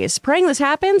series. Praying this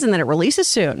happens and then it releases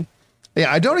soon.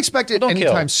 Yeah, I don't expect it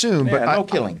anytime soon, but no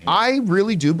killing. I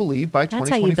really do believe by That's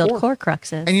 2024. how you build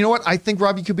Horcruxes. And you know what? I think,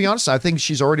 Rob, you could be honest. I think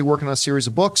she's already working on a series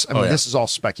of books. I mean, this is all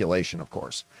speculation, of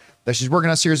course. That she's working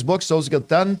on a series of books. Those get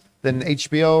done. Then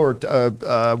HBO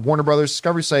or Warner Brothers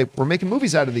Discovery say, we're making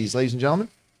movies out of these, ladies and gentlemen.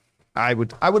 I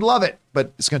would love it,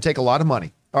 but it's going to take a lot of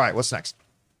money. All right, what's next?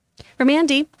 From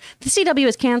Andy, the CW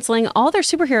is canceling all their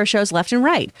superhero shows left and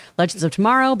right. Legends of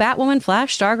Tomorrow, Batwoman,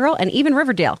 Flash, Stargirl, and even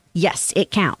Riverdale. Yes,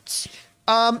 it counts.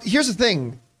 Here's the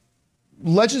thing.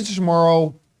 Legends of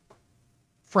Tomorrow,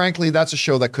 frankly, that's a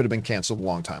show that could have been canceled a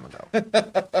long time ago.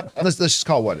 let's just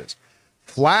call it what it is.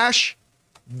 Flash,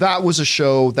 that was a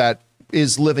show that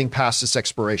is living past its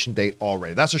expiration date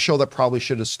already. That's a show that probably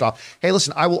should have stopped. Hey,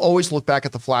 listen, I will always look back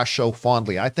at the Flash show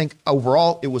fondly. I think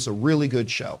overall it was a really good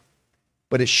show,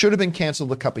 but it should have been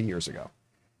canceled a couple years ago.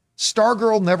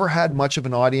 Stargirl never had much of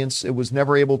an audience. It was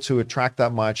never able to attract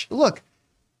that much. Look,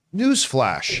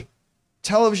 newsflash,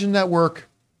 television network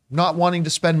not wanting to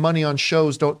spend money on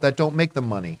shows that don't make them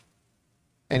money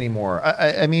anymore.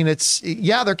 I mean,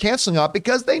 they're canceling up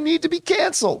because they need to be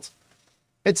canceled.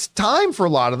 It's time for a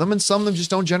lot of them, and some of them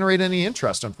just don't generate any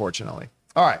interest, unfortunately.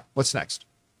 All right, what's next?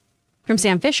 From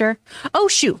Sam Fisher. Oh,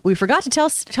 shoot. We forgot to tell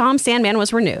Tom Sandman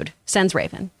was renewed. Sends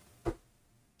Raven.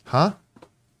 Huh?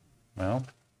 Well,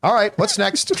 all right, what's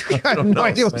next? I have no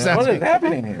idea what's what happening. is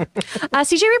happening here?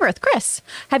 CJ Rebirth. Chris,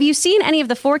 have you seen any of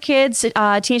the 4Kids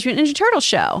Teenage Mutant Ninja Turtles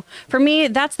show? For me,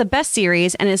 that's the best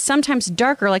series and is sometimes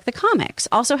darker like the comics.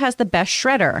 Also has the best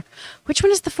Shredder. Which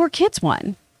one is the 4Kids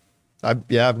one? I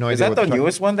have no idea. Is that what the they're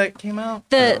newest one that came out?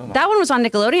 That one was on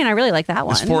Nickelodeon. I really like that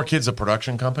one. Is 4Kids a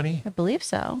production company? I believe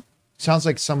so. Sounds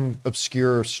like some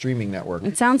obscure streaming network.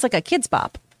 It sounds like a Kids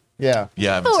Bop. Yeah.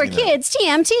 Yeah. I haven't seen that. 4Kids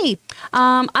TMT.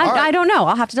 I don't know.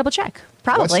 I'll have to double check.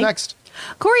 Probably. What's next?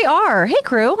 Corey R. Hey,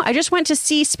 crew. I just went to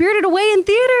see Spirited Away in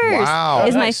theaters. Wow.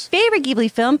 It's Nice. my favorite Ghibli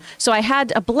film, so I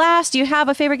had a blast. Do you have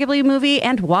a favorite Ghibli movie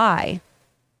and why?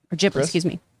 Or Ghibli, Chris? excuse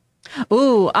me.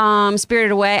 Ooh,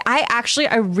 Spirited Away.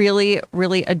 I really,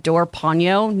 really adore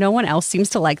Ponyo. No one else seems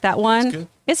to like that one. good.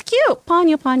 It's cute.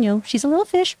 Ponyo. She's a little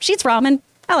fish. She eats ramen.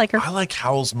 I like her. I like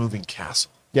Howl's Moving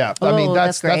Castle. Yeah, I mean Oh,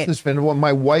 that's that's great. this film. Well,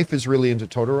 my wife is really into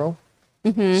Totoro,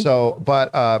 so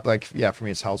for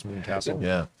me it's Howl's Moving Castle.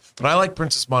 Yeah. But I like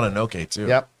Princess Mononoke too.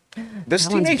 Yep. This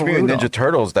That one's Teenage Mutant brutal. Ninja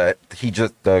Turtles that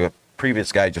the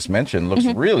previous guy just mentioned looks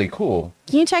really cool.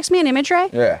 Can you text me an image, Ray?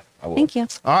 Yeah, I will. Thank you.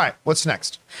 All right, what's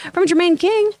next? From Jermaine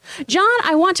King. John,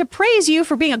 I want to praise you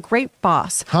for being a great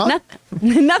boss. Huh?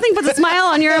 Nothing puts a smile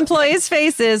on your employees'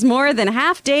 faces more than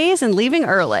half days and leaving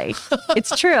early.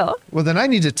 It's true. Well, then I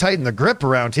need to tighten the grip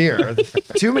around here.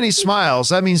 Too many smiles.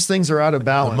 That means things are out of The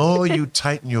balance. more you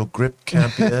tighten your grip,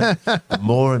 Campier, the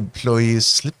more employees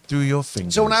slip through your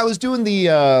fingers. So when I was doing the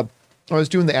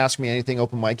Ask Me Anything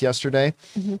open mic yesterday,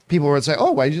 people would say,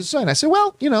 "Oh, why did you sign?" I said,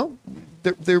 "Well,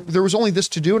 there was only this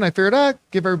to do, and I figured,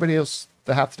 give everybody else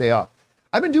the half the day off."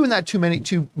 I've been doing that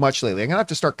too much lately. I'm gonna have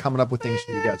to start coming up with things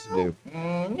for you guys to do.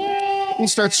 You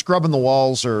start scrubbing the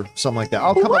walls or something like that.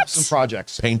 I'll come up What? with some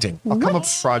projects. painting. I'll come up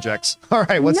with projects. All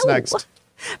right, what's No. next?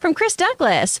 From Chris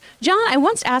Douglas. John, I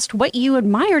once asked what you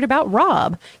admired about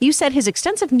Rob. You said his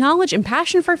extensive knowledge and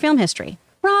passion for film history.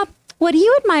 Rob, what do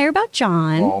you admire about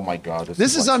John? Oh my God,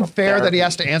 This is like some unfair that he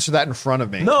has therapy. to answer that in front of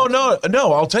me. No.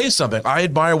 I'll tell you something. I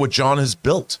admire what John has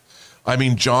built. I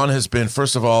mean, John has been,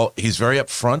 first of all, he's very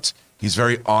upfront. He's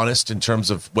very honest in terms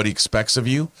of what he expects of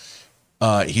you.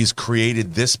 He's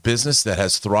created this business that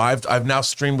has thrived. I've now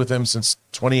streamed with him since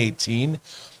 2018,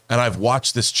 and I've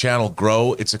watched this channel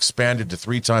grow. It's expanded to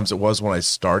 3 times it was when I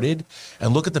started.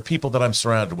 And look at the people that I'm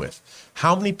surrounded with.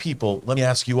 How many people, let me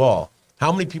ask you all,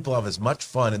 how many people have as much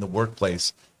fun in the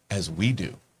workplace as we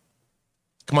do?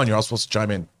 Come on, you're all supposed to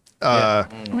chime in.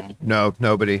 No,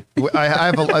 nobody. I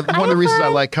have one of the reasons I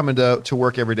like coming to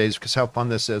work every day is because how fun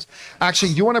this is.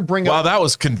 Actually, you want to bring Wow, up? that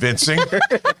was convincing.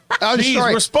 I'm Jeez,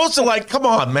 sorry. we're supposed to come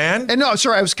on, man. And no,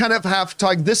 sorry, I was kind of half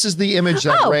talking. This is the image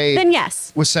that Oh, Ray then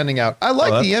yes. was sending out. I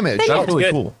like Oh, the image. Then That's yes. really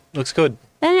Good. cool. Looks good.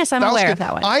 And yes, I'm That was aware good. of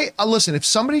that one. I listen. If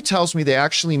somebody tells me they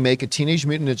actually make a Teenage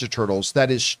Mutant Ninja Turtles that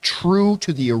is true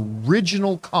to the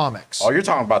original comics, Oh, you're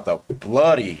talking about the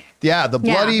bloody. yeah, the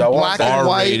bloody The black ones and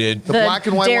white, R-rated. the black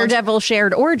and white ones, Daredevil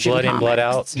shared origin Blood in, blood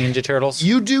out, comics. Ninja Turtles.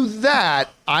 you do that,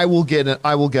 I will get it.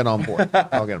 I will get on board.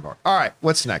 I'll get on board. All right,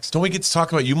 what's next? Don't we get to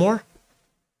talk about you more?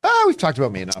 We've talked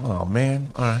about me enough. Oh man.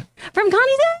 All right. From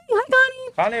Connie's Day. Hi,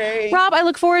 Connie. Honey. Rob, I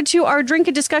look forward to our drink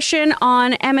and discussion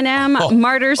on Eminem,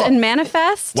 Martyrs, and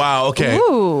Manifest. Wow. Okay.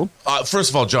 Ooh. First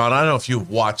of all, John, I don't know if you've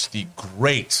watched the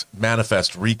great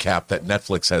Manifest recap that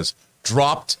Netflix has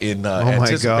dropped in my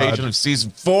anticipation God. of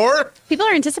season 4. People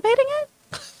are anticipating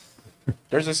it?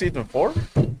 There's a season 4?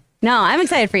 No, I'm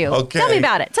excited for you. Okay. Tell me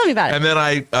about it. Tell me about it. And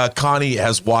then Connie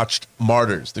has watched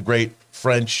Martyrs, the great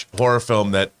French horror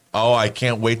film that, I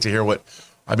can't wait to hear what.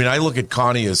 I mean, I look at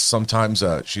Connie as sometimes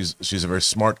she's a very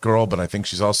smart girl, but I think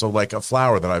she's also like a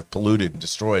flower that I've polluted and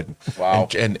destroyed. Wow.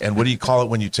 And what do you call it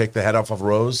when you take the head off of a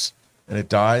rose and it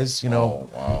dies? You know.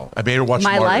 Oh, wow. I made her watch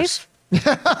My Martyrs.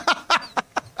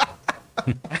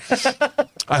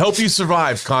 I hope you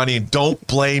survive, Connie, and don't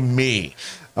blame me.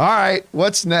 All right,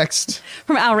 what's next?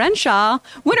 From Al Renshaw,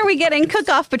 when are we getting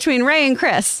cook-off between Ray and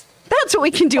Chris? That's what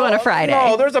we can do on a Friday.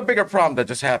 No, there's a bigger problem that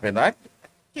just happened.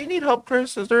 Do you need help,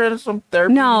 Chris? Is there some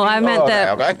therapy? No, I meant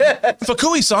that- Okay.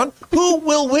 Fakui-san, who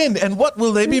will win and what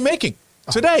will they be making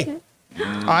today?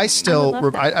 I still,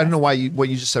 love that I don't know why what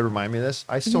you just said reminded me of this.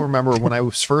 I still remember when I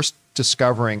was first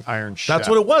discovering Iron Chef. That's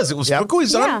what it was. It was Yep.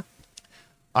 Fakui-san. Yeah.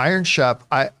 Iron Chef,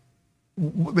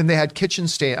 when they had kitchen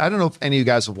stain, I don't know if any of you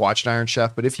guys have watched Iron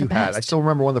Chef, but if you had, I best. still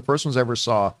remember one of the first ones I ever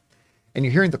saw, and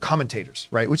you're hearing the commentators,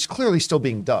 right, which is clearly still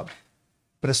being dubbed.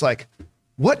 But it's like,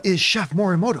 what is Chef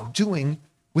Morimoto doing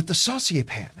with the saucier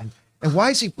pan? And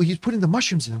why is he's putting the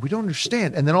mushrooms in? We don't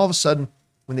understand. And then all of a sudden,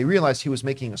 when they realized he was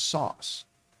making a sauce,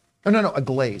 a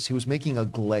glaze. He was making a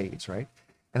glaze, right?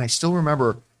 And I still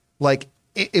remember, like,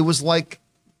 it was like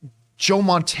Joe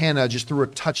Montana just threw a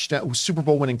touchdown, Super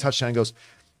Bowl winning touchdown, and goes,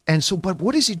 and so, but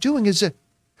what is he doing? It's a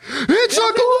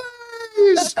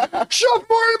glaze! Chef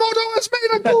Morimoto has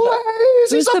made a glaze!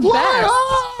 Who's He's the applying best?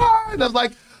 hard! And I'm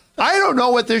like, I don't know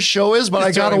what this show is, but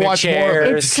I gotta throwing the watch more of it.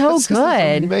 chairs. It's so This is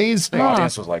good. amazing. The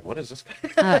audience was like, what is this?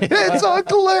 It's a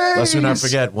glaze! Let's not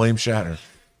forget William Shatner.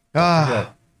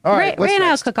 All right, what's Ray and I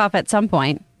will next? cook off at some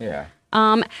point. Yeah.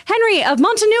 Henry of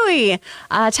Montanui.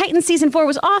 Titan season 4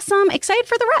 was awesome. Excited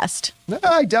for the rest. No,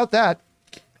 I doubt that.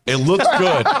 It looked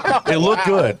good. It looked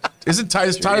good. Isn't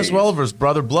Titus Welliver's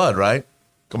brother blood, right?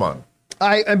 Come on.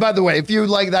 And by the way, if you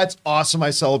like, that's awesome.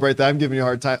 I celebrate that. I'm giving you a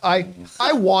hard time.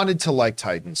 I wanted to like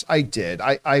Titans. I did.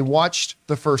 I watched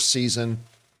the first season,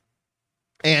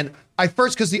 and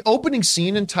because the opening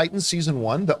scene in Titans season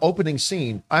 1, the opening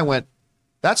scene, I went,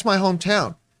 that's my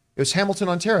hometown. It was Hamilton,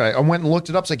 Ontario. I went and looked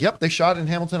it up. It's like, yep, they shot it in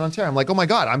Hamilton, Ontario. I'm like, oh my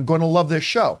God, I'm going to love this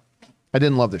show. I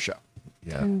didn't love the show.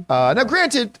 Yeah. Now,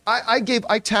 granted,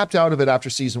 I tapped out of it after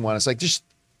season 1. It's like,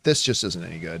 this just isn't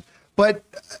any good. But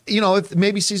if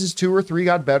maybe seasons 2 or 3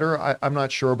 got better, I'm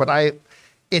not sure. But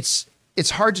it's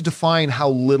hard to define how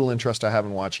little interest I have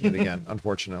in watching it again,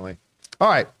 unfortunately. All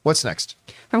right, what's next?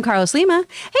 From Carlos Lima.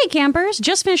 Hey, campers.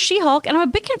 Just finished She-Hulk, and I'm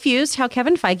a bit confused how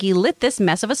Kevin Feige lit this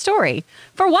mess of a story.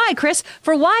 For why, Chris?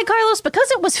 For why, Carlos?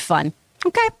 Because it was fun.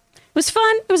 Okay? It was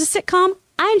fun. It was a sitcom.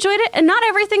 I enjoyed it, and not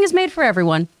everything is made for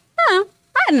everyone. I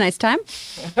had a nice time.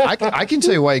 I can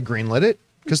tell you why he greenlit it,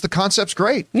 because the concept's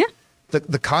great. Yeah.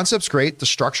 The concept's great. The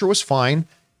structure was fine.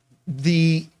 At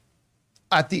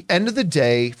the end of the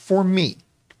day, for me,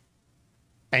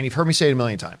 and you've heard me say it a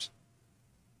million times,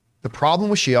 the problem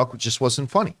with She-Hulk just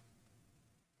wasn't funny.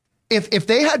 If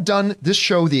they had done this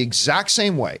show the exact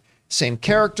same way, same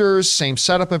characters, same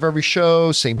setup of every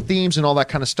show, same themes and all that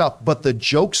kind of stuff, but the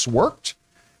jokes worked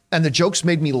and the jokes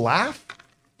made me laugh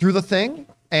through the thing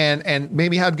and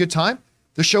made me have a good time,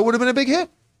 the show would have been a big hit.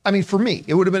 I mean, for me,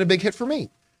 it would have been a big hit for me.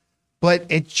 But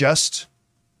it just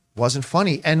wasn't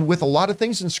funny. And with a lot of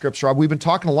things in scripts, Rob, we've been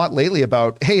talking a lot lately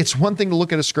about, hey, it's one thing to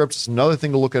look at a script, it's another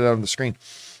thing to look at it on the screen.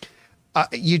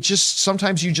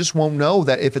 Sometimes you just won't know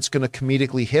that if it's going to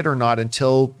comedically hit or not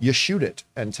until you shoot it,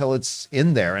 until it's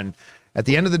in there. And at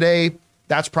the end of the day,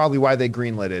 that's probably why they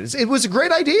greenlit it. It was a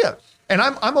great idea. And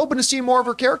I'm open to seeing more of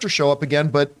her character show up again,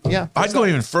 but yeah. I'd go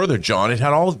even further, John. It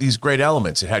had all of these great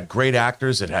elements. It had great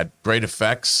actors. It had great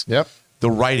effects. Yep. The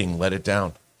writing let it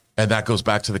down. And that goes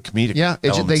back to the comedic Yeah, they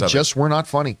elements of it. just were not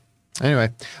funny. Anyway,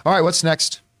 all right, what's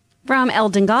next? From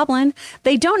Elden Goblin.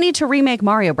 They don't need to remake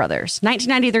Mario Brothers.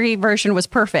 1993 version was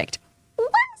perfect. Was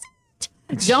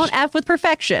it? Don't F with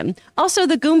perfection. Also,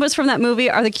 the Goombas from that movie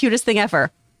are the cutest thing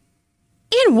ever.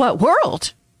 In what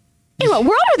world? Anyway,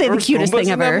 what are they the cutest thing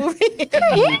ever?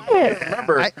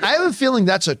 Remember, I have a feeling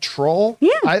that's a troll. Yeah.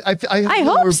 I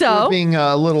hope we're, so. We're being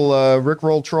a little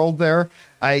Rickroll trolled there.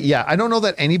 I don't know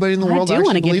that anybody in the I world do actually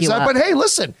wanna give believes you that. up. But hey,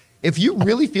 listen, if you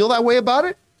really feel that way about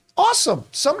it, awesome.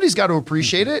 Somebody's got to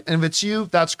appreciate it. And if it's you,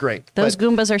 that's great. Those But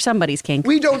Goombas are somebody's kink.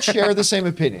 we don't share the same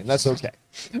opinion. That's okay.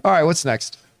 All right, what's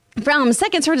next? From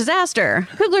Seconds for Disaster,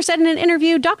 Coogler said in an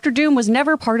interview, Dr. Doom was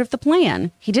never part of the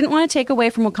plan. He didn't want to take away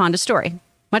from Wakanda's story.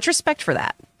 Much respect for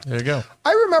that. There you go.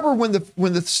 I remember when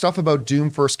the stuff about Doom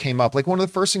first came up, like one of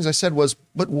the first things I said was,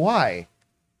 but why?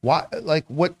 Why? Like,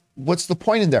 what's the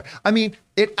point in there? I mean,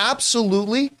 it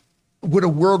absolutely would a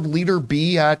world leader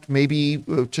be at maybe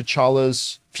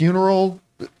T'Challa's funeral?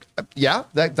 Yeah,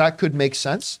 that could make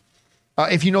sense.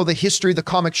 If you know the history of the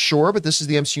comics, sure, but this is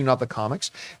the MCU, not the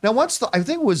comics. Now, I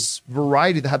think it was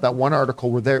Variety that had that one article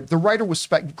where the writer was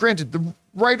granted, the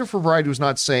writer for Variety was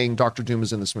not saying Dr. Doom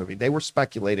is in this movie. They were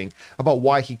speculating about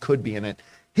why he could be in it.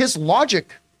 His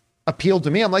logic appealed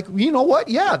to me. I'm like, you know what?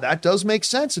 Yeah, that does make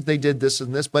sense if they did this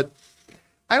and this, but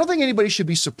I don't think anybody should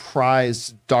be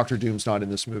surprised Dr. Doom's not in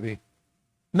this movie.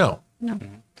 No. No.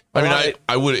 I mean,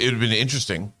 I would. It would have been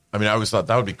interesting. I mean, I always thought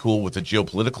that would be cool with the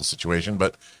geopolitical situation,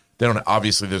 but they don't.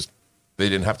 Obviously, they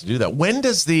didn't have to do that. When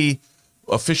does the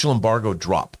official embargo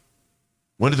drop?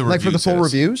 When do the reviews Like for the full hit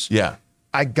us? reviews? Yeah,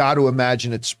 I got to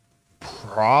imagine it's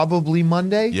probably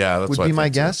Monday. Yeah, that's would what I be my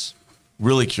think, too. guess.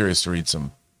 really curious to read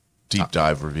some deep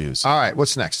dive reviews. All right,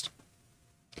 what's next?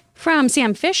 From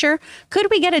Sam Fisher, could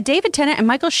we get a David Tennant and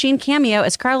Michael Sheen cameo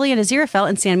as Carly and Aziraphale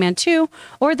in Sandman 2,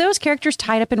 or are those characters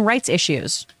tied up in rights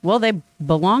issues? Well, they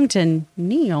belong to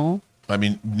Neil. I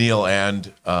mean, Neil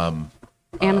and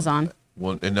Amazon.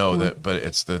 well, no, but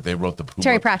it's they wrote the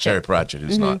Terry Pratchett. Terry Pratchett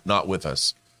is not with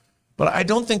us, but I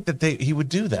don't think that he would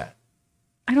do that.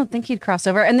 I don't think he'd cross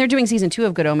over. And they're doing season 2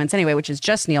 of Good Omens anyway, which is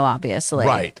just Neil, obviously.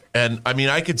 Right. And I mean,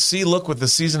 I could see, look, with the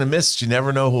season of Mist, you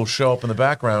never know who'll show up in the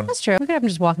background. That's true. We could have him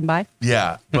just walking by.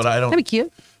 Yeah, but I don't. That'd be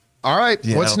cute. All right,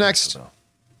 yeah, I what's don't think next? so.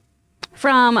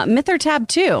 From Myther Tab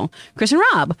 2, Chris and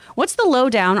Rob, what's the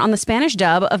lowdown on the Spanish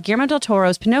dub of Guillermo del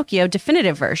Toro's Pinocchio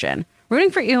definitive version?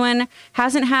 Rooting for Ewan,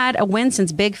 hasn't had a win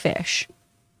since Big Fish.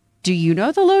 Do you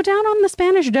know the lowdown on the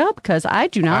Spanish dub? Because I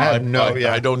do not. I have no I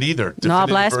idea. don't either. No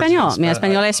habla Definitive version español. Mi is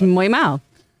español es muy mal.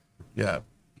 Yeah.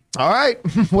 All right,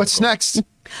 what's next?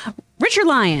 Richard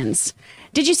Lyons.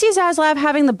 Did you see Zaslav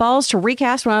having the balls to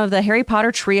recast one of the Harry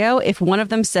Potter trio if one of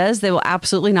them says they will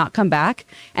absolutely not come back?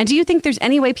 And do you think there's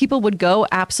any way people would go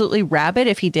absolutely rabid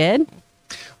if he did?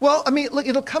 Well, I mean, look,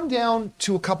 it'll come down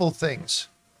to a couple of things.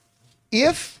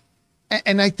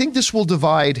 And I think this will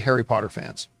divide Harry Potter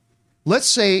fans. Let's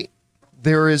say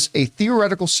there is a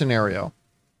theoretical scenario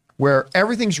where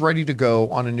everything's ready to go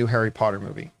on a new Harry Potter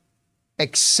movie,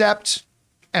 except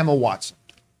Emma Watson.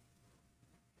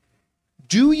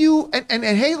 Do you, and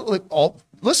hey,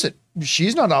 listen,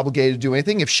 she's not obligated to do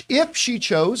anything. If she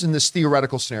chose in this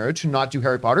theoretical scenario to not do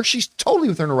Harry Potter, she's totally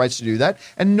within her rights to do that,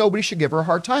 and nobody should give her a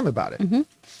hard time about it,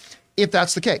 if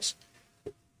that's the case.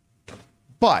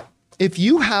 But if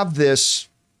you have this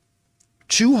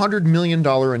 $200 million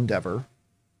endeavor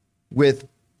with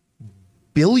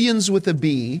billions with a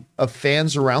B of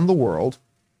fans around the world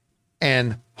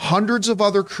and hundreds of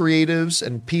other creatives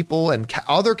and people and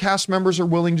other cast members are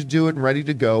willing to do it and ready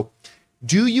to go,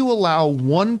 do you allow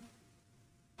one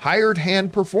hired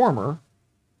hand performer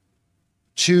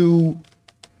to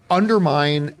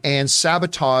undermine and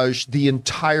sabotage the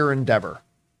entire endeavor?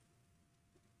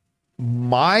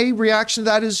 My reaction to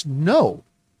that is no.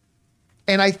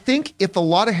 And I think if a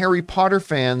lot of Harry Potter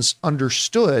fans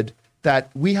understood that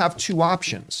we have two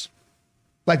options,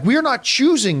 like we're not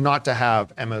choosing not to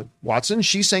have Emma Watson.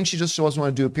 She's saying she just doesn't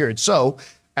want to do a period. So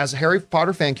as a Harry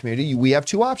Potter fan community, we have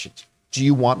two options. Do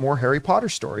you want more Harry Potter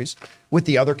stories with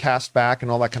the other cast back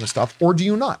and all that kind of stuff, or do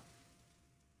you not?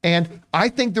 And I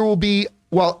think there will be,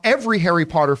 while every Harry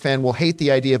Potter fan will hate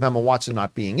the idea of Emma Watson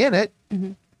not being in it,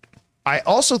 I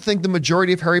also think the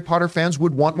majority of Harry Potter fans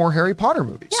would want more Harry Potter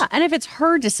movies. Yeah, and if it's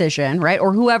her decision, right,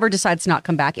 or whoever decides to not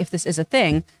come back, if this is a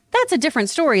thing, that's a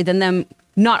different story than them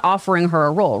not offering her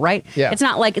a role, right? Yeah. It's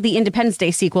not like the Independence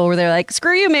Day sequel where they're like,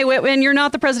 screw you, May Whitman, you're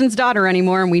not the president's daughter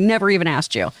anymore, and we never even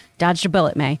asked you. Dodged a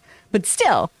bullet, May. But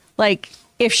still, like,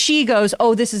 if she goes,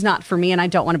 oh, this is not for me and I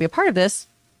don't want to be a part of this,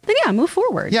 then yeah, move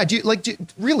forward. Yeah, do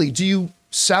you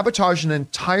sabotage an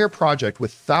entire project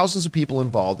with thousands of people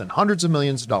involved and hundreds of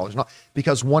millions of dollars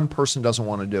because one person doesn't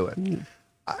want to do it?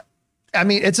 I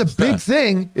mean, it's a big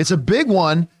thing. It's a big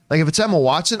one. Like if it's Emma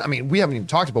Watson, I mean, we haven't even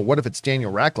talked about what if it's Daniel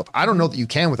Radcliffe. I don't know that you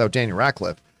can without Daniel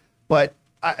Radcliffe. But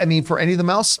I mean, for any of them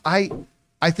else, I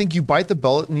think you bite the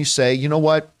bullet and you say, you know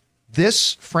what?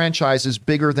 this franchise is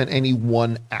bigger than any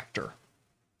one actor.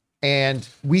 And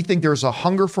we think there's a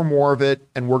hunger for more of it,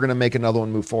 and we're going to make another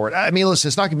one move forward. I mean, listen,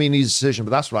 it's not going to be an easy decision,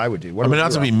 but that's what I would do. I mean,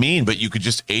 not to be mean, but you could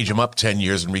just age them up 10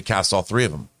 years and recast all three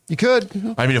of them. You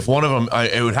could. I mean, if one of them,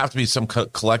 it would have to be some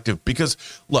collective, because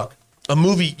look, a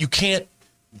movie, you can't,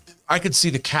 I could see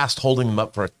the cast holding them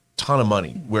up for a ton of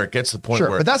money where it gets to the point Sure,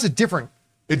 where but that's a different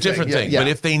thing. Yeah. But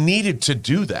if they needed to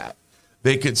do that,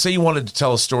 they could say you wanted to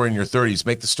tell a story in your 30s,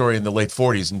 make the story in the late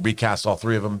 40s and recast all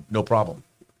three of them, no problem.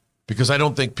 Because I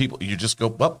don't think you just go,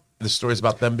 well, the story's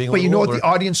about them being a But you little know older. what the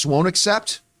audience won't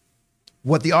accept?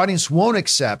 What the audience won't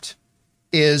accept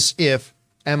is if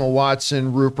Emma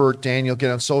Watson, Rupert, Daniel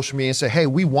get on social media and say, hey,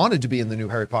 we wanted to be in the new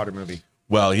Harry Potter movie.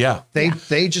 Well, yeah. They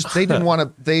didn't want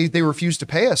to, they refused to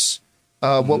pay us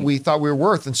what we thought we were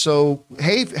worth. And so,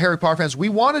 hey, Harry Potter fans, we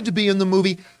wanted to be in the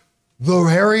movie. The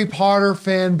Harry Potter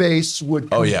fan base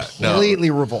would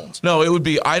completely revolt. No, it would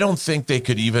be, I don't think they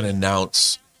could even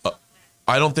announce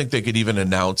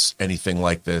anything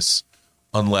like this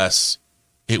unless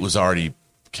it was already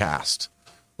cast.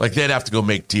 Like, they'd have to go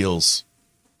make deals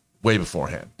way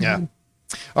beforehand. Yeah.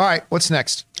 All right, what's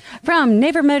next? From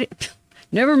Never Made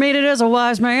It as a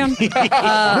Wise Man.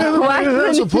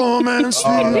 As a poor man's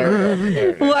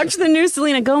spirit. Watched the new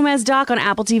Selena Gomez doc on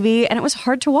Apple TV, and it was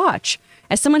hard to watch.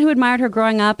 As someone who admired her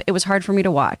growing up, it was hard for me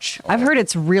to watch. I've heard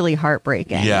it's really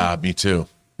heartbreaking. Yeah, me too.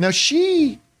 Now,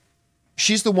 she's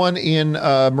the one in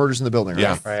Murders in the Building, right?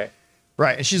 Yeah. Right.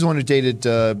 Right, and she's the one who dated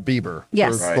Bieber.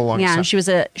 Yes. For the longest Yeah,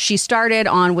 time. and she started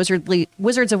on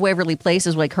Wizards of Waverly Place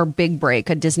as like her big break,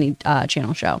 a Disney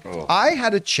Channel show. I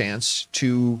had a chance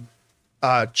to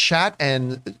chat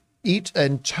and eat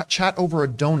and chat over a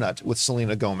donut with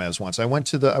Selena Gomez once. I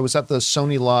was at the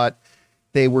Sony lot.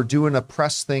 They were doing a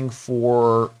press thing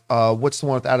for what's the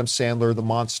one with Adam Sandler, the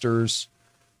Monsters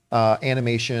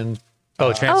animation.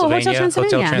 Oh, Transylvania. Hotel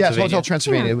Transylvania. Yes, Hotel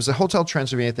Transylvania. It was a Hotel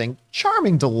Transylvania thing.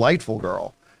 Charming, delightful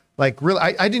girl. Like, really,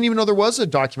 I didn't even know there was a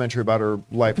documentary about her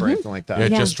life or anything like that. Yeah,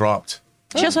 it Yeah. just dropped.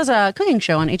 She also has a cooking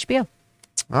show on HBO.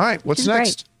 All right, what's She's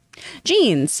next? great.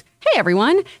 Jeans. Hey,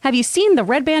 everyone. Have you seen the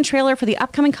Red Band trailer for the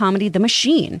upcoming comedy, The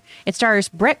Machine? It stars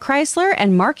Brett Chrysler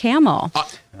and Mark Hamill.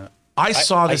 I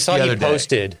saw this the other he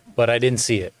posted, but I didn't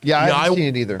see it. Yeah, I haven't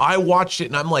seen it either. I watched it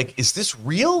and I'm like, is this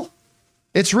real?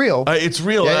 It's real. It's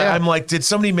real. Yeah. I'm like, did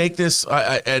somebody make this?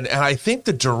 And I think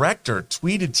the director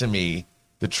tweeted to me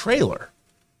the trailer,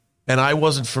 and I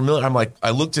wasn't familiar. I'm like,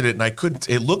 I looked at it and I couldn't.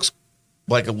 It looks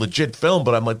like a legit film,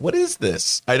 but I'm like, what is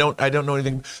this? I don't know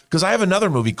anything, because I have another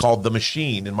movie called The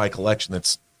Machine in my collection.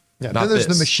 That's Yeah, not then there's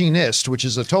this. The Machinist, which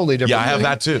is a totally different. Yeah, I have movie.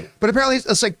 that too. But apparently,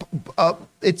 it's like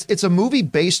it's a movie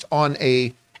based on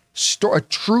a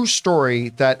true story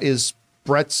that is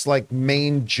Brett's like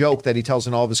main joke that he tells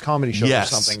in all of his comedy shows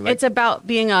Yes. or something. Like, It's about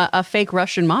being a fake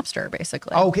Russian mobster,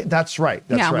 basically. okay, that's right.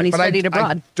 That's Yeah, right. when he But studied I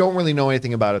abroad. don't really know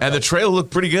anything about it. And though. the trailer looked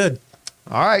pretty good.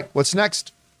 All right, what's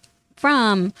next?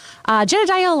 From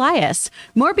Jedediah Elias.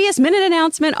 Morbius minute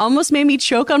announcement almost made me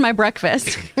choke on my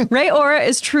breakfast. Ray Ora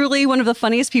is truly one of the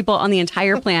funniest people on the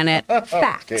entire planet.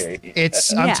 Facts.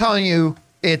 It's I'm Yeah. telling you,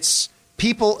 it's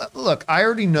people. Look, I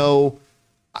already know.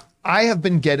 I have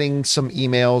been getting some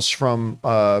emails from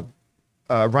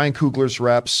Ryan Coogler's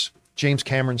reps, James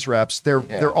Cameron's reps.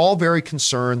 They're all very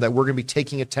concerned that we're going to be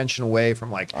taking attention away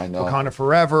from like I know. Wakanda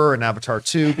Forever and Avatar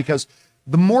 2, because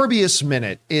the Morbius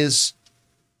minute is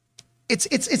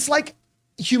it's like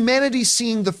humanity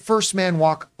seeing the first man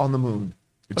walk on the moon.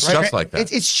 It's just like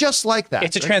that. It's just like that.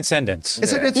 It's a right? transcendence.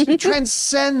 It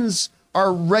transcends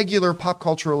our regular pop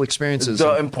cultural experiences.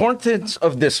 The importance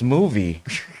of this movie,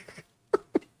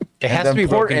 It has the to be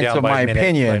broken importance down of by my minute,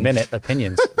 opinion. by minute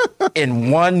opinions.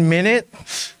 in 1 minute,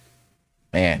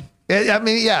 man, I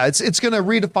mean, yeah, it's going to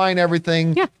redefine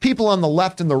everything. Yeah. People on the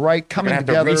left and the right we're coming gonna have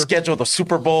to together. reschedule the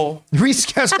Super Bowl.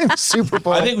 Rescheduling the Super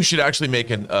Bowl. I think we should actually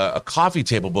make a coffee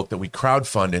table book that we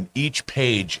crowdfund, and each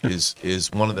page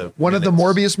is one of the One of the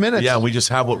Morbius minutes. Yeah, we just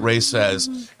have what Ray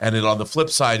says, and on the flip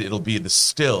side, it'll be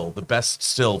the best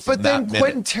still from but that then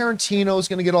Quentin minute. Tarantino is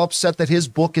going to get all upset that his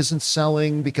book isn't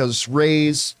selling because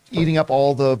Ray's eating up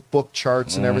all the book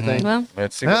charts and everything. Well,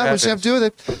 Let's see what Yeah, we happens. just have to do with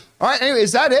it. All right, anyway,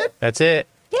 is that it? That's it.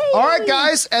 All right,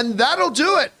 guys, and that'll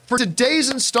do it for today's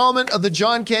installment of the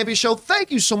John Campea Show.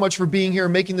 Thank you so much for being here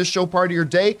and making this show part of your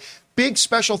day. Big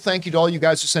special thank you to all you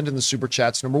guys who sent in the super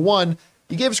chats. Number one,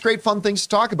 you gave us great fun things to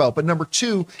talk about. But number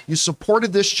two, you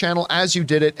supported this channel as you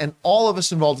did it, and all of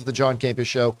us involved with the John Campea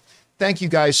Show. Thank you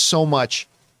guys so much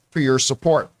for your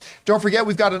support. Don't forget,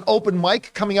 we've got an open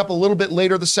mic coming up a little bit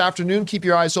later this afternoon. Keep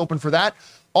your eyes open for that.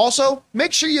 Also,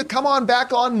 make sure you come on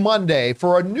back on Monday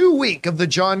for a new week of the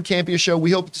John Campea Show.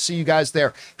 We hope to see you guys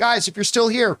there. Guys, if you're still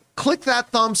here, click that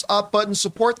thumbs up button,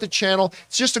 support the channel.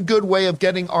 It's just a good way of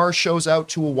getting our shows out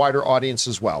to a wider audience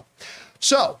as well.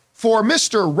 So, for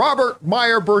Mr. Robert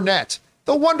Meyer Burnett,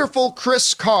 the wonderful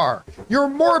Chris Carr, your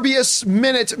Morbius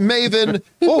Minute maven,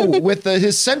 with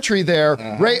his sentry there,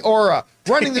 Ray Ora,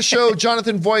 running the show,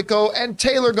 Jonathan Voico, and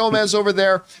Taylor Gomez over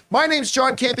there. My name's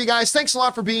John Campea, guys. Thanks a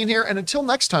lot for being here, and until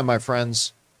next time, my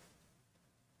friends,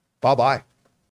 bye-bye.